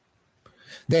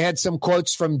 They had some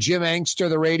quotes from Jim Angster,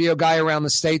 the radio guy around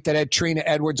the state that had Trina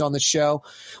Edwards on the show.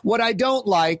 What I don't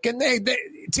like, and they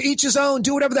to each his own,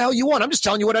 do whatever the hell you want. I'm just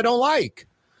telling you what I don't like.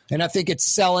 And I think it's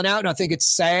selling out, and I think it's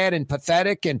sad and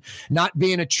pathetic and not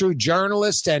being a true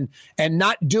journalist and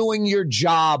not doing your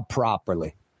job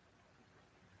properly.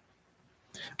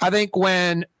 I think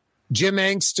when Jim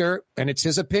Angster, and it's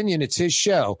his opinion, it's his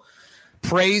show,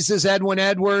 praises Edwin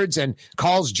Edwards and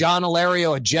calls John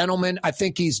Ilario a gentleman, I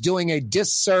think he's doing a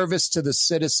disservice to the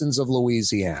citizens of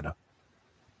Louisiana.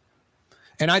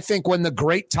 And I think when the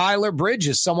great Tyler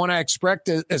Bridges, someone I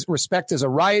respect as a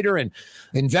writer and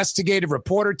investigative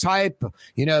reporter type,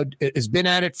 has been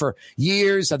at it for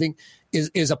years, I think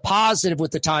is a positive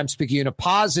with the Times-Picayune, a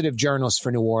positive journalist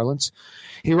for New Orleans.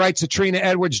 He writes a Trina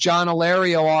Edwards, John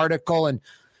Ilario article and,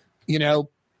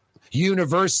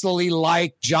 universally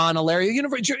liked John Ilario.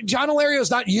 John Ilario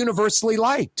is not universally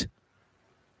liked.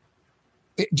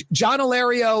 John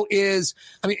Ilario is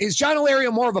John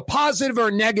Ilario more of a positive or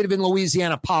a negative in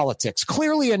Louisiana politics?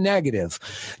 Clearly a negative.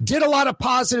 Did a lot of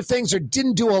positive things or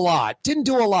didn't do a lot? Didn't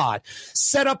do a lot.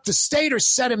 Set up the state or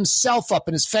set himself up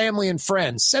and his family and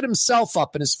friends? Set himself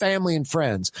up and his family and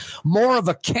friends. More of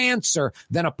a cancer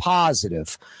than a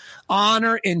positive.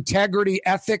 Honor, integrity,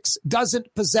 ethics,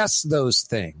 doesn't possess those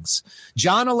things.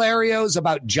 John Ilario is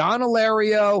about John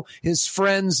Ilario, his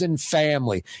friends and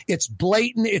family. It's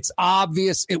blatant. It's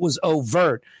obvious. It was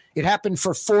overt. It happened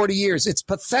for 40 years. It's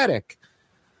pathetic.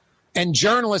 And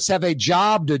journalists have a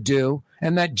job to do,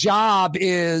 and that job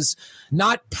is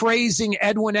not praising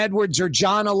Edwin Edwards or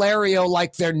John Ilario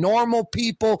like they're normal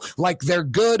people, like they're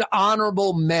good,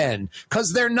 honorable men,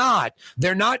 because they're not.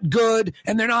 They're not good,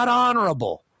 and they're not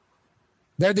honorable.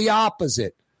 They're the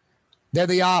opposite. They're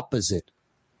the opposite.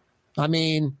 I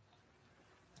mean,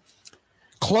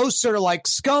 closer to like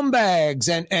scumbags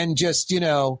and just,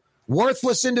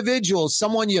 worthless individuals,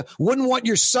 someone you wouldn't want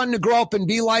your son to grow up and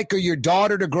be like or your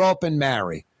daughter to grow up and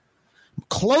marry.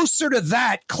 Closer to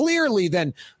that, clearly,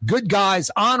 than good guys,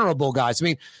 honorable guys. I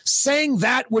mean, saying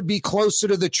that would be closer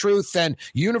to the truth than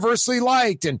universally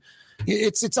liked. And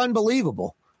it's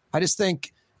unbelievable. I just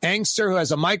think Angster, who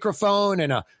has a microphone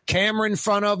and a camera in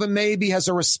front of him, maybe has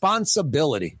a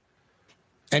responsibility.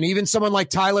 And even someone like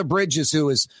Tyler Bridges, who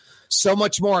is so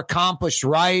much more accomplished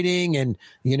writing and,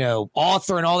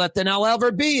 author and all that than I'll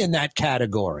ever be in that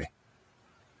category.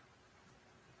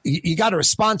 You got a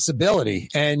responsibility,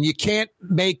 and you can't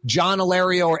make John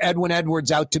Ilario or Edwin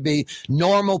Edwards out to be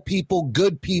normal people,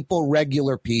 good people,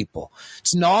 regular people.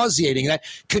 It's nauseating. That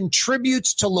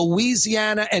contributes to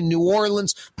Louisiana and New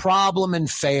Orleans' problem and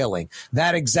failing.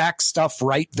 That exact stuff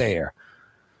right there.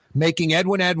 Making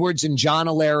Edwin Edwards and John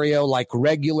Ilario like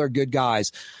regular good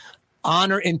guys.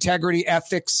 honor, integrity,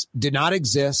 ethics do not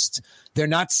exist. They're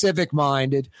not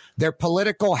civic-minded. They're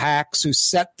political hacks who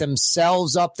set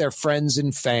themselves up, their friends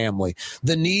and family.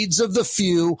 The needs of the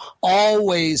few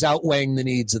always outweighing the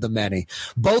needs of the many.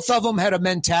 Both of them had a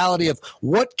mentality of,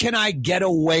 what can I get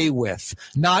away with?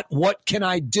 Not what can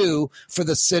I do for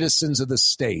the citizens of the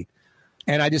state?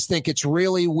 And I just think it's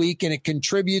really weak, and it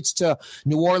contributes to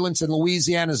New Orleans and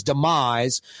Louisiana's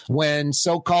demise when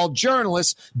so-called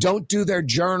journalists don't do their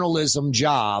journalism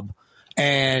job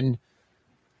and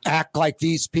act like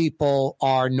these people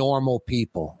are normal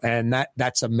people. And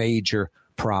that's a major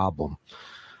problem.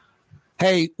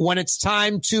 Hey, when it's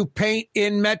time to paint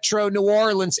in Metro New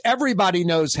Orleans, everybody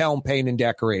knows Helm Paint and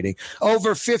Decorating.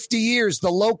 Over 50 years,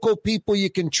 the local people you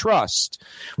can trust.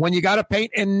 When you got to paint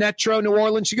in Metro New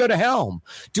Orleans, you go to Helm.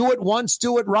 Do it once,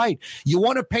 do it right. You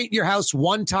want to paint your house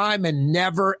one time and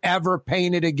never, ever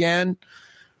paint it again?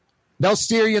 They'll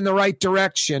steer you in the right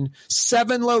direction.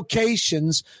 7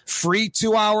 locations, free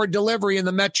 2-hour delivery in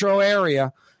the metro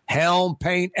area. Helm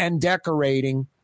Paint and Decorating.